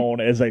is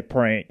known as a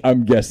prank.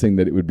 I'm guessing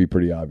that it would be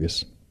pretty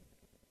obvious.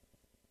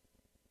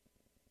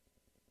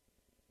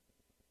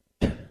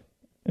 I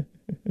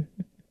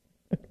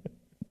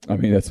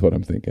mean, that's what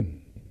I'm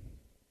thinking.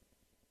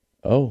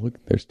 Oh,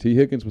 look, there's T.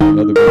 Higgins with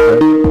another good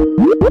bet.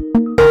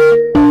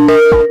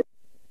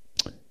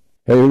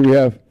 Hey, who do we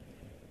have?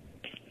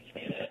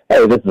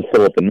 Hey, this is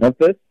Philip in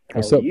Memphis.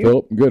 What's up,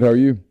 Philip? Good. How are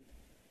you?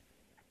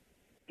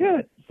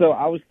 Good. So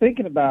I was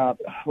thinking about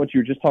what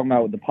you were just talking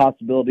about with the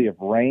possibility of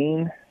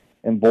rain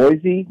in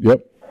Boise.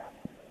 Yep.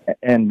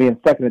 And being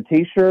stuck in a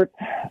T-shirt.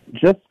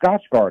 Just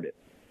Scotch guard it.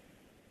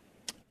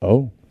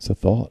 Oh, it's a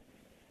thought.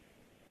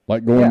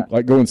 Like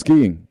going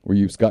skiing, where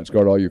you Scotch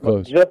guard all your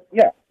clothes.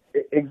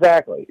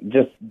 Exactly.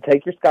 Just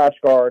take your Scotch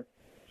guard,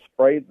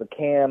 spray the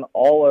can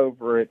all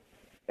over it,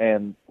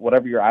 and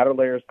whatever your outer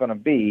layer is going to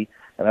be,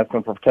 and that's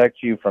going to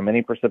protect you from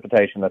any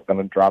precipitation that's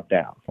going to drop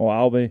down. Oh,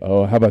 I'll be.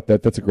 Oh, how about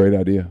that? That's a great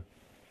idea.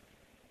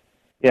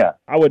 Yeah.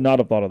 I would not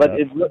have thought of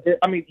that.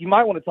 But you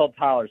might want to tell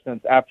Tyler,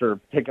 since after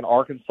picking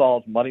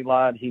Arkansas's money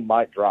line, he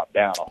might drop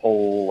down a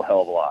whole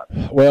hell of a lot.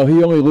 Well,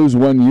 he only lose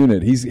one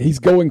unit. He's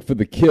going for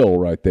the kill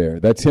right there.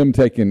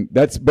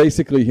 That's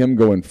basically him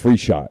going free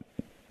shot.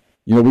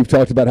 You know, we've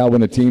talked about how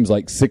when a team's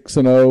like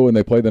 6-0 and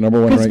they play the number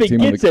one ranked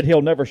team. If he gets it,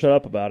 he'll never shut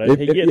up about it.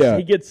 He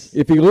gets.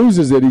 If he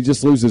loses it, he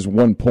just loses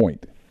 1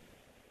 point.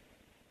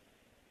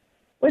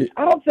 Which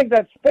I don't think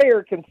that's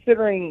fair,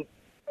 considering.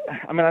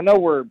 I mean, I know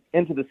we're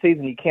into the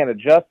season; you can't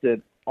adjust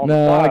it.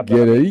 I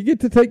get it. You get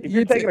to take. If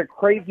you're taking a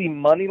crazy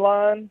money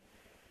line.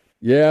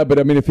 Yeah, but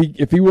I mean, if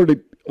he were to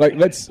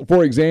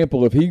for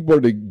example, if he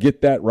were to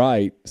get that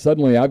right,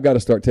 suddenly I've got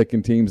to start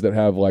taking teams that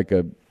have like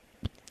a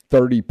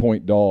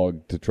 30-point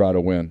dog to try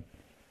to win.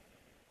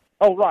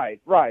 Oh, right.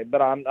 But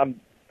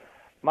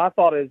my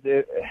thought is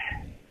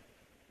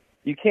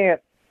you can't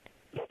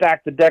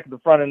stack the deck at the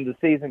front end of the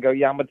season and go,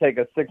 I'm going to take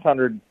a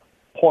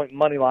 600-point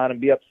money line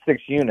and be up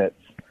 6 units.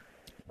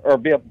 Or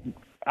be up,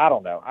 I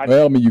don't know.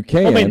 You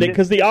can.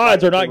 Because the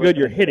odds are not good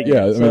you're hitting it.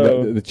 Yeah, I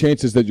mean, the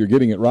chances that you're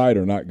getting it right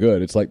are not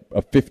good. It's like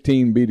a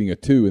 15 beating a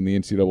 2 in the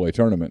NCAA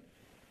tournament.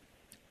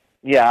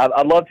 Yeah,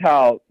 I loved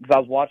how, because I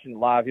was watching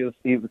live, he was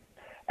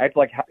acted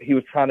like he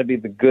was trying to be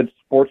the good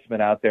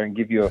sportsman out there and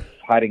give you a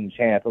fighting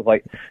chance. I was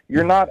like,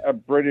 you're not a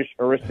British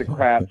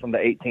aristocrat from the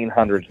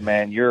 1800s,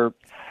 man. You're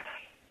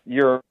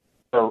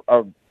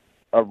a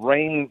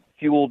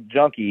rain-fueled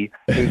junkie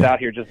who's out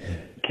here just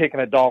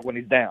kicking a dog when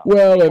he's down.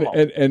 Well,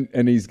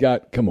 and he's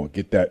got, come on,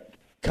 get that.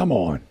 Come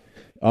on.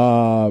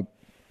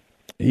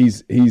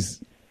 He's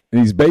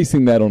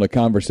basing that on a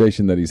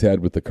conversation that he's had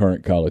with the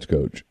current college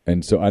coach,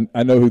 and so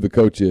I know who the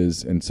coach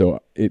is, and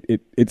so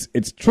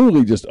it's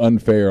truly just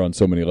unfair on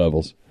so many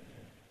levels.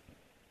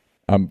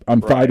 I'm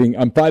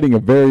fighting a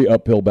very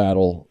uphill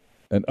battle,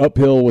 an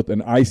uphill with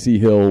an icy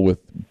hill with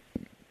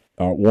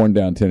worn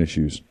down tennis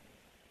shoes.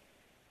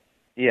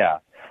 Yeah,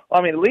 well,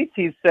 I mean, at least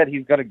he said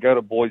he's going to go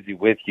to Boise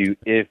with you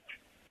if.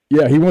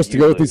 Yeah, he wants to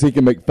go because he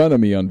can make fun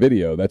of me on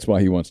video. That's why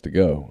he wants to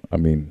go. I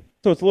mean.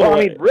 So it's a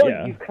little.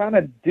 You kind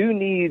of do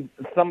need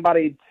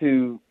somebody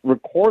to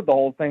record the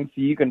whole thing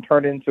so you can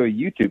turn it into a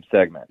YouTube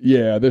segment.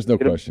 Yeah, there's no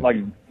question. Like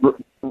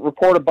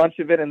record a bunch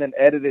of it and then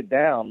edit it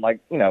down,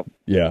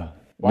 Yeah.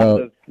 Lots of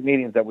those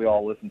comedians that we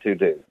all listen to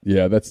do.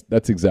 Yeah, that's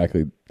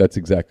exactly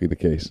the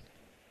case.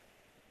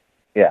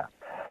 Yeah,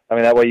 I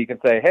mean that way you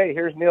can say, "Hey,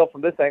 here's Neil from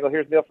this angle,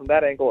 here's Neil from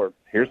that angle, or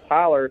here's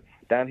Tyler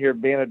down here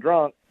being a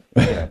drunk."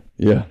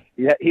 Yeah.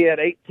 He had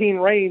 18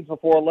 rains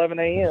before 11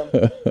 a.m.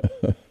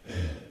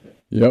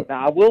 Yep.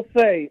 Now, I will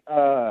say,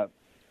 so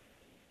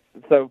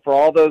for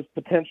all those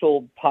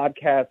potential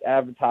podcast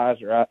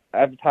advertisers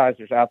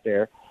out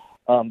there,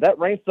 that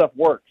rain stuff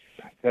works,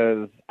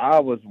 because I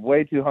was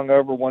way too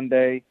hungover one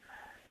day,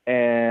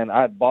 and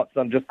I had bought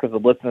some just because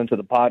of listening to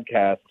the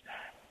podcast.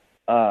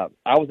 I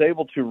was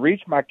able to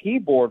reach my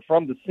keyboard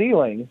from the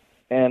ceiling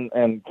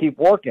and keep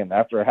working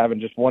after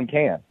having just one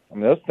can. I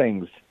mean, those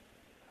things,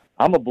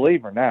 I'm a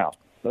believer now.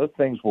 Those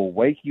things will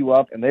wake you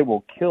up, and they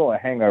will kill a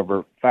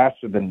hangover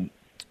faster than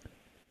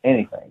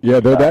anything. Yeah,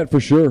 they're that for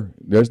sure.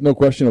 There's no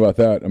question about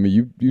that. I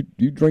mean,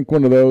 you drink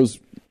one of those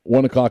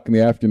 1 o'clock in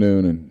the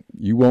afternoon, and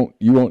you won't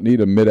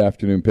need a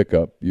mid-afternoon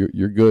pickup.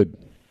 You're good.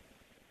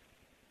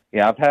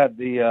 Yeah, I've had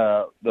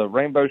the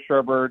Rainbow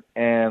Sherbet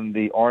and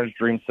the Orange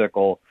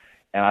Dreamsicle,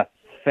 and I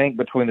think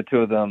between the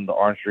two of them, the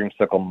Orange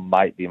Dreamsicle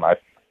might be my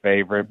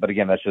favorite. But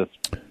again, that's just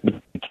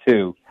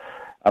two.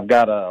 I've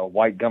got a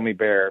white gummy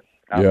bear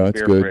out in the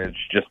beer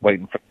fridge, just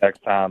waiting for the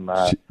next time.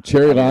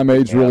 Cherry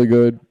limeade's really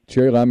good.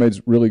 Cherry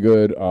limeade's really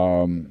good.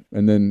 And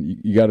then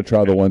you got to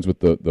try the ones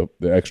with the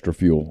extra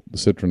fuel, the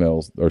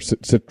citronelles, or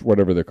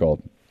whatever they're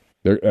called.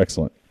 They're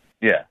excellent.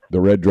 Yeah. The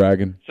Red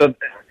Dragon. So,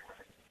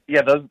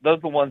 yeah, those are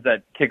the ones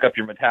that kick up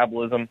your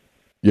metabolism.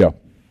 Yeah.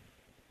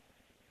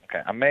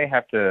 Okay, I may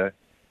have to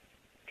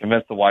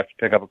convince the wife to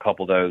pick up a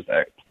couple of those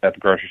at the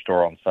grocery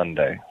store on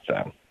Sunday.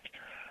 So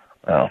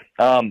Oh.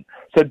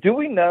 So do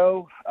we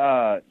know,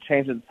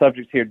 changing the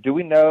subject here, do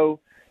we know,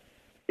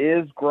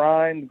 is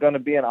Grind going to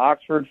be in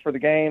Oxford for the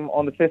game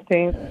on the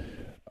 15th?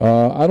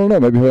 I don't know.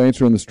 Maybe he'll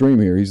answer in the stream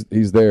here.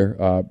 He's there.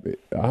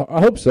 I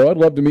hope so. I'd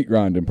love to meet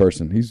Grind in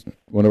person. He's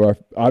one of our,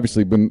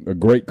 obviously been a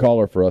great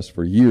caller for us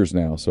for years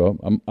now. So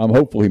I'm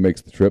hopeful he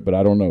makes the trip, but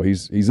I don't know.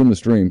 He's in the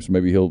stream, so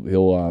maybe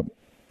he'll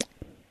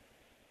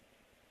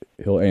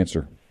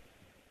answer.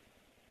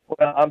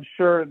 Well, I'm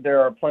sure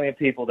there are plenty of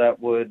people that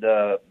would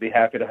be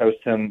happy to host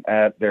him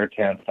at their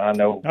tent. I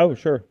know. Oh,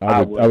 sure.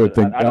 I would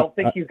think. I don't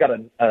think he's got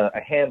a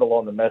handle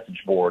on the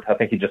message board. I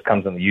think he just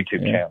comes on the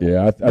YouTube channel.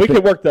 Yeah, we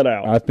could work that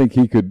out. I think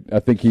he could.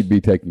 I think he'd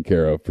be taken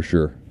care of for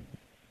sure.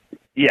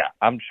 Yeah,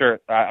 I'm sure.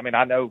 I mean,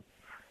 I know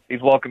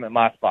he's welcome at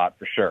my spot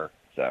for sure.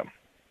 So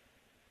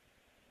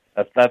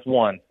that's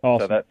one.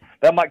 Awesome. So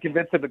that might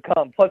convince him to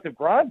come. Plus, if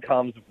Grind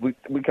comes, we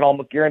can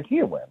almost guarantee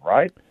a win,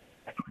 right?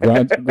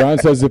 Grind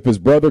says if his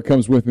brother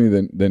comes with me,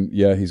 then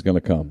yeah, he's going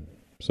to come.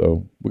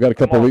 So we got a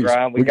couple weeks.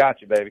 Grind, we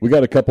got you, baby. We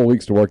got a couple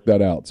weeks to work that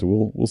out.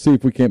 So we'll see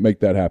if we can't make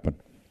that happen.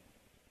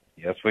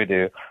 Yes, we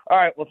do. All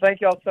right. Well,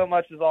 thank y'all so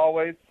much as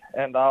always,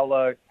 and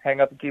I'll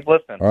hang up and keep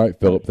listening. All right,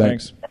 Philip.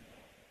 Thanks.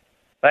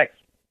 Thanks.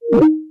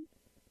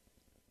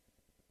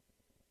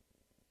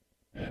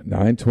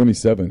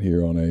 9:27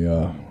 here on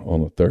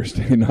a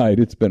Thursday night.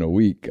 It's been a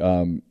week.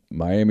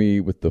 Miami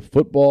with the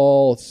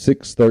football,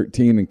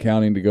 6:13 and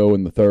counting to go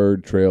in the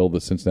third. Trail the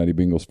Cincinnati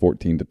Bengals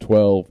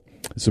 14-12.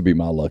 This would be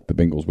my luck. The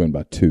Bengals win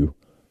by 2.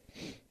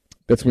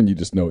 That's when you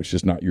just know it's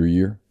just not your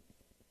year.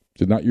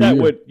 It's not your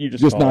year. You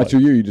just not it.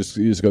 your year. You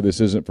just go, this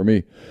isn't for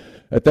me.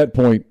 At that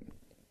point,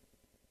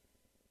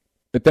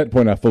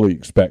 I fully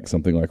expect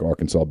something like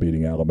Arkansas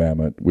beating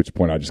Alabama. At which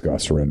point, I just got to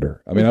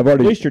surrender. I mean, I've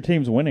already. At least your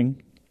team's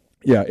winning.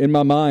 Yeah, in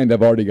my mind,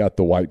 I've already got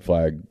the white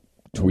flag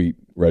tweet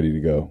ready to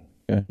go.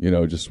 Yeah. You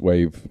know, just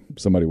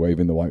somebody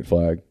waving the white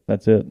flag.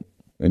 That's it.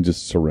 And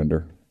just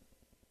surrender.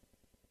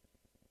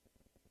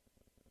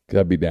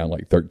 I'd be down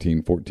like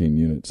 13, 14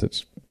 units.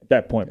 It's at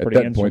that point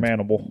pretty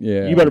insurmountable.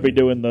 Yeah. You better be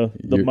doing the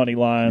money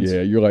lines.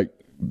 Yeah, you're like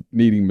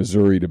needing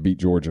Missouri to beat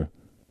Georgia.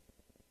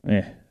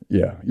 Yeah.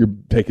 Yeah, you're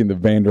taking the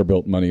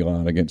Vanderbilt money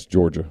line against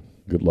Georgia.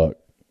 Good luck.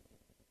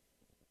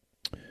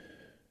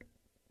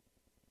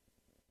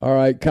 All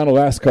right, kind of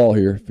last call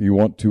here. If you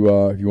want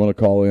to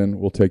call in,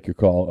 we'll take your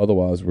call.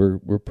 Otherwise,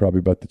 we're probably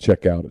about to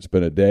check out. It's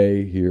been a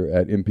day here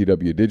at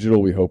MPW Digital.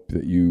 We hope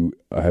that you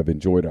have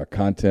enjoyed our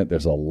content.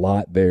 There's a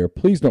lot there.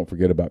 Please don't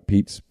forget about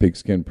Pete's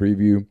Pigskin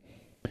Preview.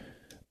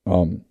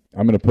 I'm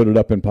going to put it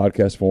up in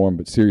podcast form,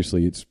 but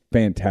seriously, it's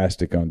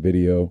fantastic on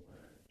video.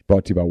 It's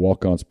brought to you by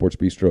Walk On Sports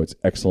Bistro. It's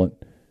excellent.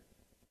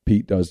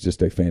 Pete does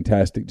just a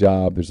fantastic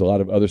job. There's a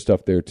lot of other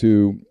stuff there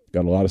too.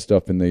 Got a lot of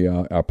stuff in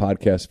the our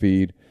podcast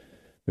feed.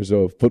 There's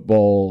a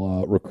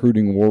football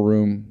recruiting war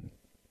room.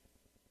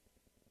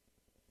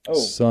 Oh,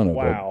 son of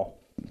wow.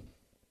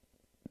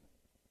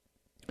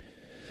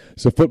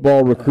 So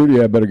football recruiting,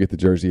 I better get the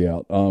jersey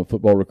out.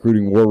 Football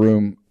recruiting war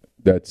room,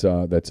 that's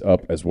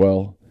up as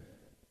well.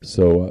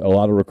 So a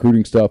lot of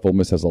recruiting stuff. Ole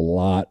Miss has a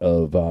lot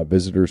of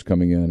visitors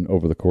coming in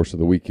over the course of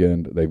the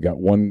weekend. They've got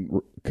one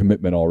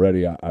commitment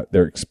already.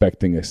 They're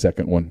expecting a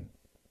second one.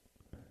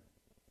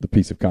 The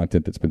piece of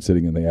content that's been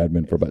sitting in the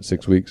admin for about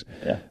 6 weeks.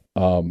 Yeah.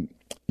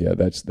 Yeah,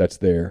 that's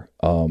there.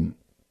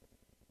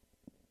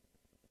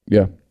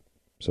 Yeah.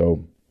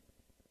 So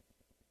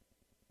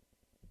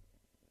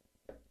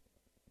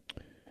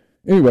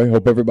anyway,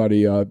 hope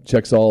everybody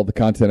checks all the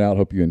content out.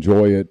 Hope you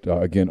enjoy it.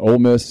 Again, Ole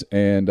Miss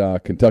and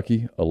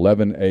Kentucky,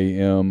 11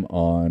 a.m.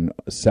 on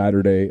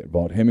Saturday at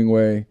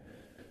Vaught-Hemingway.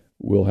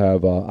 We'll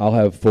have I'll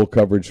have full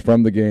coverage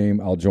from the game.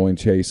 I'll join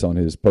Chase on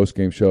his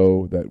post-game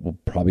show that will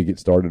probably get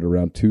started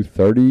around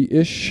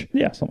 2:30-ish.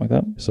 Yeah, something like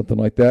that. Something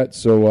like that.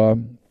 So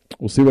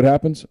we'll see what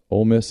happens.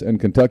 Ole Miss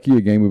and Kentucky,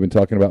 a game we've been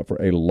talking about for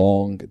a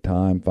long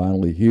time,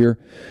 finally here.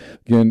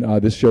 Again,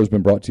 this show's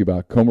been brought to you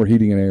by Comer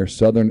Heating and Air,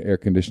 Southern Air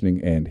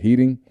Conditioning and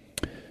Heating.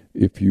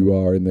 If you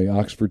are in the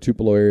Oxford,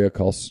 Tupelo area,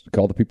 call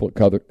the people at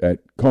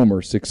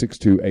Comer,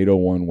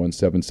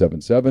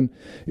 662-801-1777.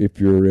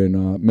 If you're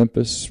in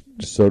Memphis,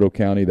 DeSoto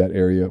County, that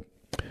area,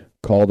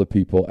 call the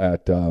people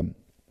at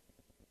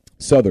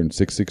Southern,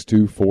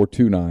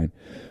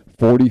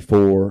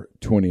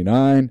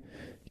 662-429-4429.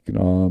 You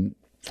can,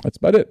 that's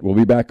about it. We'll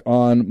be back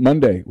on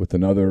Monday with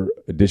another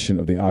edition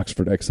of the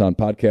Oxford Exxon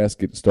podcast.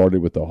 Get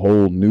started with a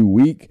whole new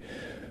week.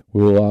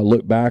 We'll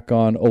look back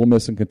on Ole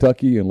Miss and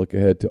Kentucky and look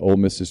ahead to Ole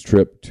Miss's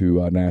trip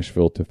to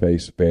Nashville to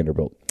face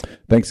Vanderbilt.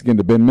 Thanks again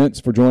to Ben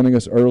Mintz for joining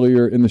us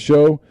earlier in the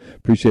show.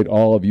 Appreciate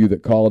all of you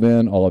that called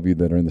in, all of you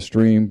that are in the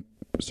stream.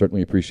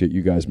 Certainly appreciate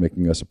you guys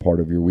making us a part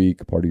of your week,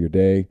 a part of your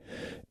day.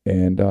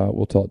 And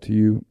we'll talk to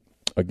you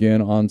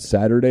again on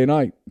Saturday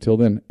night. Until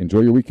then,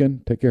 enjoy your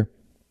weekend. Take care.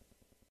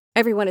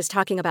 Everyone is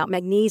talking about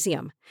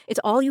magnesium. It's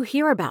all you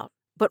hear about.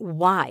 But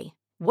why?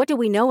 What do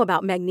we know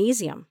about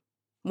magnesium?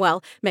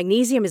 Well,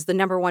 magnesium is the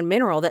 #1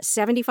 mineral that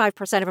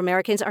 75% of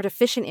Americans are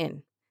deficient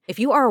in. If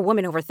you are a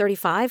woman over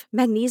 35,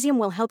 magnesium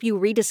will help you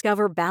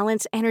rediscover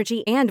balance,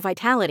 energy, and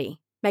vitality.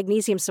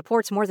 Magnesium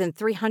supports more than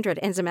 300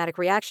 enzymatic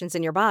reactions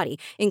in your body,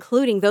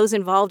 including those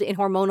involved in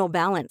hormonal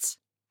balance.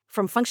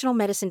 From functional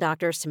medicine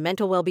doctors to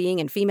mental well-being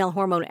and female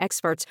hormone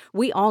experts,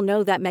 we all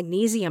know that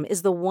magnesium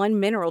is the one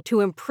mineral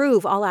to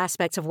improve all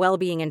aspects of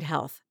well-being and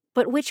health.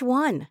 But which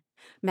one?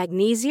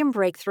 Magnesium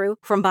Breakthrough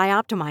from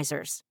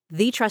Bioptimizers,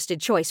 the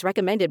trusted choice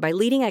recommended by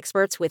leading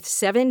experts with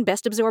 7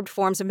 best-absorbed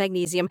forms of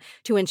magnesium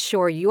to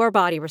ensure your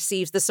body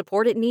receives the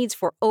support it needs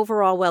for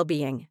overall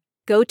well-being.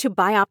 Go to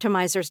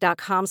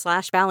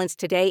bioptimizers.com/balance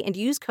today and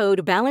use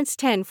code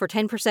BALANCE10 for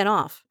 10%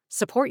 off.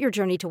 Support your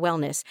journey to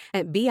wellness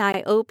at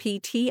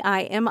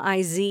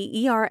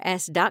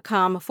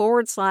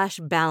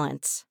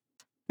bioptimizers.com/balance.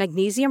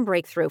 Magnesium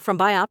Breakthrough from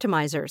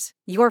Bioptimizers,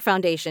 your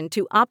foundation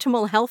to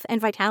optimal health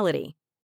and vitality.